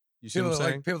 You see what I'm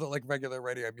saying? People that like regular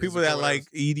radio music. People or that whatever. like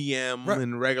EDM Right.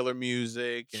 and regular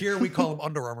music. And, Here we call them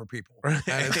Under Armour people. right?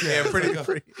 And it's- Yeah, it's pretty, like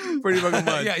a- pretty fucking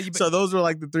much. Yeah, So those were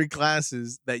like the 3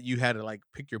 classes that you had to like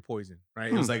pick your poison,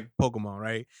 right? It was like Pokemon,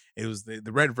 right? It was the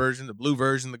red version, the blue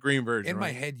version, the green version. in my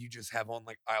right? head, you just have on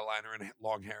like eyeliner and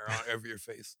long hair on over your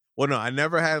face. Well, no, I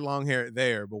never had long hair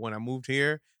there, but when I moved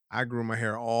here, I grew my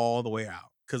hair all the way out.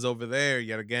 Because over there,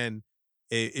 yet again,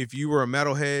 if you were a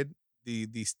metalhead, the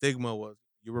stigma was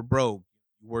you were broke,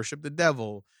 you worship the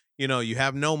devil, you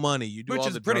have no money, you do Which all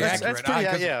is the pretty drugs. accurate. That's pretty.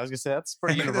 I- 'cause- Yeah, I was gonna say that's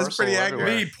pretty That's universal. pretty everywhere.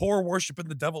 accurate. Me, poor worshiping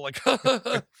the devil. Like,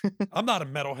 I'm not a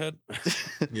metalhead.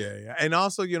 Yeah. And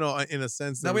also, in a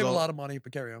sense, Now there we was have a al- lot of money,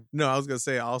 but carry on. No, I was gonna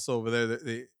say also over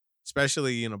there,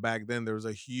 especially back then, there was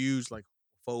a huge like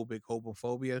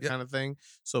homophobia Yep. kind of thing.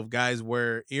 So if guys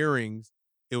wear earrings,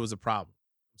 it was a problem.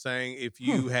 I'm saying if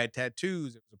you had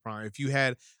tattoos, it was a problem. If you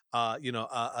had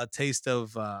a taste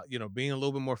of being a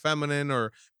little bit more feminine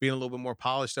or being a little bit more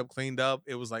polished up, cleaned up,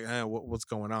 it was like, what's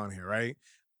going on here, right?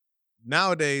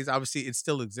 Nowadays, obviously, it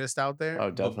still exists out there.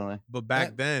 Oh, definitely. But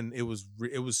back then, it was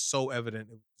so evident,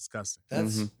 it was disgusting.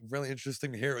 That's Mhm. really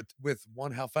interesting to hear. With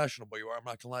one, how fashionable you are. I'm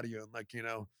not gonna lie to you. And like,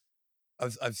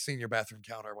 I've seen your bathroom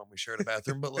counter when we shared a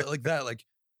bathroom, but like that, like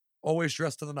always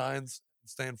dressed to the nines,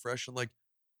 staying fresh, and like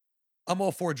I'm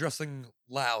all for dressing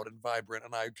loud and vibrant.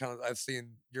 And I've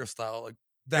seen your style like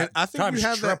that. And I think times you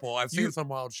have that- triple. I've seen you- some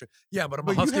wild shit. Yeah, but I'm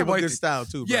But a you husky have a white good dude. style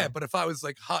too, bro. Yeah, but if I was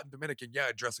like hot and Dominican, yeah,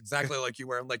 I'd dress exactly like you,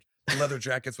 wearing like leather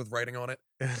jackets with writing on it.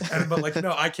 But like,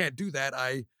 no, I can't do that.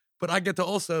 But I get to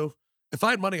also, if I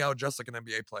had money, I would dress like an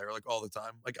NBA player, like all the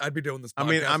time. Like I'd be doing this. I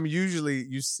mean, podcast. I'm usually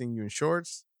used to seeing you in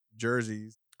shorts,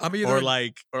 jerseys, I'm either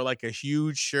or like a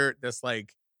huge shirt that's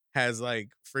like has like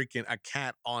freaking a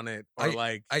cat on it, or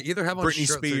like I either have on Britney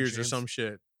shirts Spears or jeans. some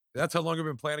shit. That's how long we've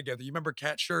been playing together. You remember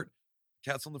Cat shirt?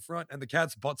 Cat's on the front and the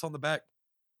cat's butts on the back.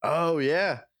 Oh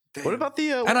yeah. What Damn. about the?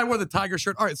 And I wore the tiger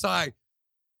shirt. All right, so I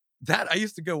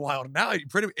used to go wild. Now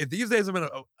these days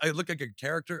I look like a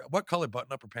character. What color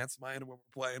button up or pants am I in when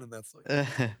we're playing? And that's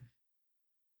like,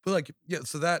 but like, yeah.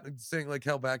 So that saying like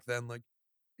hell back then, like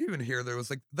even here there was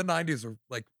like the '90s were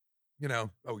like,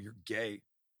 oh you're gay. It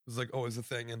was like always a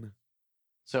thing. And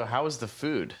So how is the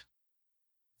food?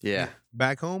 Yeah.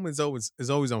 Back home is always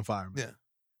on fire, man. Yeah.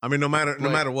 I mean, no matter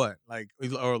Like- what, like,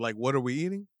 or like, what are we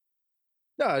eating?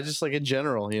 No, just like in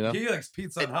general, you know. he likes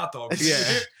pizza and hot dogs.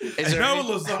 Yeah. Is there no any-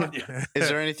 lasagna. Is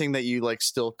there anything that you like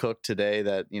still cook today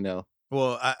that you know?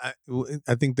 Well,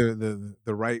 I think the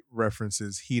right reference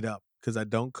is heat up because I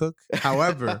don't cook.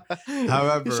 However,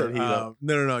 You said heat up.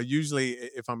 no. Usually,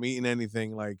 if I'm eating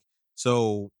anything, like,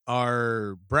 so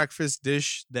our breakfast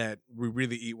dish that we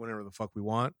really eat whenever the fuck we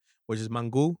want, which is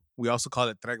mangu. We also call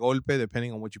it tres golpe,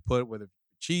 depending on what you put, whether you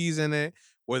put cheese in it,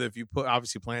 whether if you put,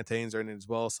 obviously plantains are in it as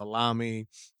well, salami,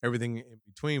 everything in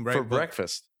between, right? For But-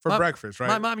 breakfast. For My- breakfast, right?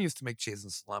 My mom used to make cheese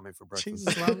and salami for Cheese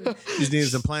breakfast. and salami. You just needed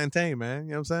some plantain, man.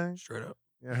 You know what I'm saying? Straight up.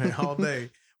 Yeah, all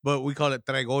day. But we call it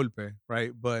tres golpe,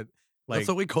 right? But like, That's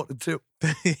what we called it too.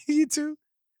 you too?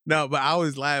 No, but I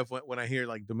always laugh when I hear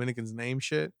like Dominicans name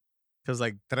shit because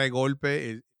like tres golpe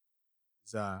is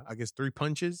I guess 3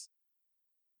 punches.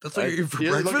 That's what you eat for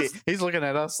breakfast. He's looking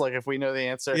at us like if we know the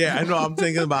answer. Yeah, I know. I'm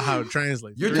thinking about how it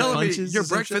translates. You're 3 telling me punches your or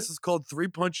some breakfast shit? is called 3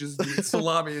 punches, you eat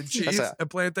salami and cheese a- and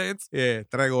plantains? Yeah,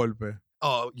 tres golpe.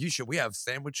 Oh, you should. We have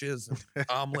sandwiches and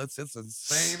omelets. It's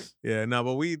insane. Yeah, no,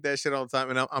 but we eat that shit all the time,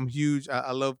 and I'm huge.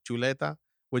 I love chuleta,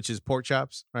 which is pork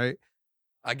chops, right?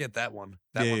 I get that one.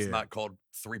 That Yeah, one's yeah. not called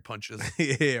 3 punches.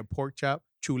 Yeah, pork chop,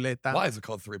 chuleta. Why is it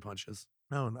called 3 punches?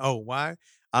 I don't know. Oh, why?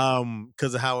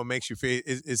 Because of how it makes you feel.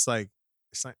 It's like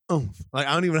oomph. Like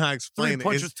I don't even know how to 3 explain it.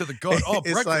 punches to the gut. Oh,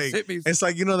 it's breakfast like- hit me. It's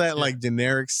like that Yeah. like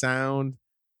generic sound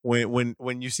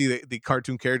when you see the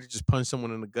cartoon character just punch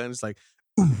someone in the gun, it's like,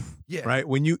 oof, Yeah. right?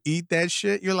 When you eat that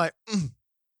shit, you're like,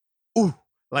 ooh.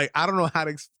 Like, I don't know how to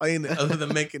explain it other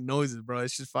than making noises, bro.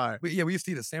 It's just fire. We used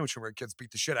to eat a sandwich where kids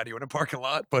beat the shit out of you in a parking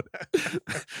lot. But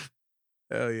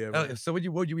Hell yeah, man. so what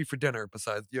you eat for dinner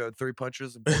besides 3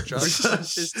 punches and pork chops?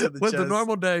 Punches to the What's the chest.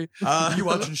 normal day? You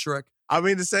watching Shrek? I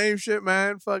mean, the same shit,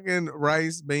 man. Fucking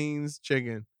rice, beans,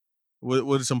 chicken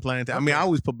with some plantain. I mean, I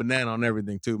always put banana on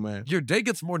everything too, man. Your day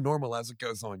gets more normal as it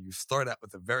goes on. You start out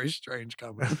with a very strange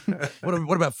comment.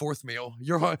 What about fourth meal?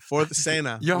 Fourth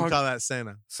Santa. We call that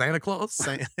Santa. Santa Claus?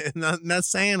 Not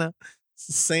Santa.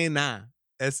 Santa.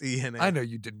 SENA. I know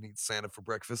you didn't eat Santa for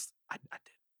breakfast. I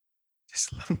did.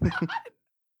 Just a little bit.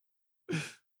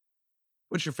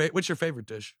 What's your favorite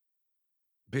dish?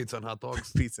 Pizza and hot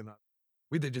dogs. Pizza and hot.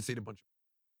 We did just eat a bunch of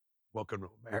Welcome to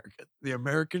America. The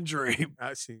American dream.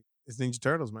 Actually, it's Ninja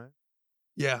Turtles, man.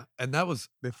 Yeah, and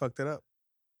They fucked it up.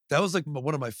 that was like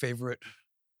one of my favorite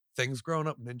things growing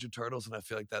up, Ninja Turtles, and I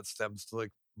feel like that stems to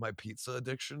like my pizza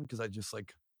addiction because I just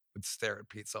like would stare at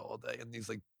pizza all day, and these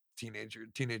like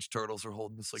teenage turtles are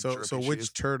holding this like So jerky which cheese.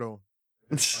 turtle?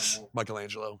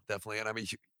 Michelangelo, definitely, and I mean,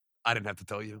 I didn't have to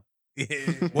tell you.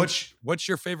 Yeah. What's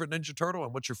your favorite Ninja Turtle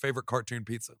and what's your favorite cartoon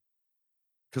pizza?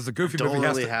 Because the Goofy Don't movie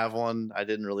has really to have one. I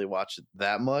didn't really watch it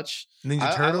that much.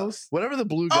 Ninja Turtles? Whatever the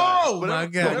blue guy. Oh, my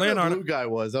God. Whatever Leonardo. the blue guy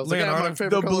was. I was Leonardo. like, my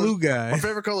favorite The color. blue guy. My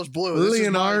favorite color is blue. This is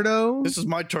Leonardo. This is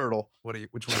my turtle.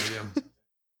 Which one are you?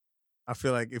 I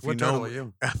feel like if What you turtle know are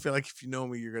you? I feel like if you know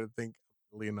me, you're gonna think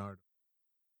Leonardo.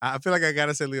 I feel like I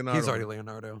gotta say Leonardo. He's already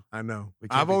Leonardo. I know. We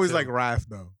can't I've be always two. liked Raph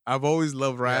though. I've always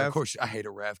loved Raph. Yeah, of course, I hate a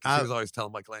Raph because he was always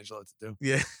telling Michelangelo what to do.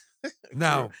 Yeah.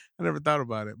 Now, I never thought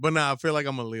about it, but now I feel like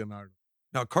I'm a Leonardo.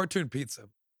 cartoon pizza,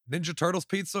 Ninja Turtles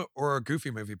pizza, or a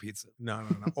Goofy movie pizza? No.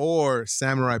 Or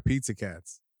Samurai Pizza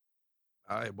Cats.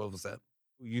 All right, what was that?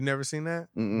 You never seen that,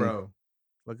 Mm-mm. bro?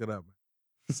 Look it up.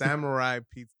 Man. Samurai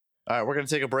Pizza. All right, we're going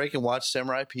to take a break and watch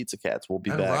Samurai Pizza Cats. We'll be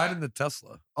And back. ride in the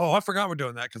Tesla. Oh, I forgot we're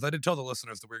doing that because I did tell the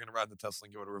listeners that we were going to ride in the Tesla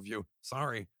and give it a review.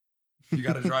 Sorry, you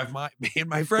got to drive me and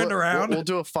my friend We'll- around. We'll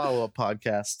do a follow-up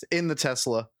podcast in the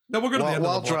Tesla No, we're going to the end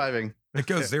while of the block. driving. It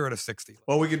goes 0 to 60,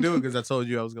 Well, we can do it because I told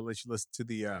you I was gonna let you listen to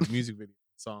the music video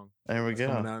song. There we That's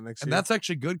coming go. out next and year. that's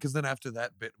actually good because then after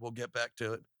that bit, we'll get back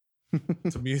to it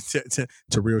to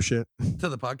real shit. to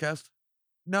the podcast.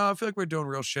 No, I feel like we're doing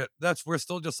real shit. We're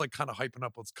still just like kind of hyping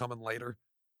up what's coming later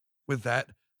with that.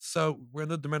 So we're in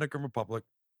the Dominican Republic.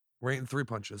 We're eating 3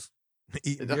 punches.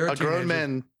 You're a A grown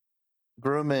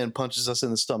teenager. man punches us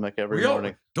in the stomach every We all-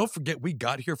 morning. Don't forget, we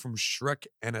got here from Shrek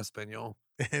and Espanol.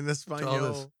 And that's to fine. all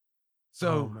this.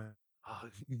 So man.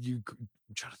 I'm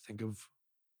trying to think of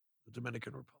the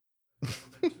Dominican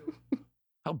Republic.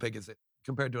 How big is it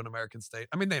compared to an American state?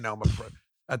 I mean, they know I'm a prick.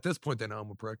 At this point, they know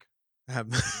I'm a prick. I have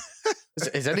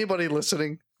Is anybody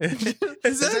listening?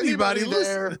 Is anybody there?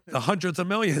 listening? The hundreds of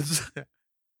millions.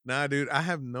 Nah, dude, I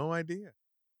have no idea.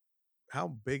 How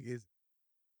big is it?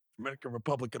 Dominican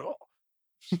Republic at all.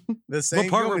 The same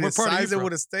part- you want me what to part are you size it from?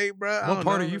 with a state, bro? I What don't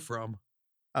part know, are you man.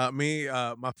 from? Me,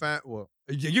 my well,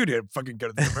 You didn't fucking go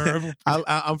to the Dominican.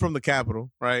 I'm from the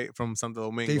capital, right? From Santo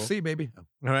Domingo, DC, baby.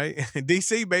 right?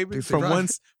 DC, baby. DC from drive.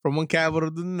 from one capital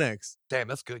to the next, Damn,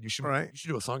 that's good. You should Right. You should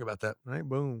do a song about that. right?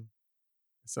 Boom.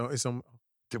 So it's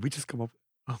Did we just come up?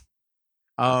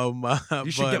 you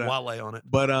You should get Wale on it.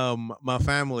 But my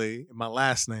family, my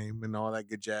last name, and all that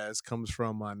good jazz comes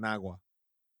from Nagua.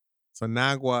 So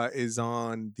Nagua is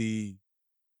on the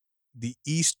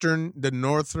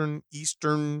northern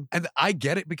eastern, And I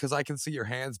get it because I can see your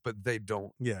hands, but they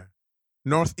don't. yeah,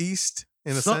 northeast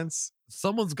in a So- sense,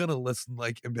 Someone's gonna listen,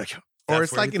 like, and be like, or "That's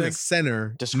it's where like you in the think?"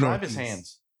 center. Describe his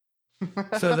northeast.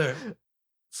 hands. So they're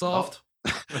soft.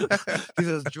 He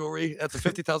says jewelry. That's a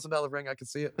 $50,000 ring. I can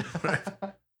see it.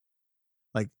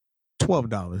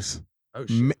 $12, Oh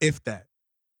shit! if that.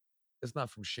 It's not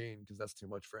from Shein because that's too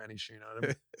much for any Shein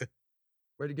item.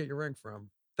 Where'd you get your ring from?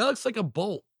 That looks like a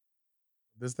bolt.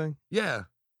 This thing. Yeah.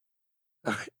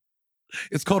 All right.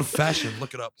 It's called fashion.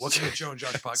 Look it up. Welcome to Joe and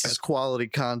Josh This is podcast. quality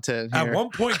content here. At one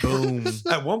point, Boom.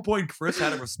 At one point, Chris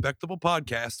had a respectable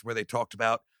podcast where they talked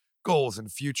about goals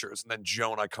and futures, and then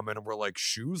Joe and I come in and we're like,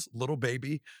 shoes, little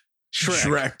baby.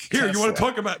 Shrek. Here, you want to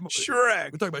Tesla. talk about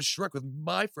Shrek. We're talking about Shrek with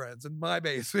my friends in my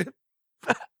basement.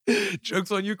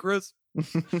 Joke's on you, Chris.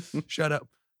 Shut up.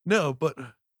 No, but do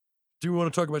you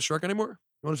want to talk about Shrek anymore?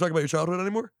 You want to talk about your childhood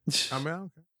anymore? I mean,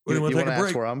 okay. Or do you want to take wanna a ask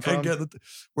break? where I'm and from? get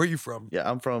where are you from? Yeah,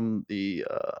 I'm from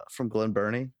from Glen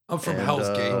Burnie. I'm from And, Hell's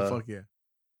Gate. Oh fuck yeah.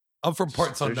 I'm from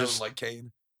parts they're unknown just- like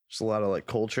Kane. Just a lot of like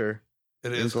culture It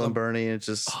in is. Glen Burnie. It's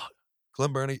just Oh,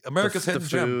 Glen Burnie, America's the hidden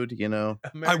gem. food, you know.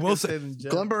 I will say,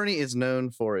 Glen Burnie is known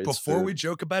for its Before food. we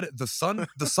joke about it, the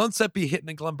sunset be hitting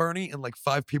in Glen Burnie, and like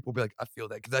 5 people will be like, I feel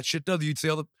that. Because that shit does. You'd see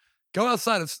all the, go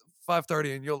outside, it's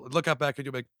 5:30, and you'll look out back and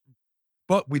you'll be like,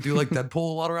 but we do like Deadpool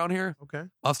a lot around here. Okay.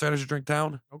 Monster Energy Drink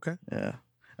Town. Okay. Yeah.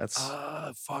 That's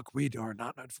Fuck, we are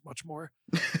not known for much more.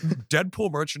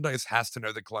 Deadpool merchandise has to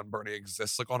know that Glen Burnie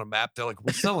exists. Like on a map, they're like,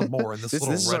 we're selling more in this little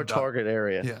this is red our dot. target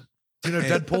area. Yeah. You know,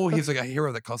 Deadpool, he's like a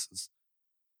hero that cusses.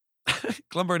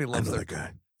 Glen Burnie loves their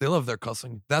guy. They love their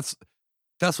cussing. That's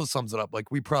what sums it up.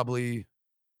 Like we probably,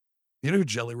 you know who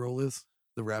Jelly Roll is?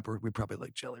 The rapper. We probably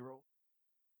like Jelly Roll.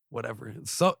 Whatever.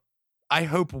 So I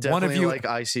hope Definitely one of you, like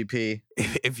ICP.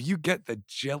 if you get the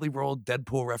Jelly Roll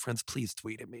Deadpool reference, please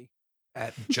tweet at me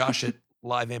at Josh at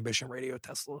Live Ambition Radio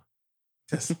Tesla.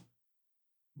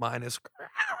 Mine is.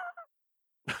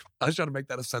 I was trying to make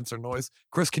that a sensor noise.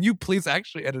 Chris, can you please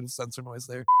actually edit a sensor noise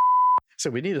there? So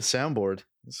we need a soundboard.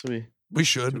 So We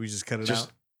should. Should we just cut it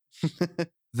out?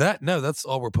 That's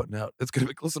all we're putting out. It's going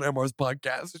to be listen to Omar's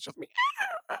podcast. It's just me.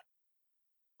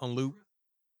 On loop.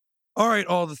 All right,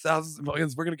 all the thousands and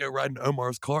millions. We're going to go ride in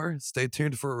Omar's car. Stay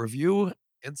tuned for a review.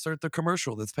 Insert the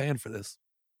commercial that's paying for this.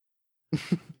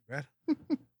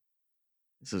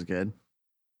 This is good.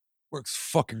 Works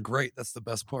fucking great. That's the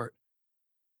best part.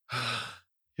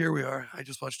 Here we are. I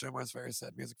just watched Omar's very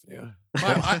sad music video.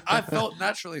 I felt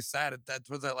naturally sad at that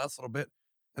towards that last little bit.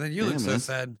 And then you look so man.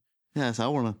 sad. Yes, I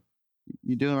want to.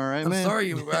 You doing all right, I'm man?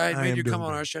 sorry I I made am you come doing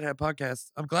on good. our Shithead podcast.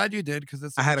 I'm glad you did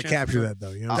because I had to capture that though.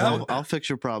 You know what I'm saying? I'll fix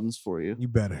your problems for you. You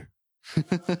better. They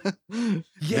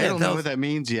Yeah, don't that know was- what that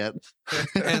means yet.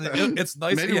 And it's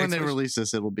nice. Maybe yeah, when they especially- release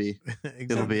this, it'll be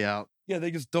out. Yeah, they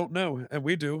just don't know, and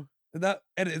we do. And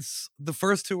it's the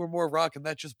first 2 are more rock, and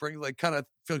that just brings like kind of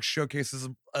feel like showcases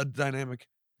a dynamic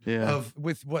Yeah. of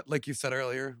with what like you said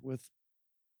earlier with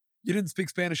you didn't speak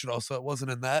Spanish at all, so it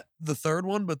wasn't in that the third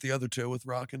one, but the other 2 with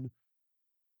rock and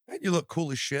you look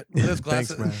cool as shit. Were those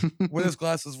Thanks, glasses? man. Were those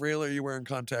glasses real, or are you wearing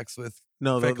contacts with?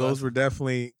 No, Fake those glasses. were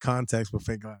definitely contacts with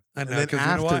fake glasses. I And know then because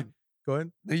you know why? go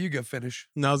ahead. No, you go finish.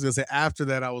 No, I was gonna say after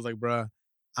that, I was like, bruh,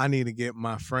 I need to get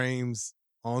my frames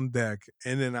on deck.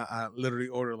 And then I literally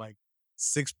ordered like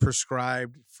 6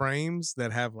 prescribed frames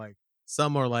that have like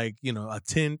some are like, you know, a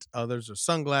tint, others are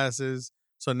sunglasses.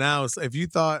 So now it's, if you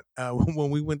thought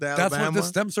when we went to That's Alabama, what this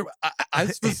stems from. I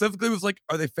specifically was like,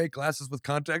 are they fake glasses with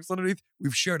contacts underneath?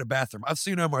 We've shared a bathroom. I've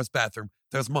seen Omar's bathroom.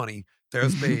 There's money.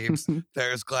 There's babes.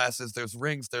 There's glasses. There's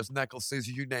rings. There's necklaces.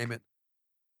 You name it.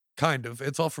 Kind of.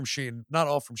 It's all from Shein. Not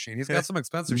all from Shein. He's got some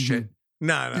expensive shit.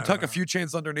 no, You tuck a few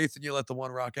chains underneath and you let the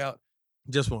one rock out.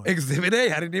 just one, Exhibit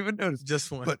A. I didn't even notice.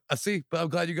 just one. But I see. But I'm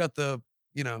glad you got the,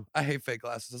 I hate fake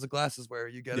glasses. As a glasses wearer,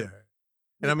 you get yeah,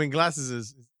 and I mean glasses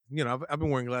is, you know, I've been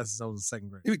wearing glasses since I was in 2nd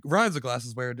grade. it. Ryan's a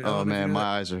glasses wearer. Dude. I Oh don't know if you man, knew my that.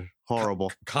 eyes are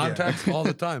horrible. Contacts all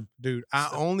the time. Dude, I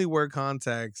So- only wear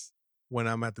contacts when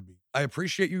I'm at the beach. I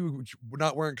appreciate you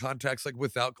not wearing contacts like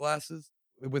without glasses.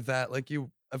 With that, like it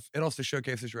also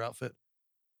showcases your outfit.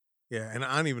 Yeah, and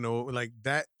I don't even know like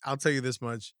that. I'll tell you this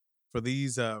much for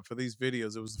these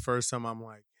videos. It was the first time I'm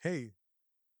like, hey,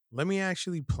 let me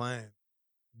actually plan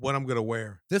what I'm gonna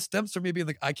wear. This stems from me being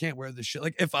like, I can't wear this shit.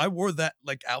 Like if I wore that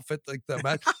like outfit, like the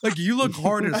match, like you look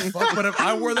hard as fuck. But if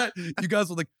I wore that, you guys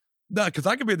were like, nah, because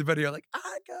I could be in the video like I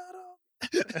got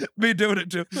him. Me doing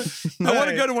it too. I want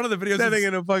to go to one of the videos. That of nigga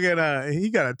in a fucking he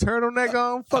got a turtleneck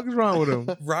on. Fuck is wrong with him?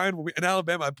 Ryan when in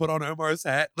Alabama. I put on Omar's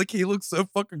hat. Like he looks so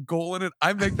fucking cool in it.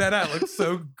 I make that hat look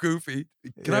so goofy.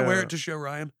 Can I wear Yeah. it to show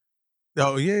Ryan?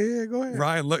 Oh yeah, go ahead.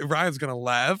 Ryan's gonna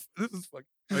laugh. This is fucking.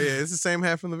 Oh yeah, it's the same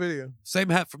hat from the video. Same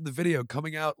hat from the video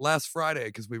coming out last Friday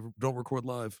because we don't record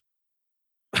live.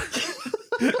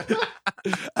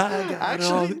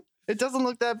 Actually, it doesn't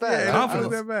look that bad. Yeah, it I don't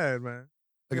look feel- that bad, man.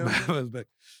 Look at my back.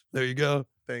 There you go.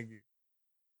 Thank you.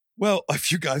 Well,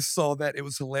 if you guys saw that, it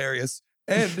was hilarious.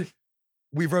 And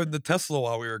we rode in the Tesla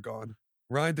while we were gone.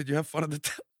 Ryan, did you have fun in the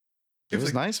Tesla? It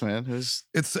was nice, man. It was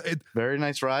It's very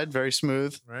nice ride, very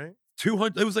smooth. Right?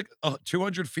 200. It was like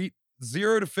 200 feet,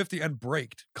 0 to 50, and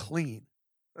braked clean.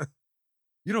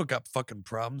 You don't got fucking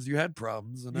problems. You had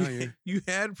problems, and now you. You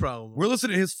had problems. We're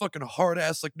listening to his fucking hard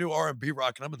ass like new R&B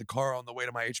rock, and I'm in the car on the way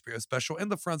to my HBO special in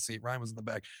the front seat. Ryan was in the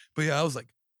back, but yeah, I was like,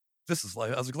 "This is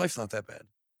life." I was like, "Life's not that bad."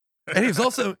 And he's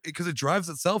also because it drives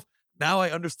itself. Now I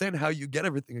understand how you get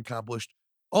everything accomplished.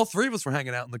 All 3 of us were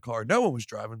hanging out in the car. No one was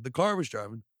driving. The car was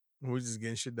driving. We're just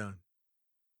getting shit done.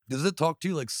 Does it talk to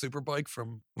you like Superbike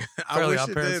from? I Fairly wish Odd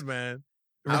it Parents. did, man.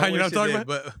 Ryan, you know wish what I'm it talking did,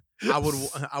 about?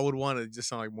 But I would want to just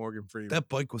sound like Morgan Freeman. That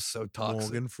bike was so toxic.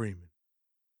 Morgan Freeman.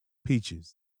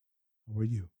 Peaches. How are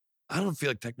you? I don't feel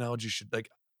like technology should like.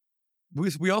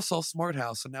 we all saw Smart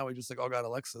House, and now we just like all got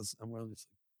Alexas, and we're just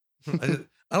like,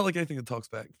 I don't like anything that talks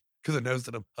back because it knows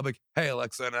that I'm like, hey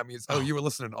Alexa, and I'm used, you were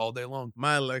listening all day long.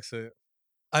 My Alexa,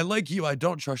 I like you. I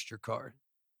don't trust your car.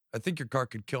 I think your car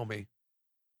could kill me.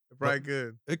 probably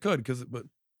good. It could, but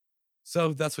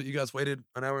so that's what you guys waited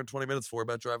an hour and 20 minutes for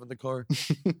about driving the car.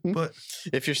 But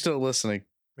if you're still listening,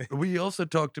 we also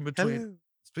talked in between. Hello.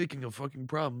 Speaking of fucking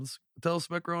problems, tell us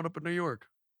about growing up in New York.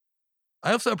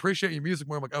 I also appreciate your music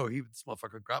more. I'm like, oh, this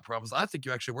motherfucker got problems. I think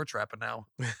you actually were trapping now.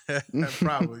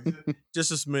 Probably just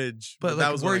a smidge. But, But like,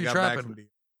 that was where when you I got back trapping? from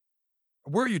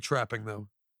the. Were you trapping though?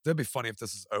 That'd be funny if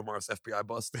this is Omar's FBI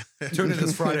bust. Tune in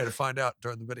this Friday to find out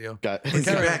during the video. Is he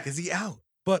carry on. back? Is he out?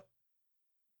 But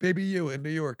baby, you in New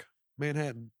York,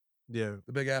 Manhattan, Yeah,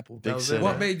 the Big Apple. Big was it. city.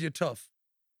 What made you tough?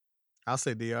 I'll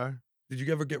say DR. Did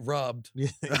you ever get robbed? Yeah.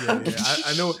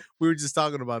 I know we were just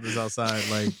talking about this outside.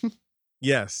 Like,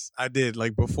 yes, I did.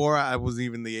 Like before I was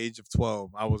even the age of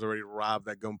 12, I was already robbed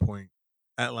at gunpoint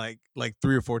at like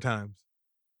 3 or 4 times.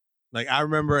 Like I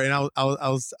remember, and I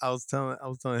was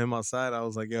telling him outside. I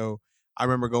was like, yo, I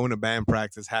remember going to band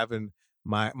practice, having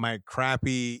my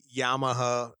crappy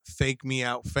Yamaha fake me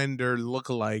out Fender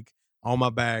lookalike on my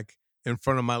back in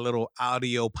front of my little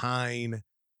Audio Pine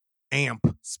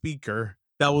amp speaker.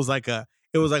 That was like a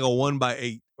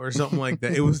 1x8 or something like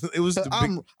that. It was the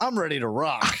big, I'm ready to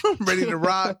rock. I'm ready to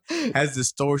rock. Has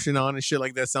distortion on and shit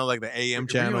like that. Sounds like the AM Were you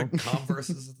channel. in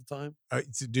Converses at the time?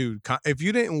 Dude, if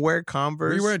you didn't wear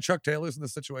Converse, Were you wearing Chuck Taylors in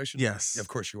this situation? yes, Yeah, of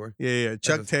course you were. yeah.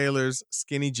 Chuck is- Taylor's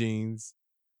skinny jeans,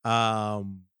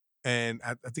 and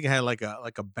I think I had like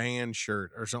a band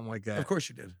shirt or something like that. Of course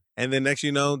you did. And then next,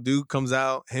 you know, dude comes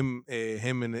out, him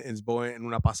and his boy in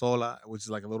una pasola, which is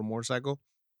like a little motorcycle.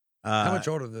 How much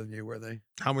older than you were they?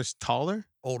 How much taller?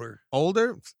 Older.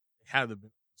 Older? Had to be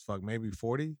fuck maybe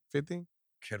 40, 50.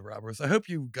 Kid robbers. I hope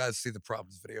you guys see the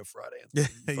problems video Friday. And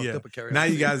see you fucked Yeah. up at karaoke. Now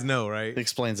you guys know, right?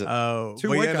 Explains it. Oh, 2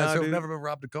 but white yeah, guys nah, who have dude. never been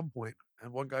robbed at gunpoint,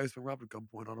 and one guy who's been robbed at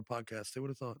gunpoint on a podcast. Who would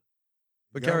have thought?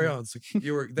 But Go. carry on. So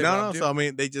you were they No. robbed you? So I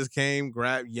mean, they just came,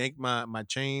 yanked my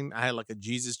chain. I had like a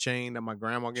Jesus chain that my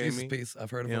grandma gave Jesus me. piece. I've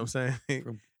heard of You know him. what I'm saying?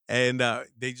 From- And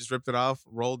they just ripped it off,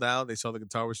 rolled out. They saw the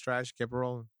guitar was trash, kept it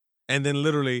rolling. And then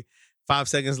literally 5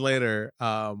 seconds later,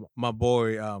 my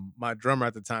boy, my drummer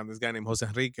at the time, this guy named Jose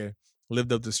Enrique,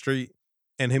 lived up the street,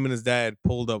 and him and his dad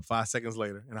pulled up 5 seconds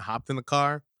later. And I hopped in the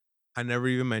car. I never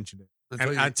even mentioned it. Until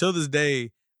And you- until this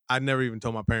day, I never even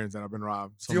told my parents that I've been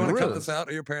robbed. So do you want to Really? cut this out?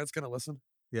 Are your parents going to listen?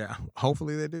 yeah,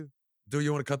 hopefully they do. Do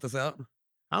you want to cut this out?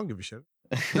 I don't give a shit.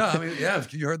 No, I mean, yeah.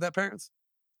 You heard that, parents?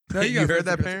 No, You guys heard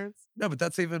that, listen. parents? No, but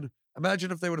that's even.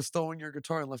 Imagine if they would have stolen your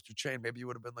guitar and left your chain. Maybe you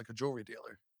would have been like a jewelry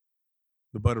dealer.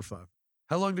 The butterfly.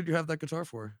 How long did you have that guitar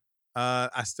for?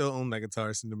 I still own that guitar.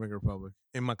 It's in the Dominican Republic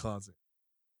in my closet.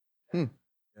 Hmm.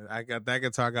 I got that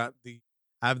guitar. I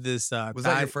have this. Was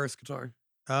that your first guitar?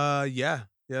 Yeah,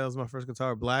 that was my first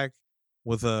guitar. Black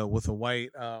with a white.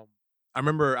 I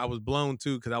remember I was blown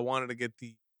too because I wanted to get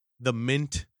the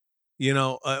mint,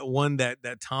 one that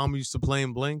Tom used to play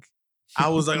in Blink. I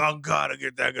was like, I gotta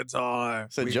get that guitar.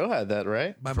 So Joe had that,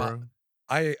 right? My For- mom.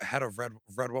 I had a red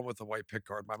one with a white pick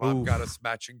guard. My mom Oof. got us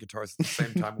matching guitars at the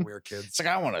same time when we were kids. It's like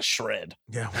I want to shred.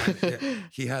 Yeah, Yeah,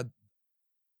 he had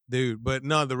dude. But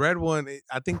no, the red one.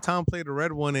 I think Tom played the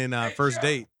red one in First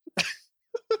Date.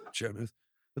 Jonas,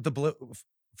 but the blue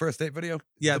first date video.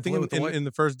 Yeah, I The blue with think the white. in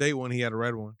the First Date one, he had a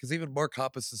red one. Because even Mark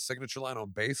Hoppus' signature line on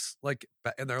bass, like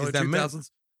in the early that mint?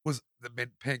 2000s, was the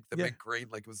mint pink, the Yeah. mint green.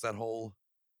 Like it was that whole.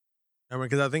 I mean,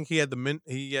 because I think he had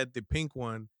the pink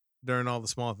one during all the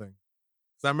small things.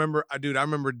 So I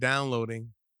remember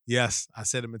downloading. Yes, I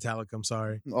said it Metallica. I'm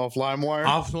sorry. Off LimeWire.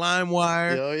 Off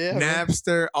LimeWire, Oh, yeah. man.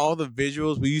 Napster, all the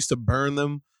visuals. We used to burn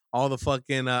them. All the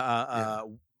fucking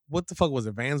what the fuck was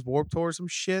it? Vans Warped Tour or some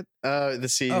shit. The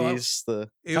CDs.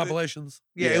 It- Compilations.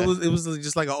 yeah, Yeah. it was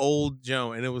just like an old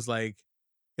Joe, and it was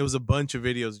a bunch of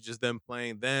videos of just them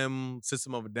playing them,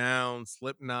 System of a Down,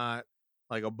 Slipknot,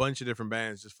 like a bunch of different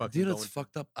bands just fucking Dude, going. it's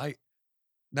fucked up.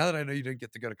 Now that I know you didn't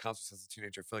get to go to concerts as a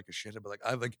teenager, I feel like a shithead.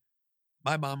 But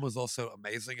my mom was also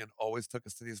amazing and always took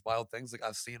us to these wild things. Like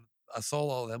I saw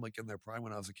all of them like in their prime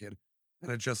when I was a kid,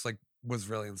 and it just like was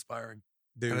really inspiring.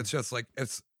 Dude, And it's just like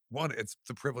it's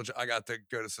the privilege I got to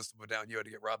go to System of a Down. You had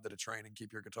to get robbed at a train and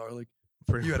keep your guitar. Like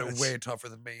pretty you had much. it way tougher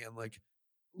than me. And like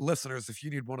listeners, if you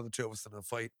need one of the two of us in a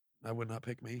fight, I would not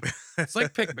pick me. It's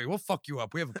like pick me. We'll fuck you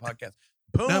up. We have a podcast.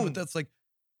 Boom. No, but that's like,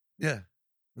 yeah,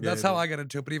 that's Yeah, how yeah. I got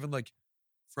into it. But even like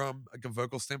from like a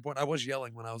vocal standpoint, I was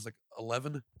yelling when I was like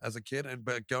 11 as a kid,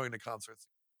 but going to concerts,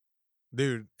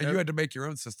 Dude, and you had to make your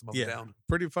own System of a yeah, Down.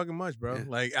 pretty fucking much, bro. Yeah.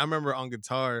 Like I remember on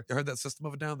guitar. You heard that System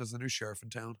of a Down? There's a new sheriff in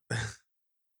town.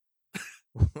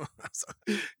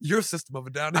 Your System of a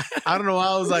Down. I don't know why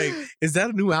I was like, is that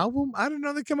a new album? I didn't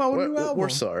know they came out with a new album. We're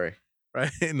sorry. Right?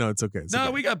 No, it's okay. It's No,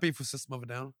 okay. we got beef with System of a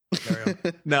Down. Carry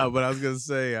on. No, but I was gonna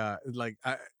say,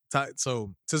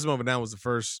 so System of a Down was the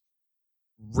first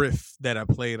riff that I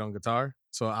played on guitar.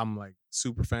 So I'm like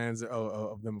super fans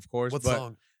of them, of course. What but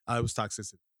song? It was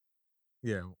Toxicity.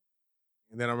 Yeah.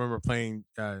 And then I remember playing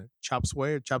Chop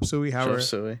Suey or Chop Suey, however. Chop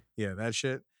Suey. Yeah, that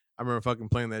shit. I remember fucking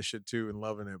playing that shit too and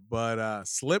loving it. But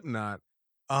Slipknot,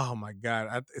 oh my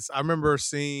God. I remember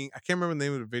seeing, I can't remember the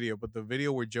name of the video, but the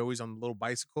video where Joey's on the little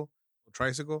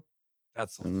tricycle.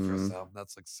 That's the first album.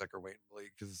 That's like Sicker Wait and Bleed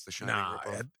because it's the Shining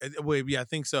ripoff. Wait, yeah, I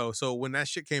think so. So when that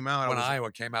shit came out, When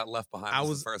Iowa came out, Left Behind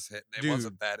was the first hit. And it dude,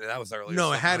 wasn't that. That was early.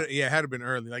 No, it had to have been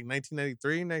early, like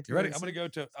 1993, You ready? 1996. I'm gonna go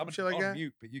to. I'm Shit gonna like on that?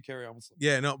 mute, but you carry on. With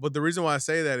Yeah, no, but the reason why I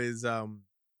say that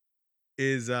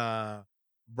is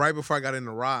right before I got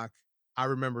into rock, I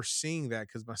remember seeing that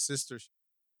because my sister,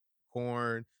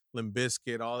 Korn, Limp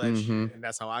Bizkit, all that shit, and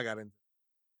that's how I got into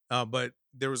it. But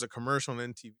there was a commercial on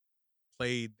MTV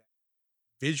played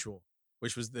visual,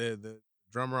 which was the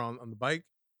drummer on the bike.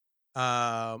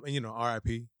 And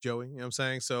R.I.P. Joey, you know what I'm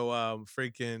saying? So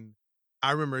freaking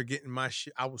I remember getting my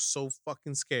shit. I was so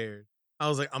fucking scared. I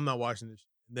was like, I'm not watching this shit.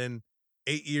 And then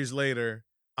 8 years later,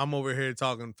 I'm over here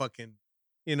talking fucking,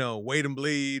 Wait and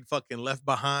Bleed, fucking Left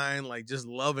Behind, like just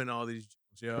loving all these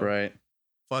yo. Right.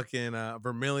 Fucking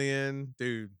Vermilion,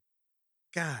 dude.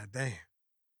 God damn.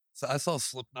 So I saw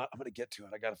Slipknot. I'm gonna get to it.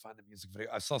 I gotta find the music video.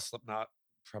 I saw Slipknot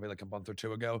probably like a month or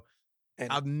two ago.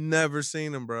 And I've never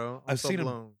seen him, bro. I've seen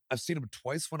him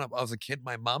twice when I was a kid.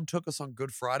 My mom took us on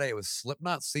Good Friday. It was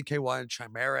Slipknot, CKY, and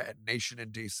Chimera at Nation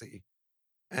in DC.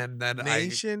 And then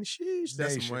Nation? Sheesh,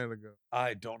 that's Nation. some way ago.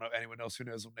 I don't know anyone else who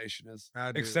knows what Nation is.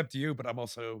 I do. Except you, but I'm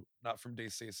also not from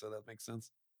DC, so that makes sense.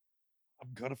 I'm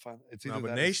gonna find it. It's either No, but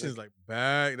that or Nation is Sick. like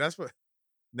back. That's what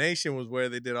Nation was, where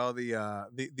they did all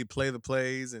the play the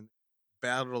plays and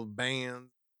battle of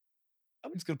bands.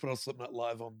 I'm just gonna put on Slipknot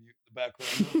live on mute in the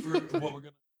background for what we're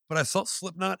gonna. But I saw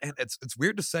Slipknot, and it's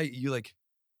weird to say you like.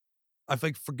 I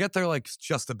think forget they're like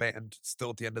just a band still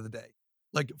at the end of the day.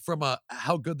 Like from a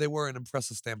how good they were an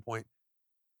impressive standpoint,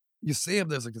 you see them.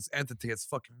 There's like this entity. It's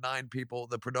fucking 9 people.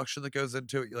 The production that goes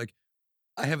into it. You're like,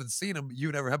 I haven't seen them.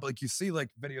 You never have. But like you see like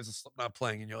videos of Slipknot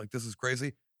playing, and you're like, this is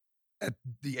crazy. At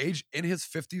the age in his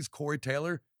 50s, Corey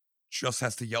Taylor just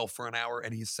has to yell for an hour,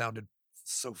 and he sounded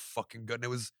so fucking good. And it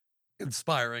was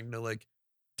inspiring to like,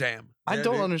 damn. I Yeah,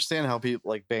 don't dude. understand how people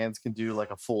like bands can do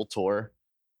like a full tour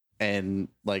and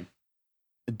like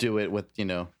do it with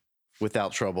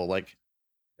without trouble. Like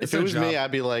It's if it their was me, job.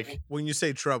 I'd be like, When you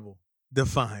say trouble,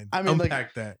 define. I mean, like-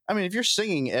 unpack that. I mean, if you're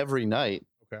singing every night,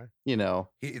 Okay. And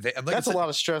like I that's a said, lot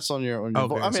of stress on your. Okay,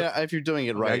 I mean, so- if you're doing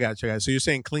it Okay, right, I got you. So you're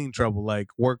saying clean trouble, like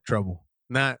work trouble,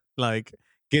 not like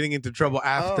getting into trouble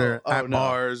after Oh, at no.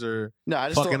 bars or no, I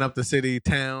just fucking don't, up the city,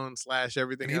 town /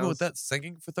 everything and even with else. that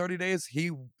singing for 30 days,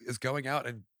 he is going out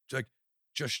and like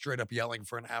just straight up yelling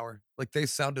for an hour. Like they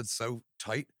sounded so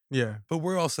tight, Yeah. but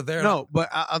we're also there. No, but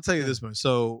I'll tell you Yeah. this much.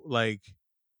 So like,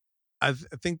 I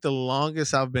think the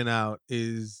longest I've been out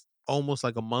is almost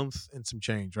like a month and some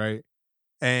change, right?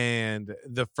 And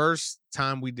the first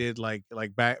time we did like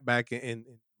back in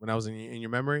when I was in your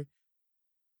memory,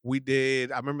 we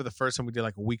did. I remember the first time we did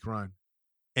like a week run,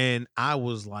 and I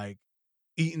was like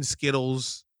eating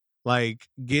Skittles, like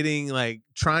getting like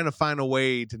trying to find a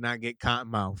way to not get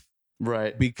cotton mouth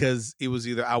right. because it was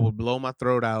either I would blow my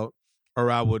throat out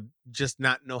or I would just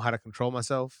not know how to control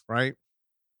myself, right?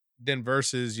 Then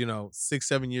versus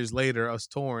 6-7 years later, us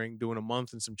touring, doing a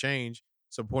month and some change,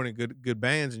 supporting good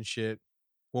bands and shit.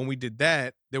 When we did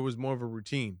that, there was more of a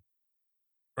routine,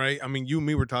 right? I mean, you and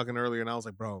me were talking earlier, and I was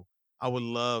like, bro, I would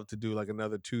love to do like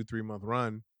another 2-3 month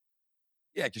run.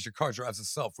 Yeah, because your car drives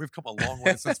itself. We've come a long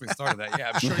way since we started that.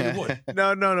 Yeah, I'm sure you would.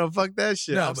 No, fuck that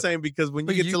shit. No, I'm but- saying because when you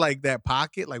but get you- to like that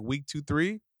pocket, like week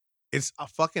 2-3, it's a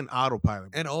fucking autopilot.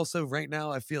 And also, right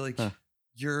now, I feel like Huh.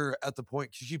 you're at the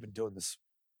point because you've been doing this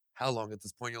how long at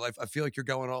this point in your life? I feel like you're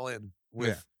going all in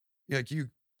with like you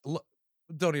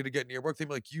don't need to get in your work thing.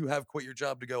 But like you have quit your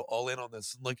job to go all in on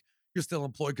this, and like you're still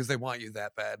employed because they want you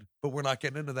that bad. But we're not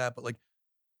getting into that. But like,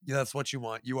 yeah, that's what you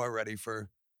want. You are ready for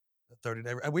a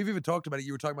 30-day. And we've even talked about it.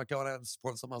 You were talking about going out and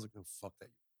supporting something. I was like, no, fuck that.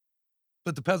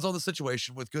 But depends on the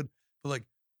situation with good. But like,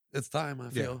 it's time. I Yeah.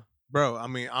 feel. Bro, I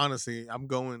mean, honestly, I'm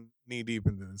going knee deep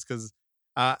into this because,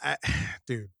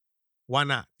 dude, why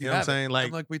not? You know what I'm have it. saying? And,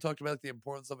 Like, like we talked about the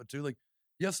importance of it too. Like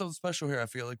you have something special here. I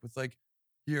feel like with like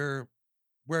your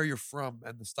where you're from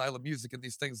and the style of music and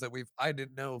these things that I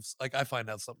didn't know. Like I find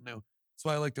out something new. That's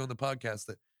why I like doing the podcast.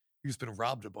 That just been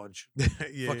robbed a bunch.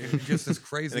 Yeah. Fucking just this And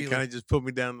crazy. it kind of just put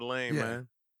me down the lane, Yeah. man.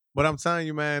 But I'm telling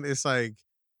you, man, it's like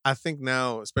I think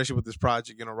now, especially with this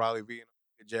project, Rauli V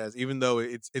and Jazz, even though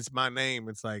it's my name,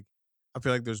 it's like I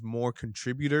feel like there's more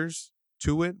contributors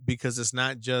to it because it's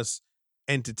not just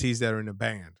entities that are in a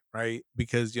band, right?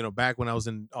 Because back when I was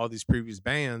in all these previous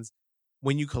bands,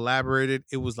 when you collaborated,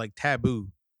 it was like taboo,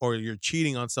 or you're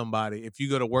cheating on somebody if you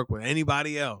go to work with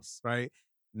anybody else, right?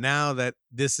 Now that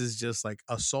this is just like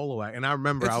a solo act, and I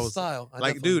remember It's I a was style. I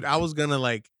like, definitely- dude, I was gonna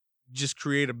like just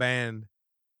create a band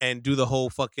and do the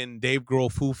whole fucking Dave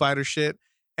Grohl Foo Fighter shit.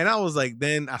 And I was like,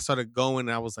 then I started going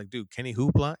and I was like, dude, Kenny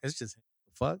Hoopla, it's just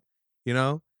fuck,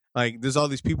 like there's all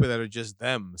these people that are just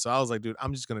them. So I was like, dude,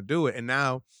 I'm just gonna do it. And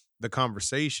now the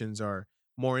conversations are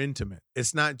more intimate.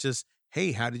 It's not just,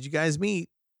 hey, how did you guys meet?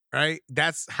 Right?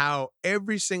 That's how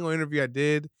every single interview I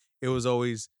did, it was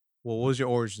always, well, what was your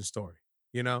origin story?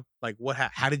 Like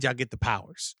how did y'all get the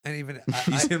powers? And even You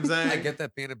see what I'm saying? I get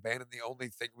that being a band, and the only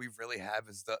thing we really have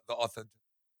is the authentic.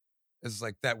 Is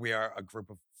like that we are a group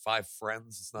of 5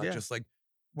 friends. It's not just like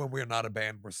when we're not a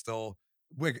band,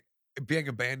 being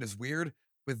a band is weird.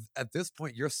 At this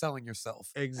point, you're selling yourself.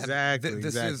 Exactly. This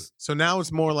exactly. is So now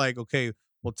it's more like, okay,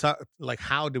 well, like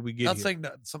how did we get not here? saying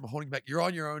that someone holding back. You're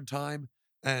on your own time,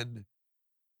 and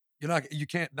you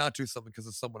can't not do something because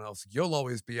of someone else. You'll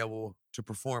always be able to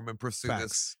perform and pursue this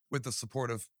Facts. with the support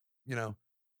of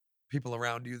people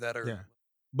around you that are. Yeah.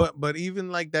 But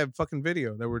even like that fucking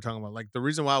video that we were talking about, like the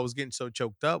reason why I was getting so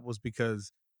choked up was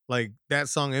because like that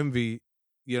song Envy,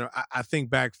 I think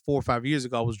back 4 or 5 years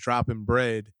ago, I was dropping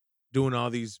bread, doing all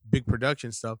these big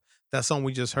production stuff. That song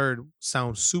we just heard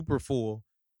sounds super full,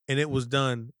 and it was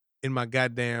done in my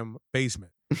goddamn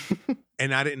basement.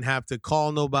 And I didn't have to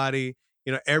call nobody.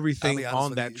 Everything honest on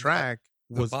with that you, track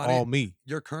the was body- all me.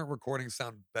 Your current recordings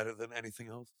sound better than anything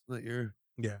else that you're.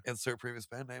 Yeah. Insert previous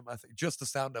band name. I think just the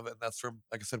sound of it. And that's from,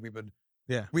 like I said, we've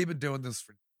been doing this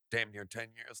for damn near 10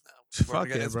 years now. Fuck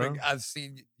yeah, bro. I've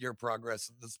seen your progress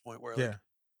at this point where Yeah.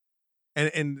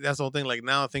 And that's the whole thing. Like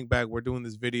now I think back, we're doing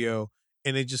this video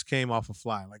and it just came off a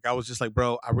fly. Like I was just like,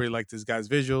 bro, I really like this guy's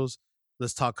visuals.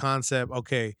 Let's talk concept.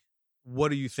 Okay.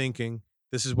 What are you thinking?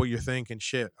 This is what you're thinking.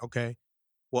 Shit. Okay.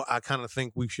 Well, I kind of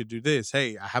think we should do this.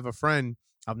 Hey, I have a friend.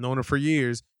 I've known her for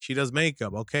years. She does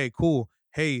makeup. Okay, cool.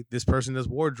 Hey, this person does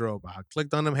wardrobe. I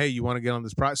clicked on them. Hey, you want to get on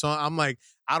this project? So I'm like,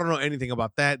 I don't know anything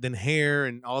about that. Then hair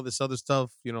and all this other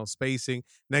stuff, spacing.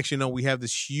 Next, we have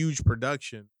this huge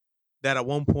production that at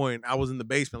one point I was in the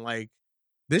basement like,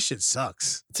 this shit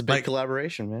sucks. It's a big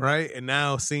collaboration, man. Right? And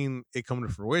now seeing it come to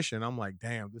fruition, I'm like,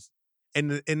 damn, this.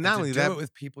 And not only do that, it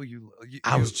with people you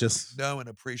I was just know and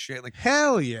appreciate. Like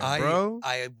hell yeah, bro.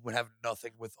 I would have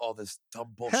nothing with all this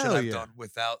dumb bullshit Hell I've yeah. done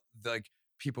without like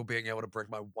people being able to bring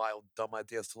my wild dumb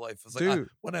ideas to life. It's like, Dude.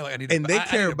 I need And they I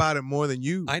care need about it more than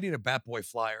you. I need a Bat Boy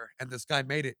flyer, and this guy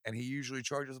made it, and he usually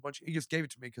charges a bunch. He just gave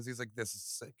it to me because he's like, "This is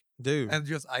sick." Dude. And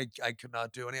just I could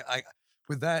not do any.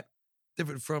 With that,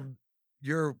 different from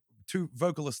your two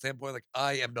vocalist standpoint, like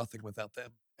I am nothing without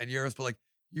them, and yours, but like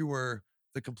you were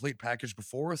the complete package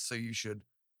before us, so you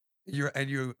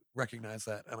you recognize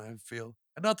that, and I feel,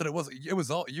 and not that it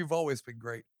was all you've always been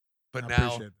great, but I now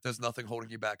appreciate it. there's nothing holding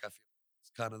you back. I feel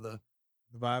it's kind of the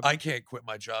vibe. I can't quit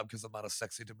my job because I'm not a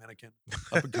sexy Dominican.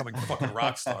 I'm becoming a fucking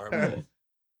rock star. Man.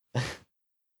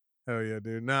 Hell yeah,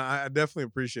 dude. No, I definitely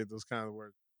appreciate those kind of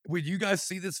words. When you guys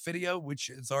see this video, which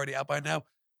is already out by now,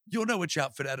 you'll know which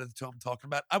outfit out of the two I'm talking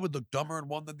about. I would look dumber in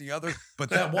one than the other, but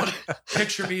that one,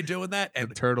 picture me doing that. And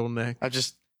the turtleneck. I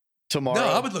just tomorrow. No,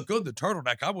 I would look good in the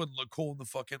turtleneck. I wouldn't look cool in the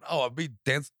fucking. Oh, I'd be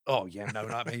dance. Oh yeah, no,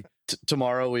 not me.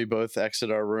 Tomorrow we both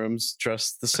exit our rooms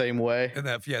dressed the same way. And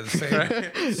that, yeah, the same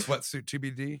sweatsuit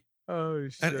TBD. Oh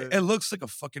shit! And it looks like a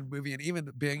fucking movie. And even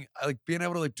being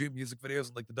able to like do music videos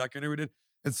and like the documentary we did,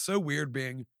 it's so weird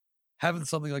having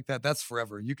something like that. That's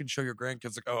forever. You can show your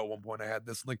grandkids like, oh, at one point I had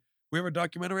this. And like we have a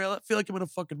documentary. I feel like I'm in a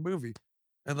fucking movie,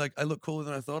 and like I look cooler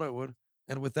than I thought I would.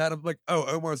 And with that, I'm like, oh,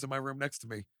 Omar's in my room next to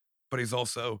me, but he's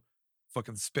also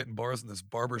fucking spitting bars in this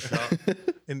barber shop.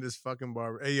 In this fucking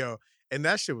barber. Hey yo, and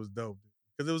that shit was dope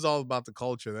because it was all about the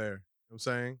culture there. You know what I'm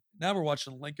saying? Now we're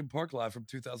watching Linkin Park live from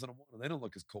 2001, and they don't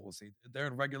look as cool as he did. They're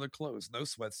in regular clothes, no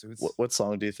sweatsuits. What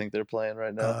song do you think they're playing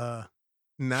right now?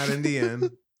 Not in the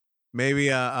end. Maybe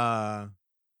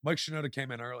Mike Shinoda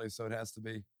came in early, so it has to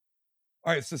be.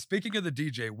 All right, so speaking of the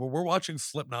DJ, we're watching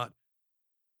Slipknot.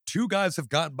 Two guys have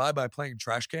gotten by playing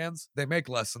trash cans. They make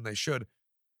less than they should.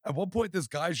 At one point, this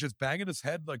guy's just banging his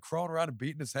head, like crawling around and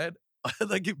beating his head,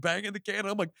 like banging the can.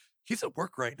 I'm like, he's at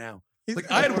work right now. Like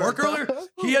I had work earlier.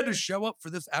 He had to show up for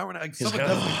this hour and like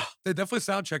they definitely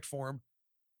sound checked for him.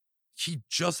 He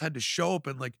just had to show up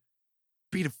and like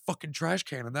beat a fucking trash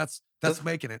can, and that's Does-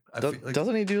 making it. I Do- feel like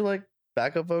doesn't he do like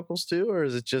backup vocals too, or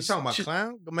is it You just talking about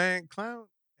Clown? Man, Clown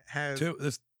has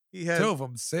there's he has two of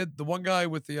them. Sid, the one guy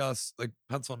with the like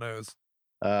pencil nose.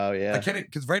 Oh I yeah, can't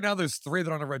because right now there's 3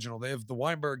 that aren't original. They have the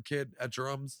Weinberg kid at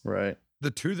drums. right. The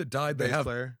 2 that died, they bass have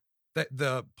player.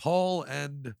 the Paul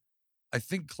and I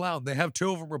think Clown. They have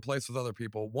 2 of them replaced with other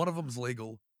people. One of them's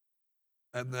legal,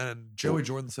 and then Joey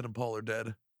Jordanson and Paul are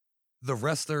dead. The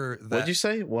rest are that. What'd you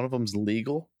say? One of them's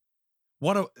legal.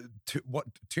 One of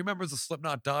 2 members of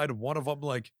Slipknot died. One of them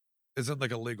like is in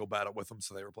like a legal battle with them,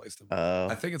 so they replaced him.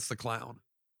 I think it's the Clown.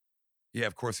 Yeah,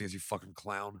 of course he is. You fucking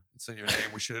clown. It's in your name.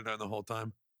 We should have known the whole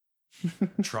time.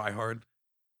 Try hard.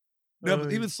 No,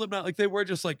 but even Slipknot, like they were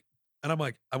just like, and I'm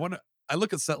like, I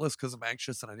look at set lists because I'm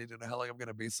anxious and I need to know how long I'm going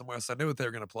to be somewhere. So I knew what they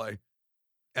were going to play.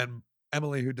 And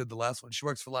Emily, who did the last one, she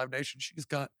works for Live Nation. She's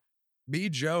got me,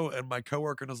 Joe, and my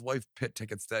coworker and his wife pit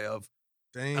tickets day of.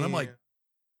 Damn. And I'm like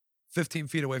 15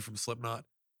 feet away from Slipknot.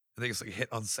 I think it's like hit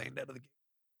on same end of the game.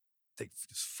 They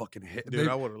just fucking hit. dude,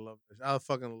 I would have loved this. I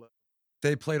fucking love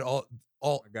They played all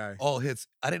my guy. all hits.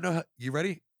 I didn't know how. You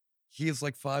ready? He is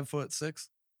like 5'6".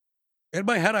 In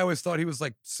my head, I always thought he was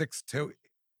like 6'2",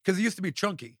 because he used to be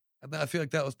chunky, and I feel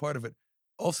like that was part of it.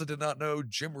 Also, did not know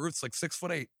Jim Root's like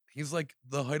 6'8". He's like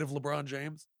the height of LeBron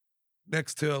James,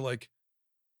 next to like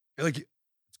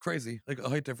it's crazy, like a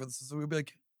height difference. So we'd be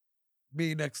like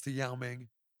me next to Yao Ming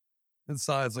in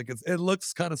size. Like it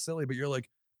looks kind of silly, but you're like,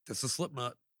 this is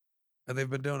Slipknot, and they've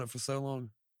been doing it for so long.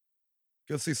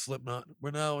 Go see Slipknot.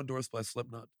 We're now endorsed by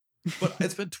Slipknot. But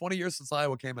it's been 20 years since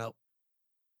Iowa came out.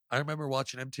 I remember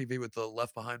watching MTV with the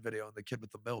Left Behind video and the kid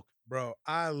with the milk. Bro,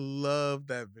 I love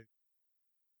that video.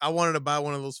 I wanted to buy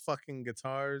one of those fucking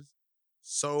guitars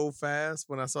so fast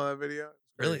when I saw that video.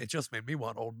 Really, it just made me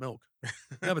want old milk.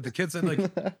 Yeah, but the kids in like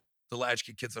the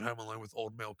latchkey kids at home alone with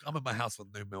old milk. I'm in my house with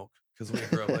new milk because we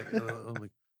grew up like, I'm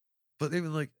like, but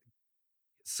even like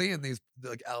seeing these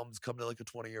like albums come to like a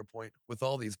 20-year point with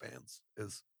all these bands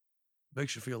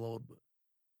makes you feel old. But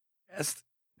yes,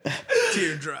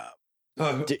 Teardrop.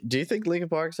 Do you think Linkin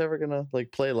Park's ever gonna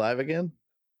like play live again?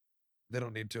 They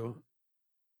don't need to.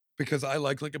 Because I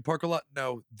like Linkin Park a lot.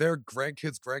 No, their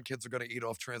grandkids are going to eat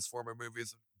off Transformer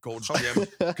movies and Gold's Gym.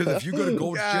 Because if you go to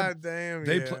Gold's God Gym, damn,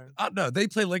 they yeah. play. No, they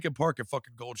play Linkin Park at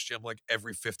fucking Gold's Gym like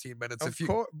every 15 minutes. Of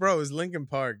course, bro, it's Linkin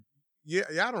Park. Yeah,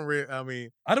 y'all don't really. I mean,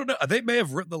 I don't know. They may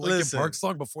have written the Linkin Listen, Park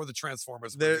song before the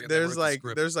Transformers movie. there's like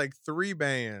 3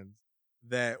 bands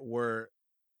that were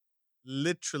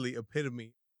literally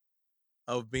epitome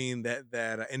of being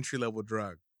that entry level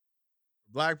drug.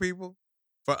 Black people,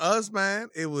 for us, man,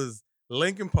 it was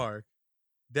Linkin Park,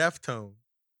 Deftones,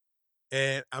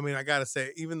 and I mean, I gotta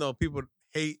say, even though people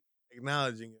hate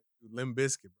acknowledging it, Limp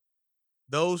Bizkit,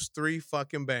 those 3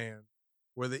 fucking bands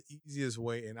were the easiest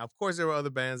way. And of course, there were other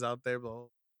bands out there,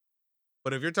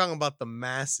 but if you're talking about the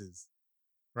masses,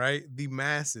 right? The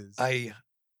masses,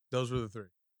 those were the 3.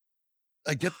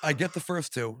 I get the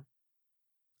first 2.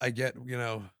 I get,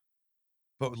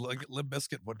 but like Limp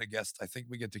Bizkit wouldn't have guessed. I think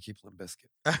we get to keep Limp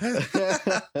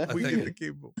Bizkit. We think- get to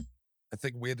keep them. I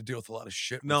think we had to deal with a lot of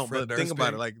shit. No, with Fred but think Durst about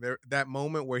it. being- Like that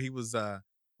moment where he was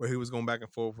going back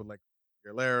and forth with like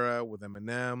Aguilera, with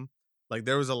Eminem. Like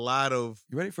there was a lot of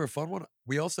You ready for a fun one?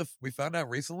 We found out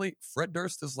recently Fred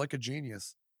Durst is like a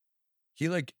genius. He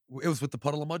it was with the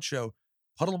Puddle of Mud show.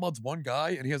 Puddle of Mud's one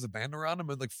guy and he has a band around him,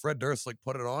 and like Fred Durst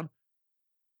put it on.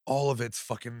 All of it's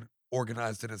fucking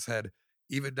organized in his head,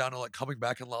 even down to like coming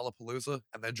back in Lollapalooza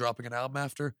and then dropping an album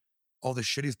after. All the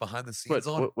shit he's behind the scenes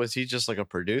on. Was he just like a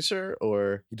producer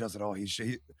or? He does it all. He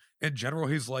in general,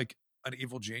 he's like an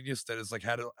evil genius that is like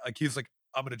he's like,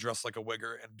 I'm gonna dress like a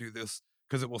wigger and do this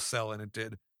because it will sell, and it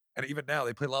did. And even now,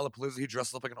 they play Lollapalooza. He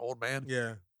dresses up like an old man.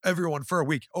 yeah. Everyone for a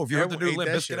week. Oh, if you heard the Everyone new ate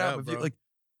Limp that Bizkit shit album, up, if you, bro. like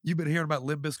you've been hearing about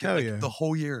Limp Bizkit Hell like yeah. the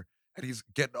whole year, and he's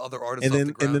getting other artists And off then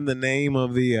the ground. and then the name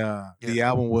of the Yeah.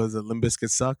 album was Limp Bizkit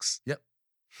Sucks. Yep.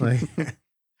 Like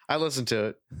I listened to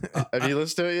it. Have you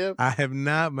listened to it yet? I have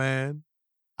not, man.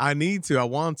 I need to. I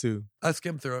want to. I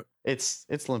skimmed through it. It's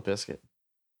Limp Bizkit.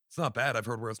 It's not bad. I've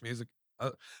heard worse music,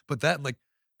 but that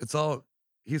it's all.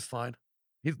 He's fine.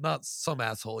 He's not some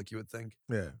asshole like you would think.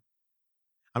 Yeah.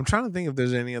 I'm trying to think if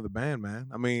there's any other band, man.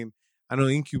 I mean, I know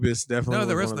Incubus definitely. No,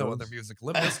 there was is one of no those. other music.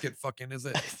 Limp Bizkit fucking is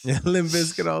it. Yeah, Limp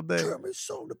Bizkit all day.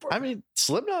 I mean,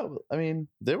 Slipknot. I mean,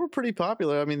 they were pretty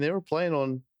popular. I mean, they were playing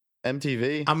on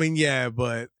MTV. I mean, yeah,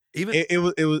 but Even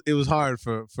it was hard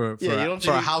for Yeah, you don't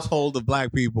for a just- household of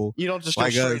black people You don't just go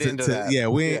like us. straight into that. Yeah,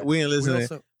 we ain't we listening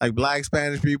also, like black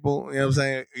Spanish people. You know what I'm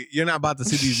saying? You're not about to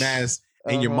see these masks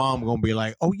and your Uh-huh. mom gonna be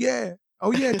like, oh yeah,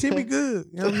 Timmy good.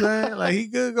 You know what I'm saying? Like he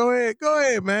good. Go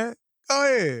ahead, man. Go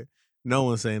ahead. No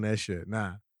one's saying that shit.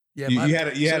 Nah. Yeah, You my-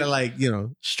 had to like, you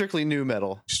know, Strictly new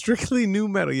metal. strictly new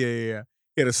metal. Yeah.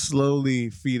 You had to slowly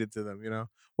feed it to them, you know.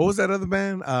 What was that other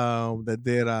band that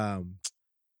did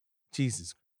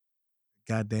Jesus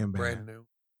goddamn band? brand new.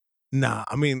 Nah,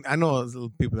 I mean, I know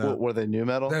people that Were they new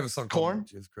metal? They have a song Corn? called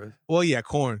Jesus Christ. well, yeah,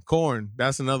 Corn.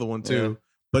 That's another one too.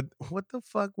 But what the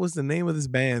fuck was the name of this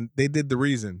band? They did The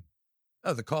Reason.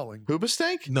 Oh, The Calling.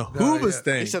 Hoobastank? No, No, yeah. He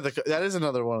Hoobastank. said that is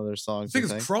another one of their The songs. thing I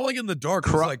is, think. Crawling in the Dark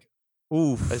was Cra- like,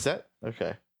 Oof. Is that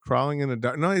okay? Crawling in the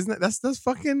dark. No, isn't that that's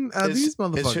fucking these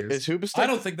motherfuckers. Is Hoobastank? I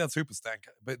don't think that's Hoobastank,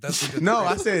 but that's what No,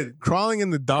 I said Crawling in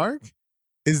the Dark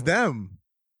is them.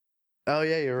 Oh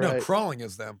yeah, you're no, right. Crawling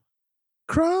is them.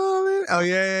 Crawling. Oh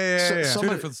yeah. So- Two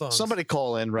somebody, different songs. somebody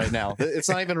call in right now. It's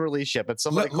not even released yet, but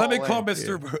somebody Let me call in.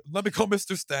 Mr. Let me call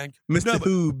Mr. Stank. Mr. No, but-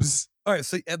 Hoobs. All right,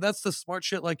 so and that's the smart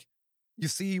shit. Like, you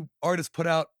see artists put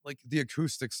out like the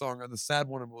acoustic song or the sad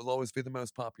one will always be the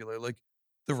most popular. Like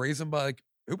The Reason by like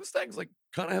Hoobastank's like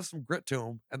kind of have some grit to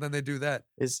them, and then they do that.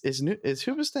 Is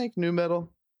Hoobastank new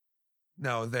metal?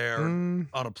 No, they're Mm,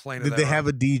 on a plane. did they have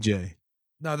a DJ?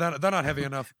 No, they're not heavy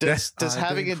enough. Does I've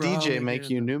having been a DJ crawling make in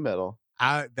you the- new metal?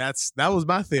 That was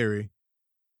my theory.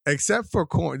 Except for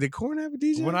Corn. Did Corn have a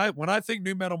DJ? When I think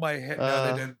new metal, my head.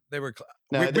 No, they didn't. They were.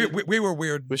 No, we were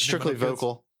weird. it was new strictly metal kids.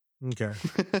 vocal.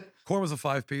 Okay. Corn was a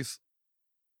 5-piece.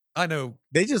 I know.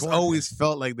 They just Corn. always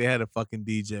felt like they had a fucking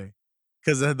DJ.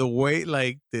 Because of the way,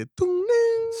 like, the.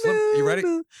 You ready?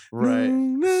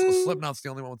 Right. Slipknot's the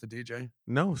only one with the DJ.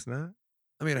 No, it's not.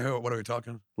 I mean, what are we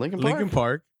talking? Linkin Park. Linkin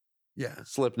Park. Yeah.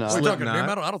 Slipknot. We're talking new Slipknot.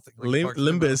 metal. I don't think Linkin Park's new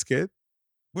Limp metal. Bizkit.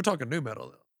 We're talking new metal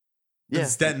though. Yeah.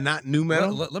 Is that not new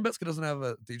metal? Limp Bizkit doesn't have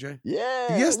a DJ.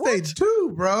 Yeah. Yes, they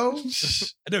do, bro.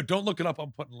 No, don't look it up.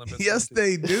 I'm putting Limp Bizkit. Yes,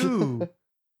 they do.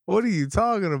 What are you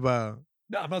talking about?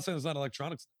 No, I'm not saying it's not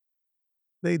electronics.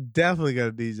 They definitely got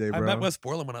a DJ, bro. I met Wes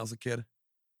Borland when I was a kid.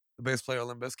 The bass player of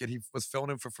Limp Bizkit. He was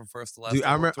filling in from first to last. Dude,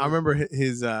 I on the remember tour.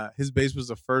 his bass was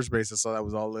the first bass I saw that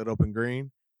was all lit up in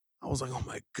green. I was like, oh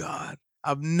my God.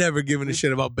 I've never given a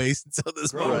shit about bass until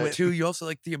this Right. moment. Too, you also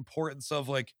like the importance of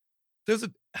like there's a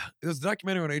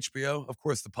documentary on HBO. Of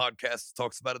course, the podcast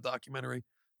talks about a documentary.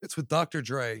 It's with Dr.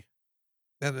 Dre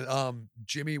and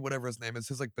Jimmy, whatever his name is,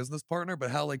 his like business partner, but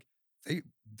how like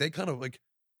they kind of like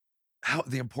how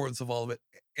the importance of all of it.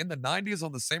 In the 90s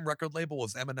on the same record label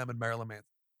was Eminem and Marilyn Manson.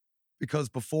 Because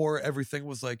before everything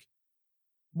was like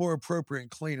more appropriate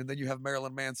and clean, and then you have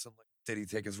Marilyn Manson, like, did he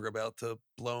take his rib out to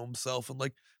blow himself? And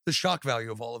like the shock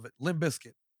value of all of it. Limp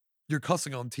Bizkit, you're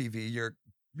cussing on TV, your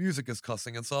music is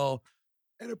cussing, it's all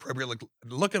inappropriate. Like,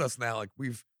 look at us now. Like,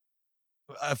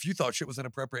 if you thought shit was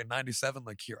inappropriate in 97,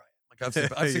 like, here I am. Like,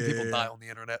 I've seen Yeah, people yeah. die on the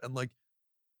internet, and like,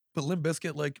 but Limp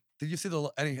Bizkit, like, did you see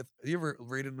did you ever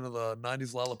read into the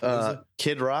 90s Lollapalooza?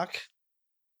 Kid Rock.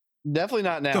 Definitely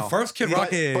not now. The first Kid Rock,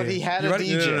 but he had You a ready?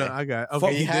 DJ. No, I got it. Fuck,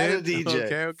 Okay, he had a did?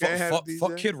 DJ. Okay, had a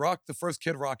fuck DJ. Kid Rock, the first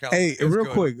Kid Rock album. Hey, It was real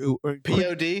good. quick.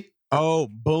 POD. Oh,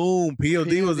 boom.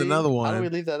 POD was another How do we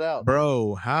one. leave that out?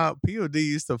 Bro, how POD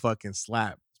used to fucking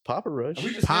slap. Papa Roach. Are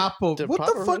we just- Papa, Did what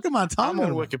Papa the fuck Roach- am I I'm talking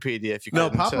on about? Wikipedia. If you No,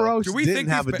 couldn't Papa tell. Roach Do we didn't think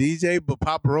have a these DJ, but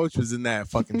Papa Roach was in that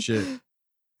fucking shit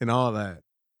and all that.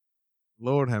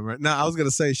 Lord have mercy. Now, I was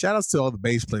gonna say, shout outs to all the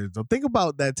bass players. Though, think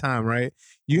about that time, right?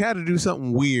 You had to do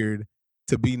something weird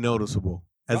to be noticeable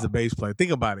as a bass player. Think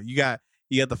about it. You got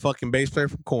the fucking bass player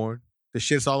from Korn. The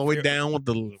shit's all the way down with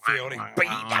the.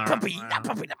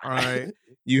 All right.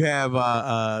 You have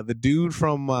the dude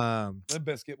from Limp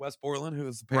Bizkit, Wes Borland, who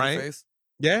is the Right. painted face.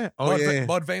 yeah. Oh yeah.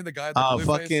 Mudvayne, the guy. With the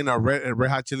blue face. Fucking Red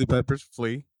Hot Chili Peppers,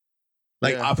 Flea.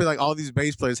 Like Yeah. I feel like all these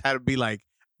bass players had to be like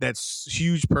that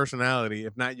huge personality.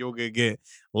 If not, you'll get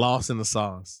lost in the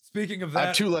sauce. Speaking of I have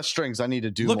that, 2 less strings. I need to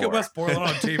do look more. at Wes Borland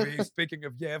on TV. Speaking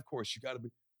of, yeah, of course, you got to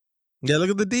be. Yeah, look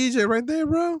at the DJ right there,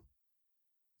 bro.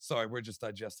 Sorry, we're just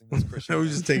digesting this, Christian. We're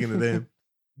just taking it in.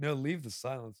 No, leave the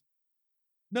silence.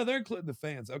 No, they're including the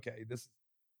fans. Okay,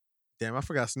 Damn, I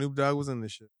forgot Snoop Dogg was in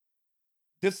this shit.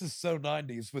 this is so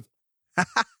 90s with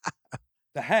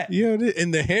the hat. Yeah,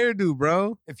 and the hairdo,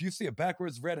 bro. If you see a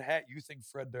backwards red hat, you think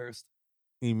Fred Durst.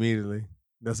 Immediately.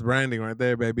 That's branding right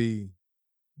there, baby.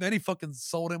 Then he fucking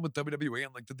sold in with WWE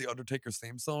and like did the Undertaker's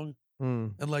theme song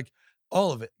Mm. and like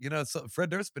all of it. You know, so Fred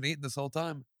Durst been eating this whole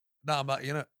time. No, I'm not.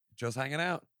 You know, just hanging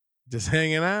out. Just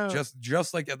hanging out.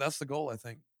 Just like that's the goal. I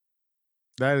think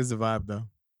That is the vibe, though.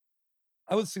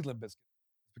 I would see Limp Bizkit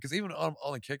because even on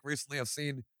a kick recently, I've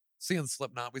seeing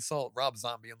Slipknot. We saw Rob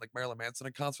Zombie and like Marilyn Manson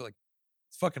in concert. Like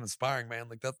it's fucking inspiring, man.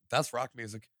 Like that's rock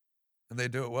music, and they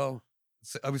do it well.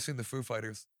 I've seen the Foo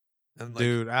Fighters, and like,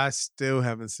 Dude, I still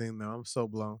haven't seen them. I'm so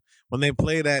blown. When they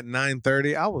played at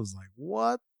 9:30, I was like,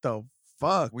 what the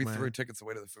fuck, we man? threw tickets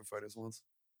away to the Foo Fighters once.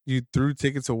 You threw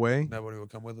tickets away? Nobody would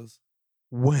come with us.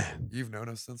 When? You've known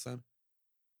us since then.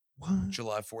 What?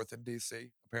 July 4th in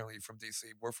DC. Apparently you're from DC.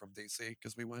 We're from DC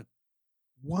because we went.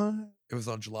 What? It was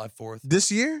on July 4th.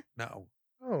 This year? No.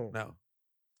 Oh. No.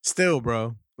 Still,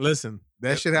 bro. Listen, that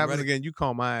Yep, shit you happens ready? again. You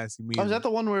call my ass immediately. Oh, is that the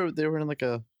one where they were in like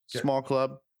a Yeah. small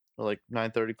club or like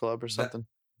 9:30 club or something?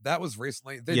 That was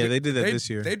recently. They did that this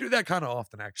year. They do that kind of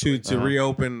often, actually. to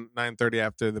reopen 9:30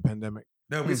 after the pandemic.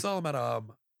 No, we saw them at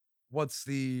what's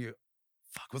the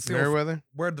old, Merriweather?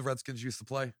 where the Redskins used to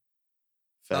play?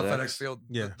 Not FedEx Field.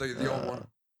 Yeah. The old one.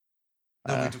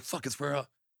 No, it's where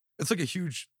it's like a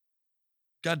huge.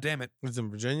 God damn it! It's in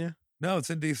Virginia. No, it's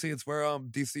in DC. It's where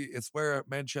DC. It's where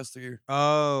Manchester.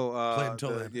 Oh, Played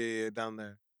until then. yeah, down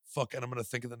there. Fuck, and I'm gonna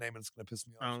think of the name, and it's gonna piss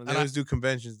me off. I don't know. And They always do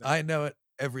conventions. There. I know it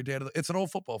every day. It's an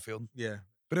old football field, Yeah.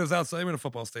 but it was outside in a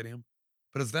football stadium.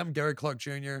 But it's them, Gary Clark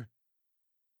Jr.,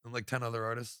 and like 10 other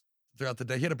artists throughout the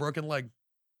day. He had a broken leg.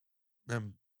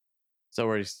 So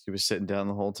where he was sitting down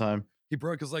the whole time. He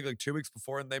broke his leg like 2 weeks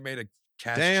before, and they made a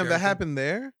cash. Damn, chair that thing. happened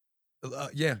there?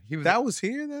 Yeah, he was. That was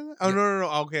here then? Oh, Yeah. no.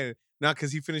 Okay. Not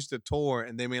because he finished the tour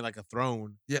and they made like a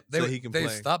throne. Yeah, so he can they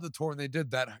play. stopped the tour and they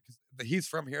did that. 'Cause he's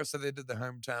from here, so they did the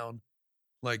hometown,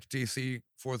 like DC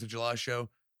 4th of July show.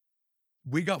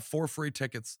 We got 4 free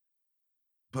tickets,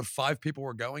 but 5 people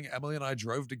were going. Emily and I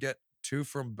drove to get 2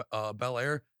 from Bel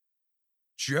Air.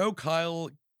 Joe, Kyle,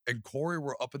 and Corey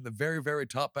were up in the very, very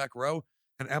top back row,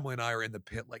 and Emily and I are in the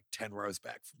pit like 10 rows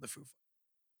back from the Foo Fighters.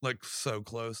 Like so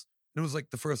close. And it was like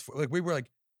the first, like we were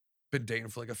like been dating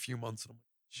for like a few months, and I'm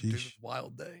like, dude, Sheesh.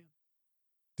 wild day.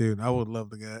 Dude, I would love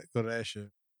to go to that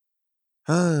shit.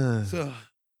 So,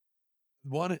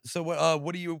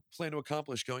 what do you plan to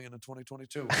accomplish going into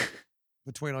 2022?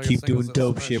 Between all your Keep doing singles and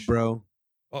dope Smash? shit, bro.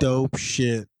 Oh, Dope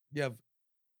shit. Yeah,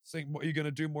 are you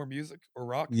gonna do more music or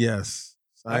rock? Yes.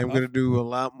 I am I've- gonna do a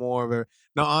lot more of it.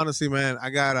 No, honestly, man, I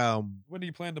got When do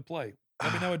you plan to play?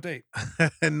 Let me know a date.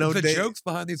 no The date. jokes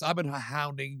behind these, I've been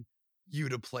hounding you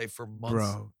to play for months,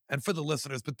 Bro. and for the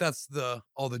listeners. But that's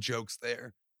all the jokes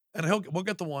there, and we'll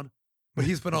get the one. But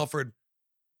he's been offered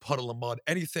Puddle of Mud.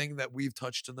 Anything that we've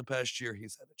touched in the past year,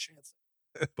 he's had a chance.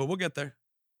 But we'll get there.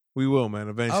 We will, man,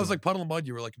 eventually. I was like, Puddle of Mud.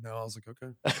 You were like, no. I was like,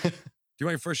 okay. Do you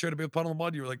want your first show to be with Puddle of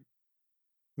Mud? You were like,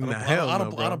 nah, hell I no,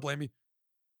 don't bro. blame you.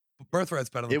 Birthright's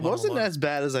better than It Puddle of wasn't Mud. as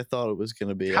bad as I thought it was going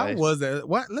to be. How was that?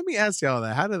 What? Let me ask y'all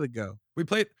that. How did it go? We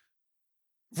played.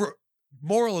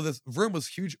 Moral of this room was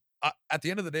huge. At the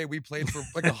end of the day, we played for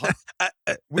like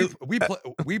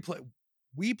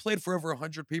we played for over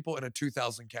 100 people in a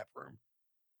 2,000 cap room.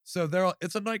 So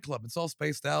it's a nightclub. It's all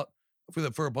spaced out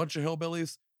for a bunch of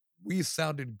hillbillies. We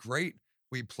sounded great.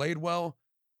 We played well.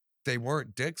 They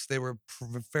weren't dicks. They were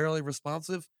fairly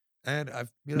responsive. And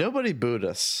Nobody booed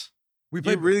us. we You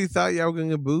played. really thought y'all were gonna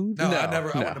get booed? No, I No, never.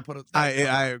 I no. wouldn't have put it.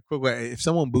 I quick wait. If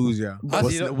someone boos y'all, But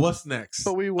what's, you don't- what's next?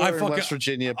 But we were in fucking- West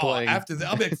Virginia playing. after that,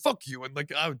 I'll be like, fuck you. And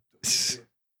like, I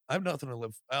have nothing to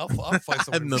live. I'll fight I have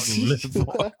someone. nothing to live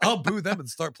for. I'll boo them and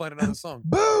start playing another song.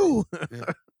 Boo!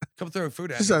 Come throw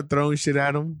food at Just me. start throwing shit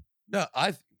at him. No,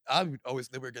 I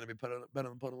always knew we were going to be better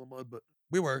than Puddle of Mud, but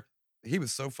we were. He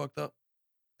was so fucked up,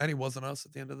 and he wasn't us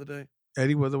at the end of the day.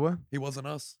 Eddie was a what? He wasn't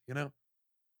us,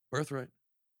 Birthright.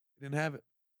 He didn't have it.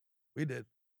 We did.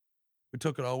 We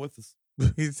took it all with us.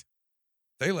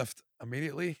 They left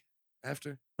immediately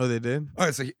after. Oh, they did. All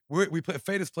right, so we played.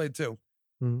 Fadis played too.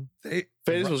 Mhm.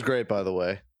 Fadis was great, by the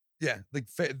way. Yeah, like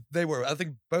they were. I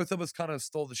think both of us kind of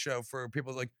stole the show for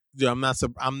people like. Dude, I'm not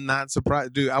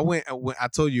surprised, dude. I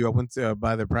told you I went to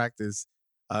by their practice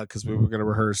because we were gonna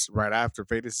rehearse right after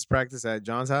Fadis' practice at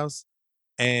John's house,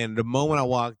 and the moment I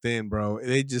walked in, bro,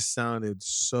 they just sounded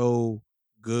so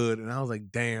good, and I was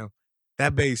like, damn,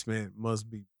 that basement must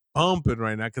be bumping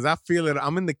right now because I feel it.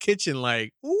 I'm in the kitchen,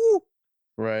 like, ooh,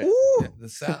 Right. ooh. Yeah,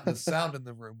 the sound in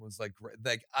the room was like great.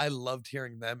 Like I loved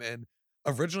hearing them. And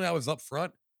originally I was up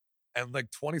front, and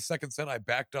like 20 seconds in, I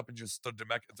backed up and just stood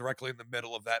directly in the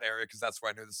middle of that area because that's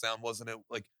where I knew the sound wasn't. It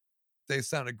like they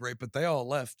sounded great, but they all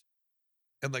left,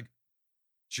 and like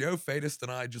Joe Fadist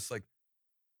and I just like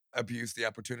abused the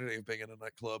opportunity of being in a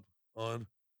nightclub on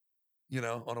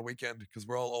a weekend because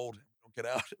we're all old and we don't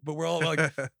get out, but we're all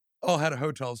like all had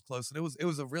hotels close, and it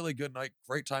was a really good night,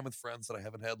 great time with friends that I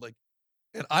haven't had like.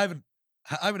 And I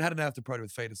haven't had an after party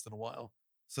with Fadist in a while,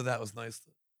 so that was nice.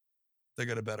 They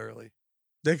go to bed early,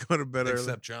 They go to bed early.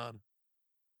 except John,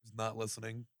 who's not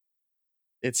listening.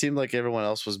 It seemed like everyone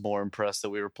else was more impressed that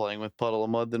we were playing with Puddle of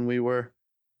Mud than we were.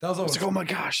 That was I was always like, oh my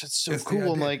gosh, that's so It's the cool. I'm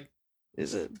idea. like,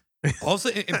 is it? also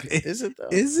Is it though?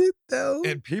 Is it though?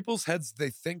 in people's heads. They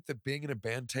think that being in a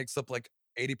band takes up like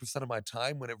 80% of my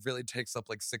time when it really takes up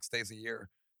like 6 days a year.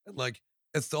 And like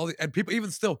It's all and people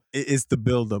even still. It's the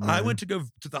buildup, man. I went to go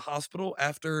to the hospital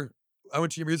after I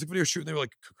went to your music video shoot, and they were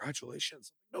like,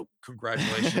 "Congratulations!" No,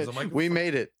 congratulations. I'm like, we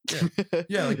made it.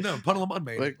 Yeah, like no, Puddle of Mud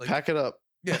made Like, it. Like, pack it up.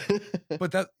 yeah,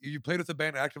 but that you played with the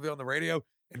band actively on the radio,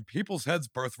 and people's heads'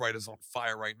 birthright is on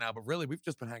fire right now. But really, we've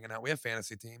just been hanging out. We have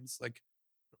fantasy teams. Like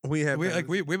we've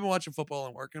been watching football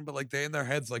and working, but like they in their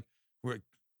heads like we're like,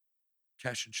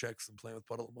 cashing checks and playing with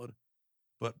Puddle of Mud.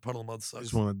 But Puddle of Mud sucks.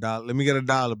 just want $1. Let me get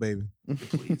 $1, baby.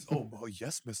 Please. Oh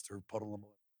yes, Mr. Puddle of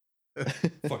Mud.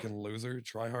 Fucking loser.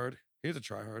 Try hard. He's a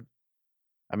try hard.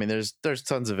 I mean, there's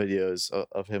tons of videos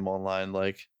of him online.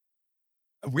 Like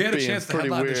we had a being chance to pretty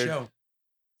headline the weird. show.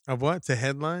 Of what? To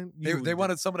headline? They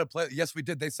wanted someone to play. Yes, we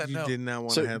did. They said You no. did not want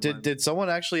to So headline. did someone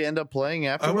actually end up playing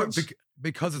I went afterwards?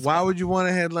 because it's Why would you want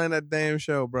to headline that damn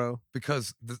show, bro?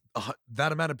 because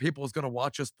that amount of people is going to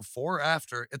watch us before or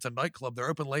after. It's a nightclub. They're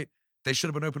open late. They should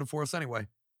have been open for us anyway.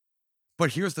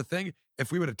 But here's the thing.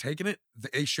 If we would have taken it,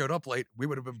 they showed up late, we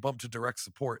would have been bumped to direct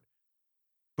support.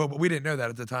 But we didn't know that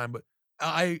at the time. But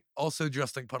I also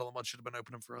just think Puddle of Mud should have been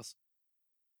opening for us.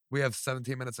 We have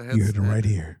 17 minutes ahead. You heard it right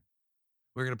here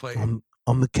We're going to play.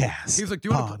 on the cast. He was like, do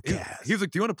you want to podcast. He was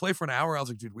like, do you want to play for an hour? I was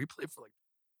like, dude, we play for like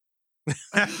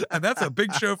and that's a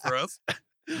big show for us.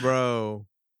 Bro,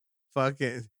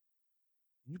 fucking,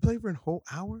 you play for a whole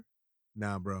hour?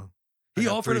 Nah, bro. He I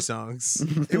got offered 3 us- songs.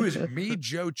 It was me,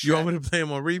 Joe, You want Chet, me to play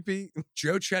them on repeat?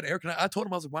 Joe, Chet, Eric, and I told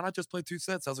him, I was like, why not just play 2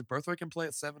 sets? I was like, Birthright can play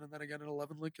at 7 and then again at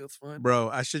 11. Like, that's fine. Bro,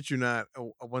 I shit you not.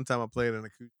 One time I played an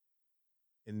acoustic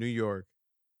in New York,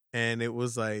 and it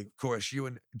was like, Of course, you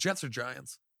and Jets are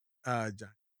Giants. John.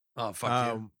 Oh,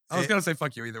 fuck you. I was going to say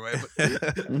fuck you either way.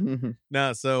 But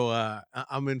No, so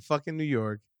I'm in fucking New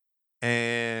York,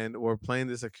 and we're playing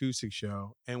this acoustic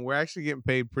show, and we're actually getting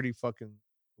paid pretty fucking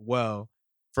well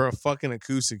for a fucking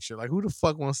acoustic show. Like, who the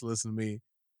fuck wants to listen to me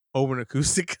over an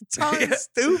acoustic guitar? Yeah. It's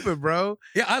stupid, bro.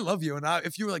 yeah, I love you. And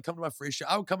if you were like, come to my free show,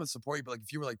 I would come and support you. But like,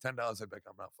 if you were like $10, I'd be like,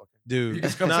 I'm not fucking. Dude. You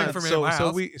just come Nah, sing for me at so my so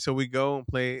house. we go and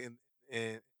play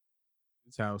in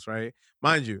his house, right?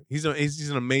 Mind you, he's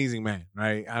an amazing man,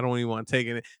 right? I don't even want to take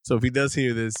it. So if he does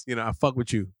hear this, I fuck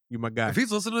with you. You my guy. If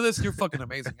he's listening to this, you're fucking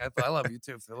amazing. I love you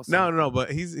too. If you're listening. No,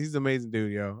 but he's an amazing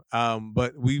dude, yo.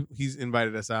 But he's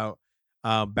invited us out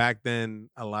back then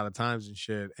a lot of times and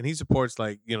shit, and he supports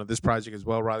like this project as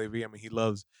well, Rauli V. I mean, he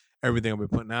loves everything I've been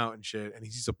putting out and shit, and he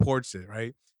supports it,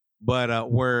 right? But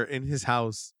we're in his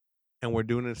house and we're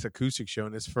doing this acoustic show,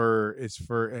 and it's for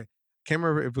I can't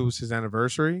remember if it was his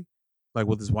anniversary, like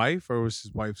with his wife, or it was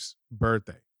his wife's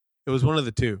birthday. It was one of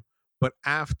the two. But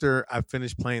after I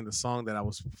finished playing the song that I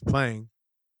was playing,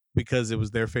 because it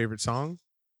was their favorite song,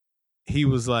 he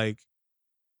was like,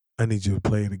 I need you to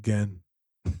play it again.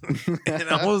 And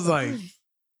I was like,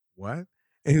 what?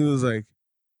 And he was like,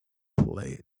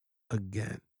 play it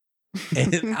again.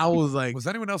 And I was like, Was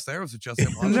anyone else there? Or was it just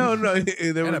him? watching? no, In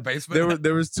there a was, basement.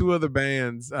 there was 2 other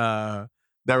bands that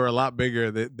were a lot bigger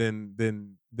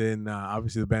than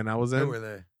obviously the band I was in. Who were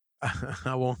they?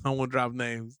 I won't drop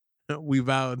names. We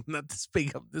vowed not to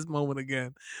speak up this moment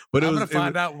again. But I'm gonna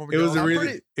find out when we go.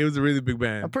 it was a really big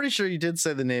band. I'm pretty sure you did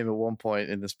say the name at one point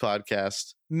in this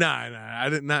podcast. Nah, I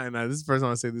didn't. Nah. This is the first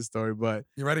time I say this story, but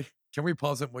You ready? Can we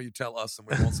pause it while you tell us and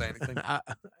we won't say anything?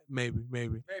 maybe.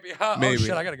 Maybe. Oh Maybe.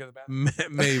 shit! I gotta go to the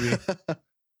bathroom. Maybe.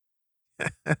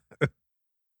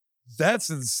 That's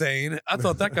insane. I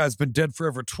thought that guy's been dead for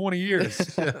over 20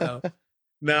 years.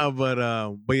 No, but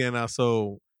yeah, now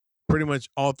so pretty much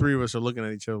all 3 of us are looking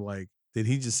at each other like, did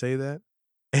he just say that?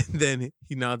 And then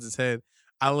he nods his head.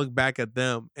 I look back at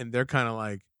them and they're kind of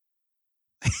like,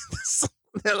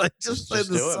 they're like, just play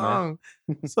the do it, song.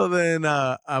 So then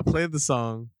I played the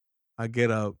song. I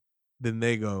get up, then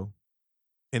they go,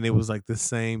 and it was like the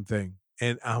same thing.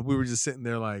 And we were just sitting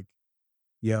there like,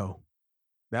 yo,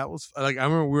 that was like, I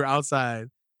remember we were outside.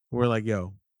 We're like,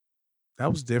 yo, that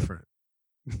was different.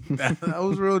 that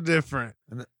was real different.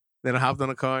 And Then I hopped on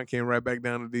a car and came right back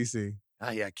down to DC. Ah,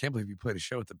 yeah, I can't believe you played a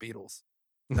show with the Beatles.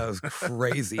 That was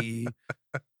crazy.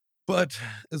 But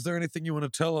is there anything you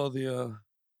want to tell all the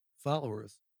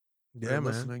followers? that Yeah, are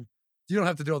man. listening? You don't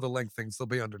have to do all the link things; they'll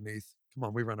be underneath. Come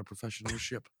on, we run a professional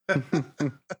ship.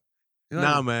 You know,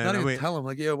 Nah, man, Not I even mean- tell them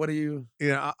like, yeah, what are you?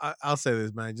 Yeah, I'll say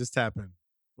this, man. Just tap in.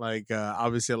 Like,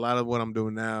 obviously, a lot of what I'm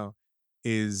doing now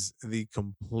is the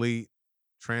complete,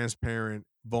 transparent,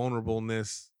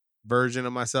 vulnerableness version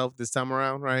of myself this time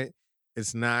around, right?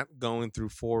 It's not going through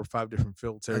 4 or 5 different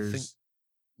filters.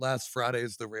 Last Friday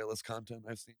is the realest content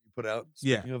I've seen you put out.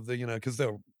 Yeah. Speaking of the, because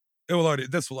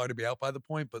this will already be out by the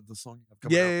point, but the song you have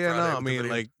coming out Yeah, Friday no. I with the mean,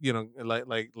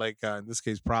 video. like in this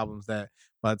case, problems that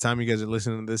by the time you guys are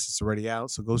listening to this, it's already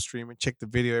out. So go stream it, check the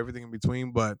video, everything in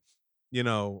between. But you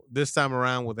know, this time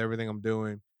around with everything I'm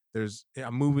doing,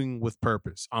 I'm moving with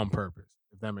purpose, on purpose,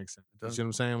 if that makes sense. You see what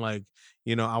I'm saying? Like,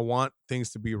 you know, I want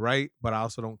things to be right, but I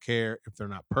also don't care if they're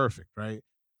not perfect, right?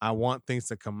 I want things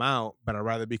to come out, but I'd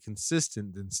rather be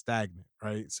consistent than stagnant,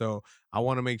 right? So I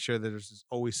want to make sure that there's just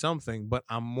always something, but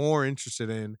I'm more interested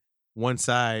in once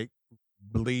I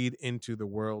bleed into the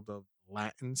world of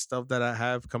Latin stuff that I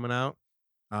have coming out,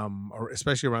 or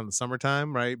especially around the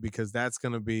summertime, right? Because that's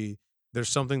gonna be there's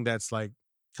something that's like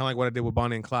kind of like what I did with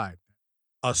Bonnie and Clyde,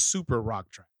 a super rock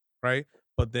track, right?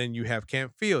 But then you have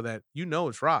Can't Feel that you know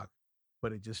it's rock,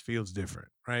 but it just feels different,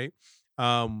 right?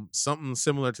 Something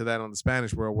similar to that on the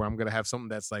Spanish world where I'm gonna have something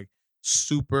that's like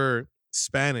super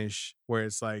Spanish, where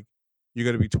it's like you're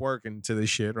gonna be twerking to this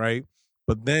shit, right?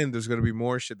 But then there's gonna be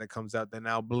more shit that comes out that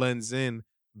now blends in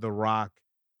the rock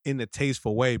in a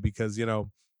tasteful way because you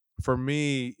know, for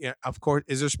me, yeah, of course,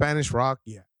 is there Spanish rock?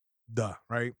 Yeah, duh,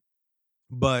 right?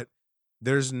 But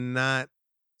there's not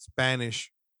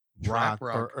Spanish rock, Trap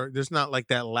rock. or there's not like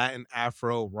that Latin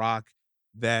Afro rock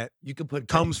that You can put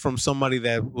comes from somebody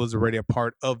that was already a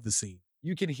part of the scene.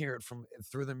 You can hear it from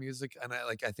through the music, and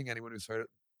I think anyone who's heard it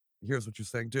hears what you're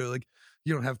saying too. Like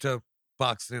you don't have to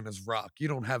box it in as rock. You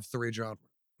don't have 3 genres.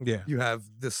 Yeah, You have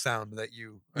this sound that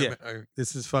you. Yeah.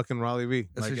 this is fucking Rauli V.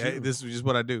 This Like is hey, you. this is just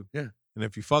what I do. Yeah. And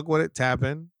if you fuck with it, tap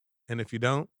in. And if you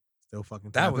don't, still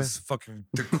fucking tap That was fucking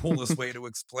the coolest way to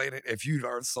explain it. If you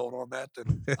aren't sold on that,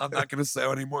 then I'm not going to say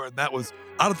anymore. And that was,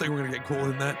 I don't think we're going to get cooler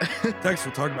than that. Thanks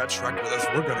for talking about Shrek with us.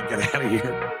 We're going to get out of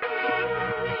here.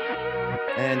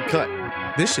 And cut. in.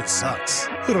 This shit sucks.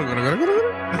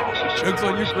 Jokes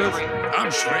on you, Chris. I'm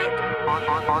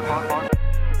Shrek.